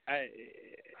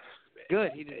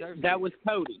 Good, he deserves that. it. Was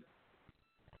Cody.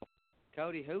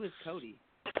 Cody, who is Cody?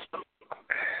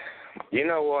 You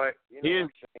know what? He is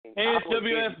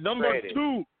ASWF number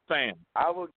 2 fan. I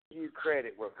will give you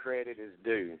credit where credit is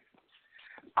due.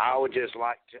 I will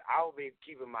be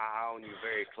keeping my eye on you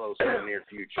very close in the near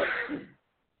future.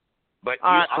 But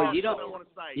you don't.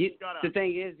 The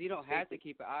thing is, you don't have to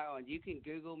keep an eye on. You can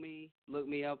Google me, look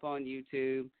me up on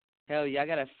YouTube. Hell yeah, I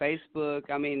got a Facebook.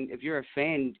 I mean, if you're a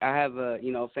fan, I have a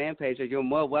fan page, so you're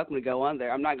more welcome to go on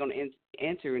there. I'm not going to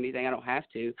enter anything. I don't have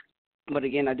to. But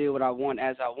again, I do what I want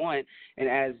as I want, and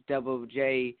as Double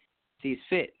J sees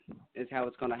fit is how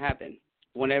it's going to happen.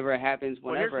 Whenever it happens,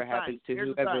 whenever it happens to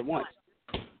whoever it wants.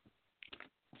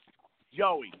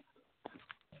 Joey.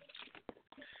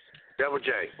 Double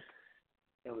J.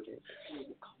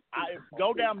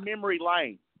 Go down memory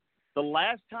lane. The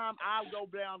last time I go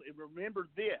down and remember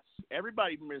this,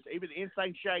 everybody remembers, even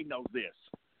Insane Shane knows this.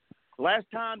 The last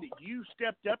time that you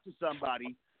stepped up to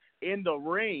somebody in the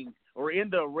ring or in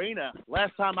the arena,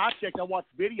 last time I checked, I watched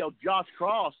video, Josh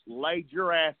Cross laid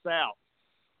your ass out.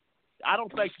 I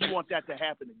don't think you want that to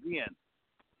happen again.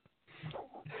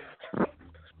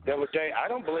 Double J, I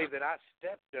don't believe that I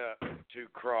stepped up to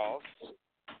Cross.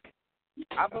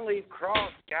 I believe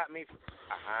Cross got me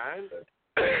behind.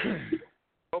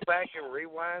 Go back and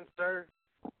rewind, sir.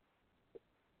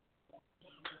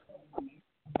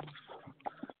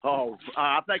 Oh,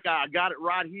 I think I got it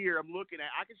right here. I'm looking at.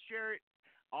 I can share it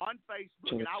on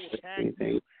Facebook, and I will tag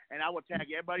you, and I will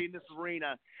tag everybody in this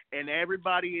arena, and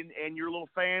everybody in your little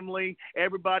family,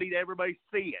 everybody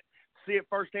see it. See it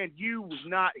firsthand. You was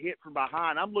not hit from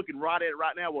behind. I'm looking right at it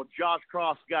right now. Well, Josh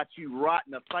Cross got you right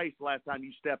in the face last time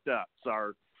you stepped up,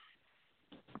 sir.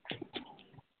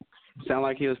 Sound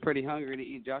like he was pretty hungry to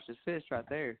eat Josh's fist right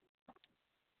there.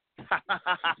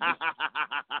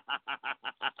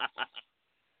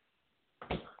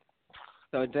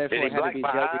 So therefore it had to be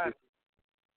Joey.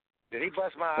 Did he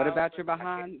bust my eye? What about your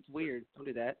behind? It's weird. Don't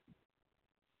do that.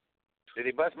 Did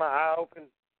he bust my eye open?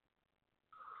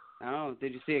 Oh,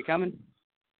 did you see it coming?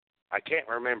 I can't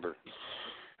remember.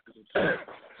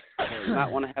 You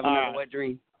might want to have another wet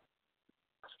dream.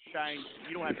 Shane,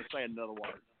 you don't have to say another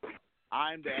word.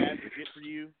 I'm the advocate for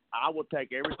you. I will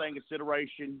take everything in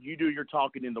consideration. You do your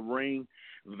talking in the ring.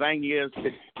 The thing is,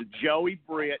 Joey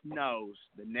Britt knows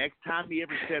the next time he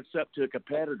ever steps up to a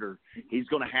competitor, he's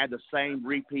going to have the same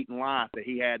repeat in life that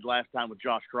he had last time with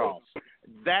Josh Cross.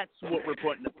 That's what we're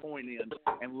putting the point in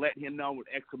and letting him know with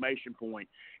exclamation point.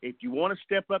 If you want to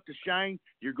step up to Shane,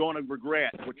 you're going to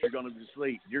regret what you're going to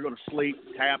sleep. You're going to sleep,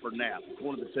 tap, or nap. It's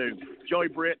one of the two. Joey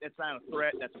Britt, that's not a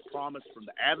threat. That's a promise from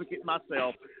the advocate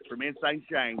myself, from Insane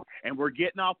Shane. And we're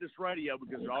getting off this radio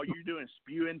because all you're doing is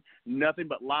spewing nothing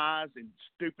but lies and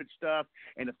stupid stuff.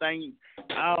 And the thing,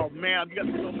 oh, man, you got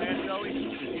me so mad, Joey.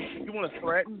 You want to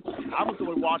threaten? I'm going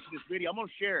to be watching this video. I'm going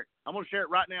to share it. I'm going to share it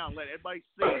right now and let everybody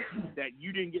see that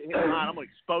you didn't get hit behind. I'm going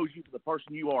to expose you to the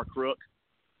person you are, crook.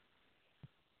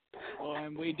 Well,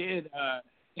 and we did.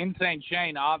 Insane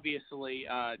Shane obviously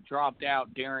dropped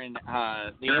out during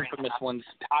the infamous one's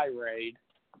tirade.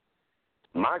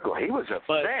 Michael, he was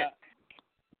upset.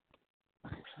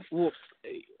 Well,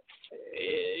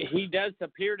 he does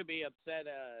appear to be upset.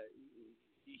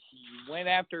 He went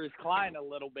after his client a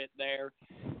little bit there,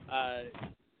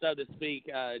 so to speak,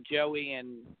 Joey,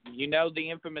 and the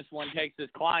infamous one takes his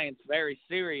clients very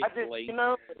seriously.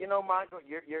 Michael,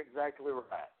 you're exactly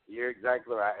right. You're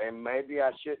exactly right. And maybe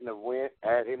I shouldn't have went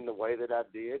at him the way that I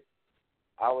did.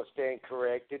 I was staying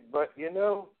corrected, but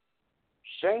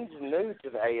Shane's new to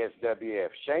the ASWF.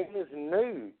 Shane is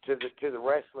new to the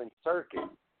wrestling circuit.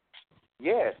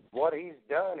 Yes, what he's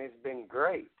done has been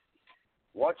great.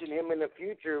 Watching him in the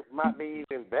future might be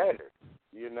even better,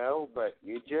 but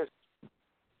you just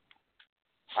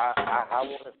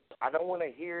I don't want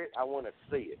to hear it, I want to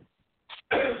see it.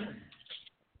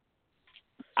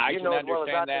 I you can know as well as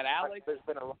understand I that, do, Alex. There's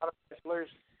been a lot of wrestlers.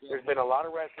 There's been a lot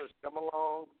of wrestlers come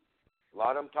along. A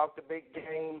lot of them talk the big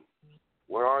game.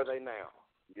 Where are they now?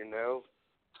 You know.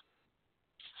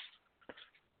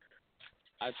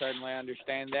 I certainly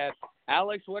understand that.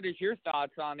 Alex, what is your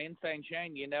thoughts on Insane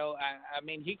Shane? You know, I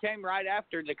mean, he came right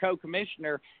after the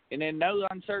co-commissioner, and in no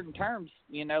uncertain terms,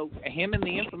 you know, him and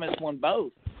the Infamous One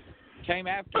both came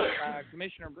after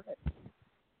Commissioner Britt.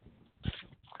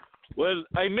 Well,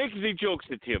 I make the jokes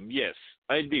at him, yes,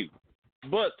 I do.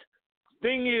 But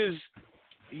thing is,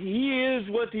 he is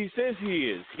what he says he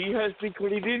is. He has the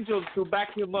credentials to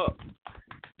back him up.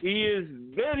 He is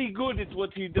very good at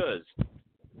what he does.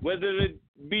 Whether it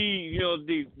be, you know,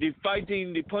 the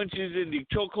fighting, the punches and the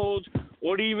chokeholds,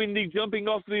 or even the jumping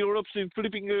off the ropes and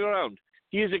flipping around.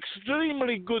 He is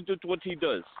extremely good at what he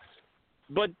does.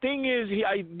 But thing is,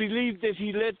 I believe that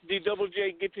he let the Double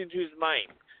J get into his mind,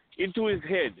 into his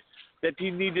head, that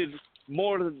he needed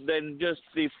more than just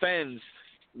the fans'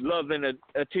 love and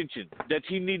attention. That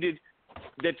he needed,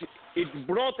 that it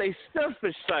brought a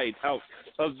selfish side out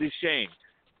of the Shane,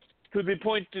 to the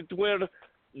point that where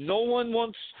no one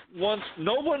wants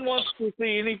to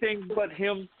see anything but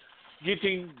him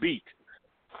getting beat.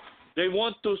 They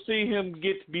want to see him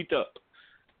get beat up.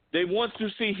 They want to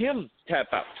see him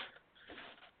tap out,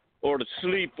 or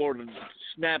sleep, or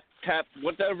snap, tap,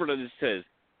 whatever it says.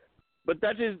 But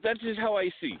that is how I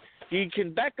see. He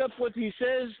can back up what he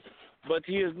says, but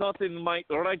he is not in my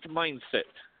right mindset,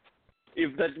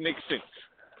 if that makes sense.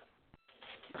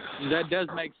 That does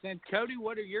make sense. Cody,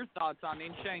 what are your thoughts on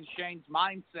Insane Shane's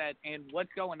mindset and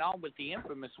what's going on with the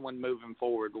Infamous One moving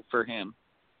forward for him?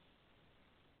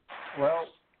 Well,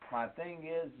 my thing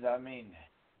is, I mean,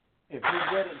 if you're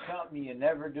good at something, you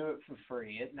never do it for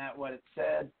free. Isn't that what it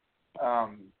said?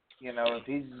 You know, if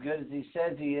he's as good as he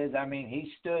says he is, I mean,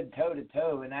 he stood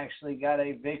toe-to-toe and actually got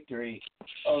a victory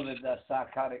over the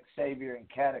Psychotic Savior and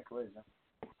Cataclysm.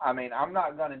 I mean, I'm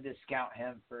not going to discount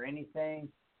him for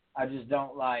anything. I just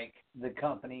don't like the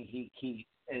company he keeps.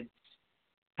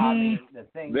 I mean, the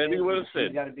thing is,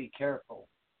 he's got to be careful.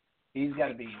 He's got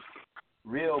to be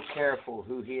real careful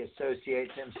who he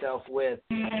associates himself with,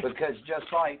 because just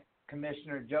like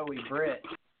Commissioner Joey Britt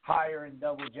hiring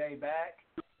Double J back,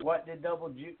 what did Double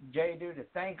J do to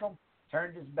thank him?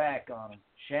 Turned his back on him.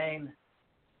 Shane,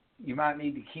 you might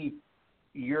need to keep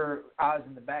your eyes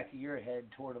in the back of your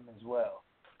head toward him as well.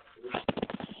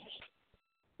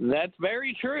 That's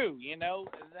very true. You know,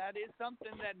 that is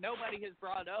something that nobody has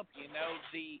brought up. You know,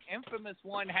 the Infamous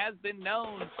One has been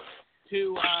known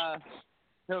to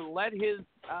let his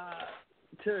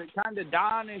to kind of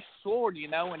die on his sword, you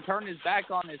know, and turn his back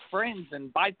on his friends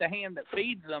and bite the hand that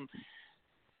feeds them.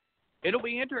 It'll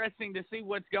be interesting to see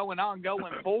what's going on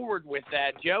going forward with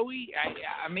that. Joey,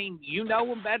 I mean, you know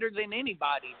him better than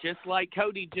anybody. Just like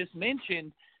Cody just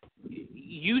mentioned,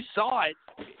 you saw it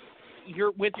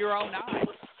with your own eyes.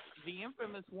 The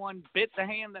Infamous One bit the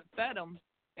hand that fed him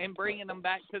and bringing him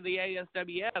back to the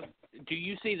ASWF. Do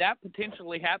you see that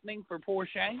potentially happening for poor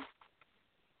Shane?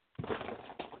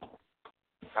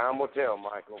 Time will tell,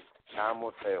 Michael. Time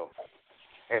will tell.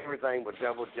 Everything with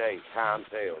Double J, time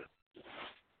tells.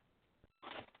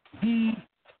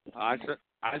 I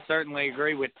certainly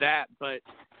agree with that, but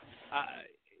a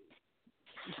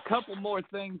couple more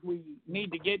things we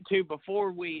need to get to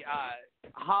before we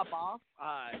hop off.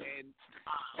 And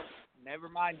never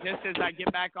mind, just as I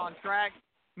get back on track,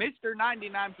 Mr.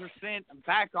 99%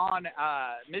 back on.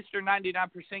 Mr.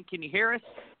 99%, can you hear us?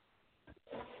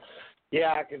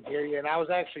 Yeah, I can hear you. And I was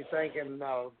actually thinking,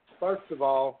 first of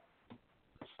all,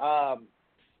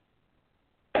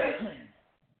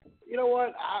 you know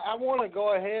what? I want to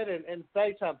go ahead and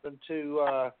say something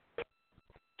to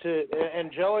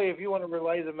and Joey, if you want to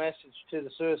relay the message to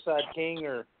the Suicide King,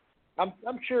 or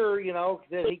I'm sure you know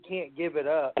that he can't give it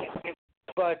up.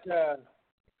 But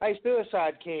hey,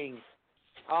 Suicide King,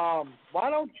 why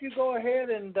don't you go ahead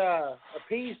and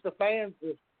appease the fans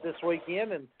this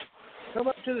weekend and come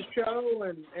up to the show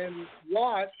and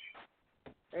watch,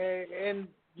 and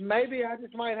maybe I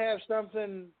just might have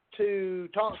something to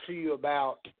talk to you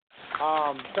about,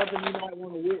 something you might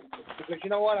want to witness, because you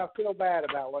know what, I feel bad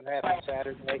about what happened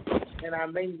Saturday, and I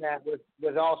mean that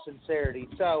with all sincerity.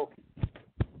 So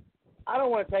I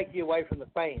don't want to take you away from the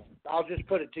fans. I'll just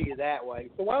put it to you that way.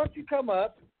 So why don't you come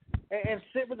up and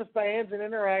sit with the fans and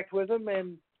interact with them,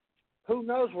 and who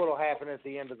knows what will happen at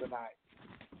the end of the night.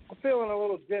 I'm feeling a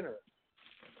little generous.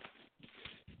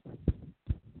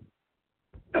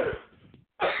 I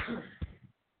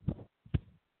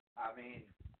mean,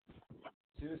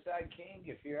 Suicide Suicide King,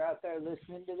 if you're out there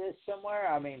listening to this somewhere,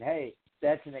 I mean, hey,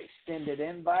 that's an extended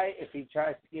invite. If he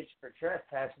tries to get you for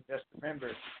trespassing, just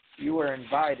remember, you were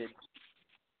invited.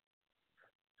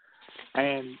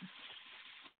 And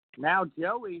now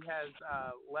Joey has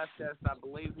left us. I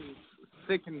believe he's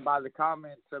sickened by the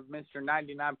comments of Mr.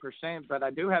 99%, but I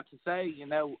do have to say, you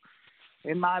know,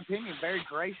 in my opinion, very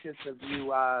gracious of you,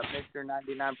 Mr.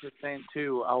 99%,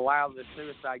 to allow the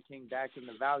Suicide King back in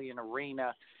the Valiant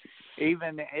Arena,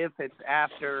 even if it's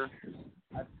after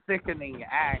a sickening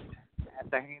act at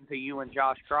the hands of you and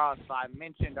Josh Cross. I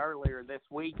mentioned earlier this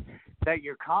week that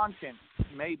your conscience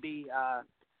may be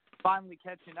finally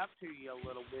catching up to you a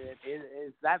little bit.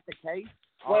 Is that the case?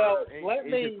 Well, let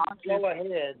me go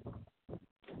ahead.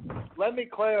 Let me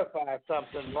clarify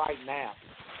something right now.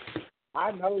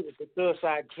 I know that the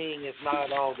Suicide King is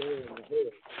not all there in the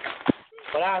hood,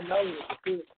 but I know that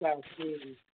the Suicide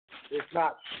King is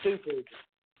not stupid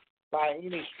by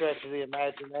any stretch of the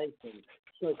imagination.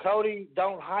 So, Cody,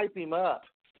 don't hype him up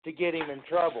to get him in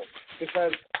trouble,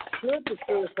 because should the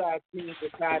Suicide King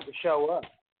decide to show up,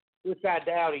 which I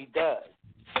doubt he does,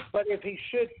 but if he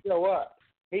should show up,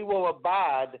 he will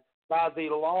abide by the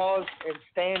laws and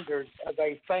standards of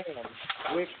a fan,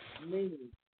 which means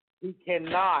he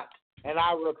cannot, and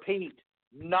I repeat,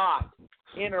 not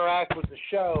interact with the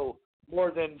show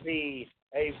more than be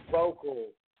a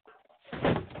vocal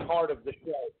part of the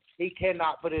show. He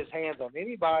cannot put his hands on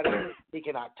anybody. He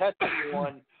cannot touch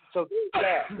anyone. So there's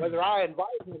that. Whether I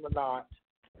invite him or not,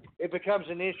 it becomes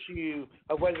an issue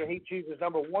of whether he chooses,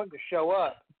 number one, to show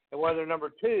up, and whether,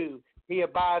 number two, he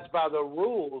abides by the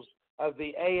rules of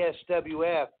the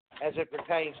ASWF as it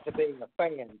pertains to being a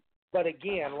fan. But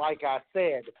again, like I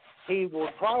said, he will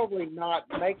probably not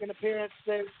make an appearance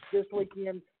this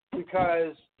weekend,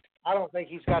 because I don't think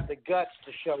he's got the guts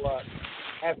to show up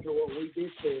after what we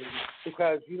did to him,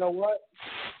 because you know what?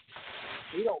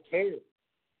 We don't care.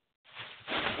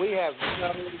 We have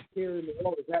no care in the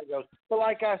world as that goes. But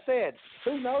like I said,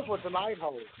 who knows what the night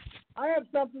holds? I have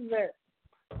something that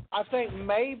I think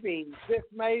maybe,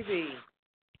 just maybe,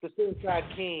 the Suicide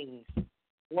King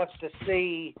wants to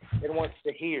see and wants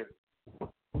to hear.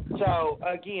 So,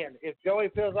 again, if Joey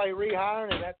feels like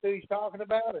rehiring and that's who he's talking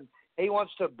about, and he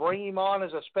wants to bring him on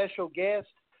as a special guest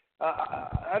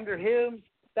under him,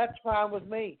 that's fine with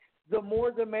me. The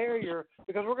more the merrier,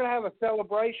 because we're going to have a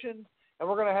celebration and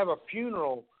we're going to have a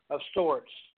funeral of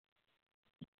sorts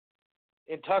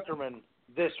in Tuckerman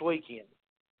this weekend.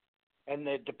 And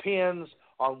it depends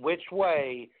on which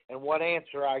way and what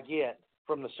answer I get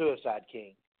from the Suicide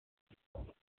King.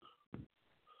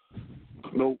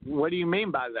 Well, what do you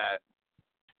mean by that?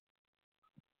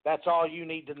 That's all you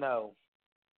need to know.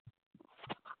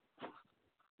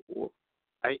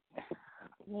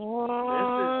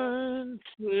 One,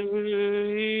 two,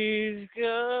 he's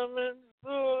coming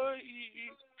for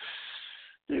you.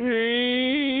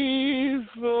 3,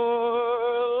 4,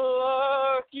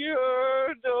 lock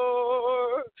your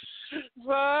door.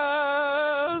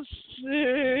 5,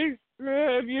 6,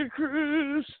 grab your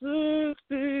crucifix.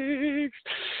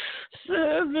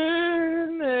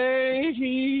 7, 8,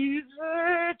 he's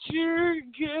at your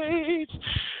gate.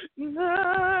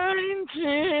 9,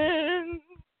 10.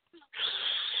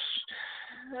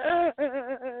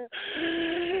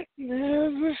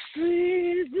 Never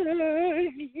see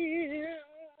again.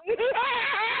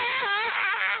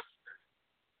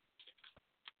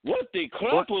 What the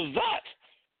crap was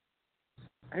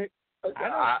that?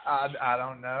 I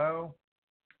don't know.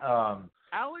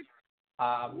 Alex?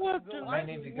 I may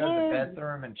need to go to the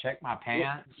bathroom and check my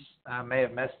pants. I may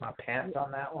have messed my pants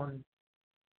on that one.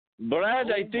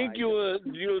 Brad, I think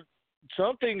you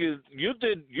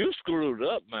screwed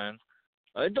up, man.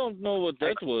 I don't know what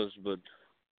that was, but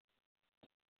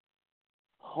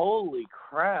holy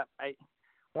crap.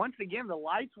 Once again, the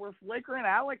lights were flickering.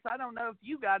 Alex, I don't know if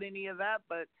you got any of that,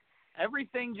 but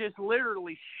everything just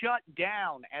literally shut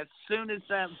down as soon as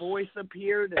that voice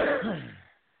appeared.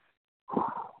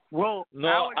 Well,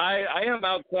 no, Alex, I am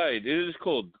outside. It is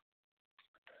cold.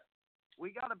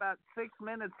 We got about 6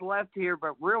 minutes left here,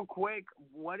 but real quick,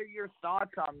 what are your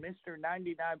thoughts on Mr.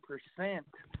 99%?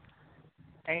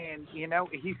 And, you know,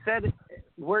 he said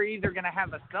we're either going to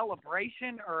have a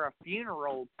celebration or a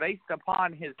funeral based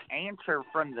upon his answer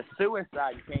from the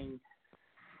Suicide King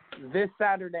this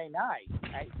Saturday night.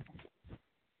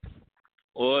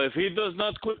 Well, if he does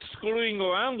not quit screwing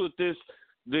around with this,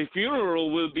 the funeral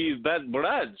will be that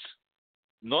Brad's,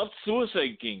 not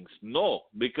Suicide King's. No,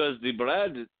 because the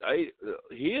Brad,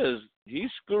 he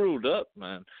screwed up,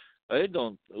 man. I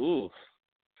don't. Ooh.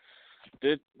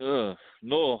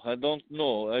 No, I don't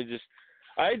know.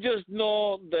 I just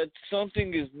know that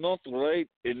something is not right,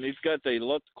 and it got a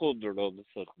lot colder all of a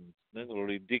sudden. That's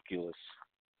ridiculous.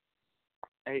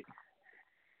 Hey,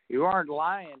 you aren't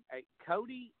lying. Hey,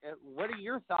 Cody, what are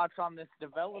your thoughts on this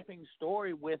developing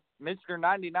story with Mr.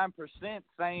 99%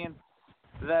 saying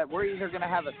that we're either going to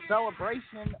have a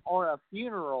celebration or a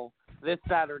funeral this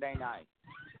Saturday night?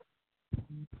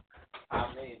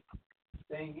 I mean,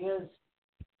 thing is,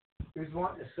 who's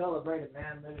wanting to celebrate a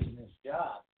man losing his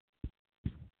job?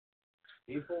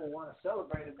 People want to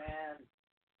celebrate a man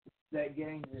that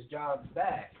gains his job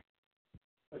back.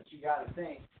 But you got to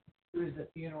think, who's the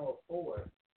funeral for?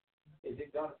 Is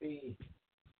it going to be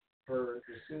for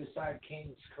the Suicide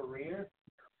King's career?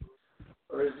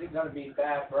 Or is it going to be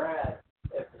Bad Brad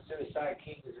if the Suicide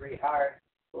King is rehired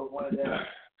for one of them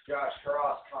Josh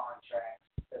Cross contracts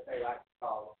that they like to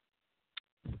call them?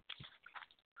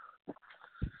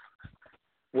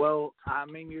 Well, I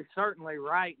mean, you're certainly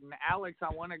right. And, Alex,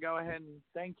 I want to go ahead and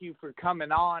thank you for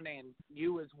coming on, and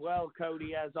you as well,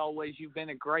 Cody. As always, you've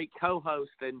been a great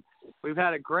co-host, and we've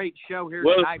had a great show here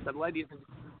tonight. But ladies and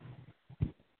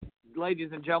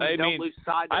gentlemen, don't lose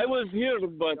sight of I was here,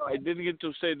 but I didn't get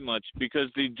to say much because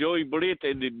the Joey Britt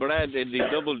and the Brad and the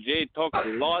Double J talked a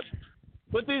lot.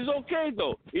 But it's okay,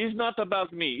 though. It's not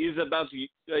about me. It's about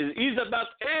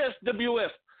ASWF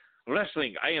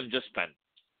Wrestling. I am just fan.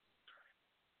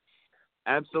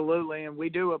 Absolutely, and we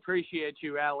do appreciate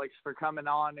you, Alex, for coming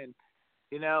on. And,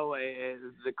 you know,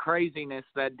 the craziness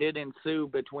that did ensue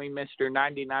between Mr.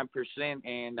 99%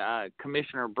 and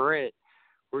Commissioner Britt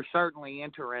were certainly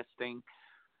interesting.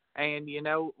 And, you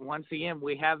know, once again,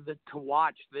 we have to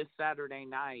watch this Saturday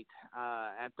night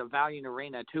at the Valiant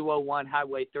Arena, 201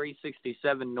 Highway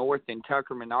 367 North in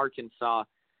Tuckerman, Arkansas.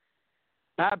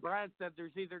 Brad said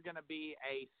there's either going to be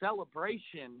a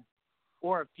celebration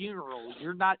or a funeral.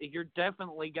 You're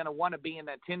definitely going to want to be in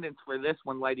attendance for this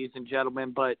one, ladies and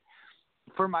gentlemen. But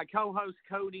for my co-host,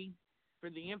 Cody, for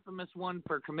the infamous one,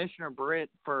 for Commissioner Britt,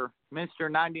 for Mr.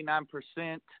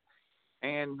 99%,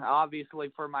 and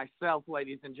obviously for myself,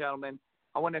 ladies and gentlemen,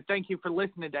 I want to thank you for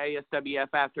listening to ASWF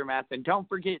Aftermath. And don't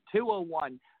forget,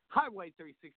 201 Highway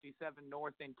 367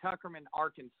 North in Tuckerman,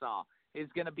 Arkansas is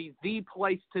going to be the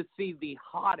place to see the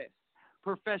hottest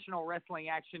professional wrestling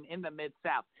action in the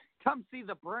Mid-South. Come see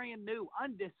the brand new,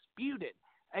 undisputed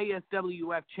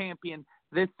ASWF champion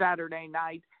this Saturday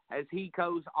night as he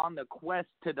goes on the quest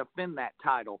to defend that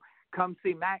title. Come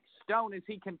see Maxx Stone as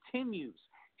he continues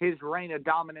his reign of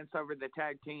dominance over the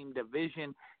tag team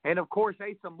division. And, of course,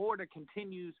 Asa Morta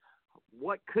continues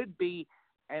what could be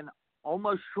an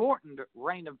almost shortened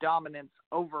reign of dominance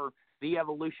over the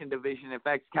Evolution division if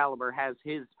X-Kaliber has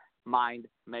his mind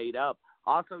made up.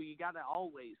 Also, you got to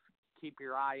always keep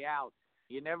your eye out.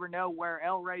 You never know where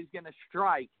El Rey's going to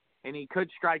strike, and he could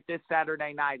strike this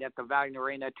Saturday night at the Valiant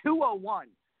Arena, 201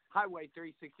 Highway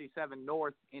 367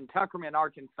 North in Tuckerman,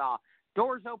 Arkansas.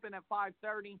 Doors open at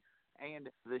 5:30, and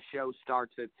the show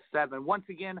starts at 7. Once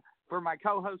again, for my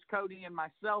co-host Cody and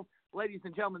myself, ladies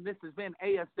and gentlemen, this has been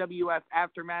ASWF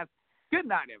Aftermath. Good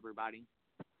night, everybody.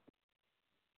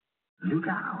 Look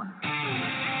out.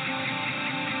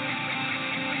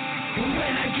 When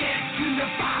I get to the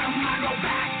bottom, I go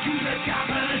back to the top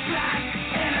of the slide.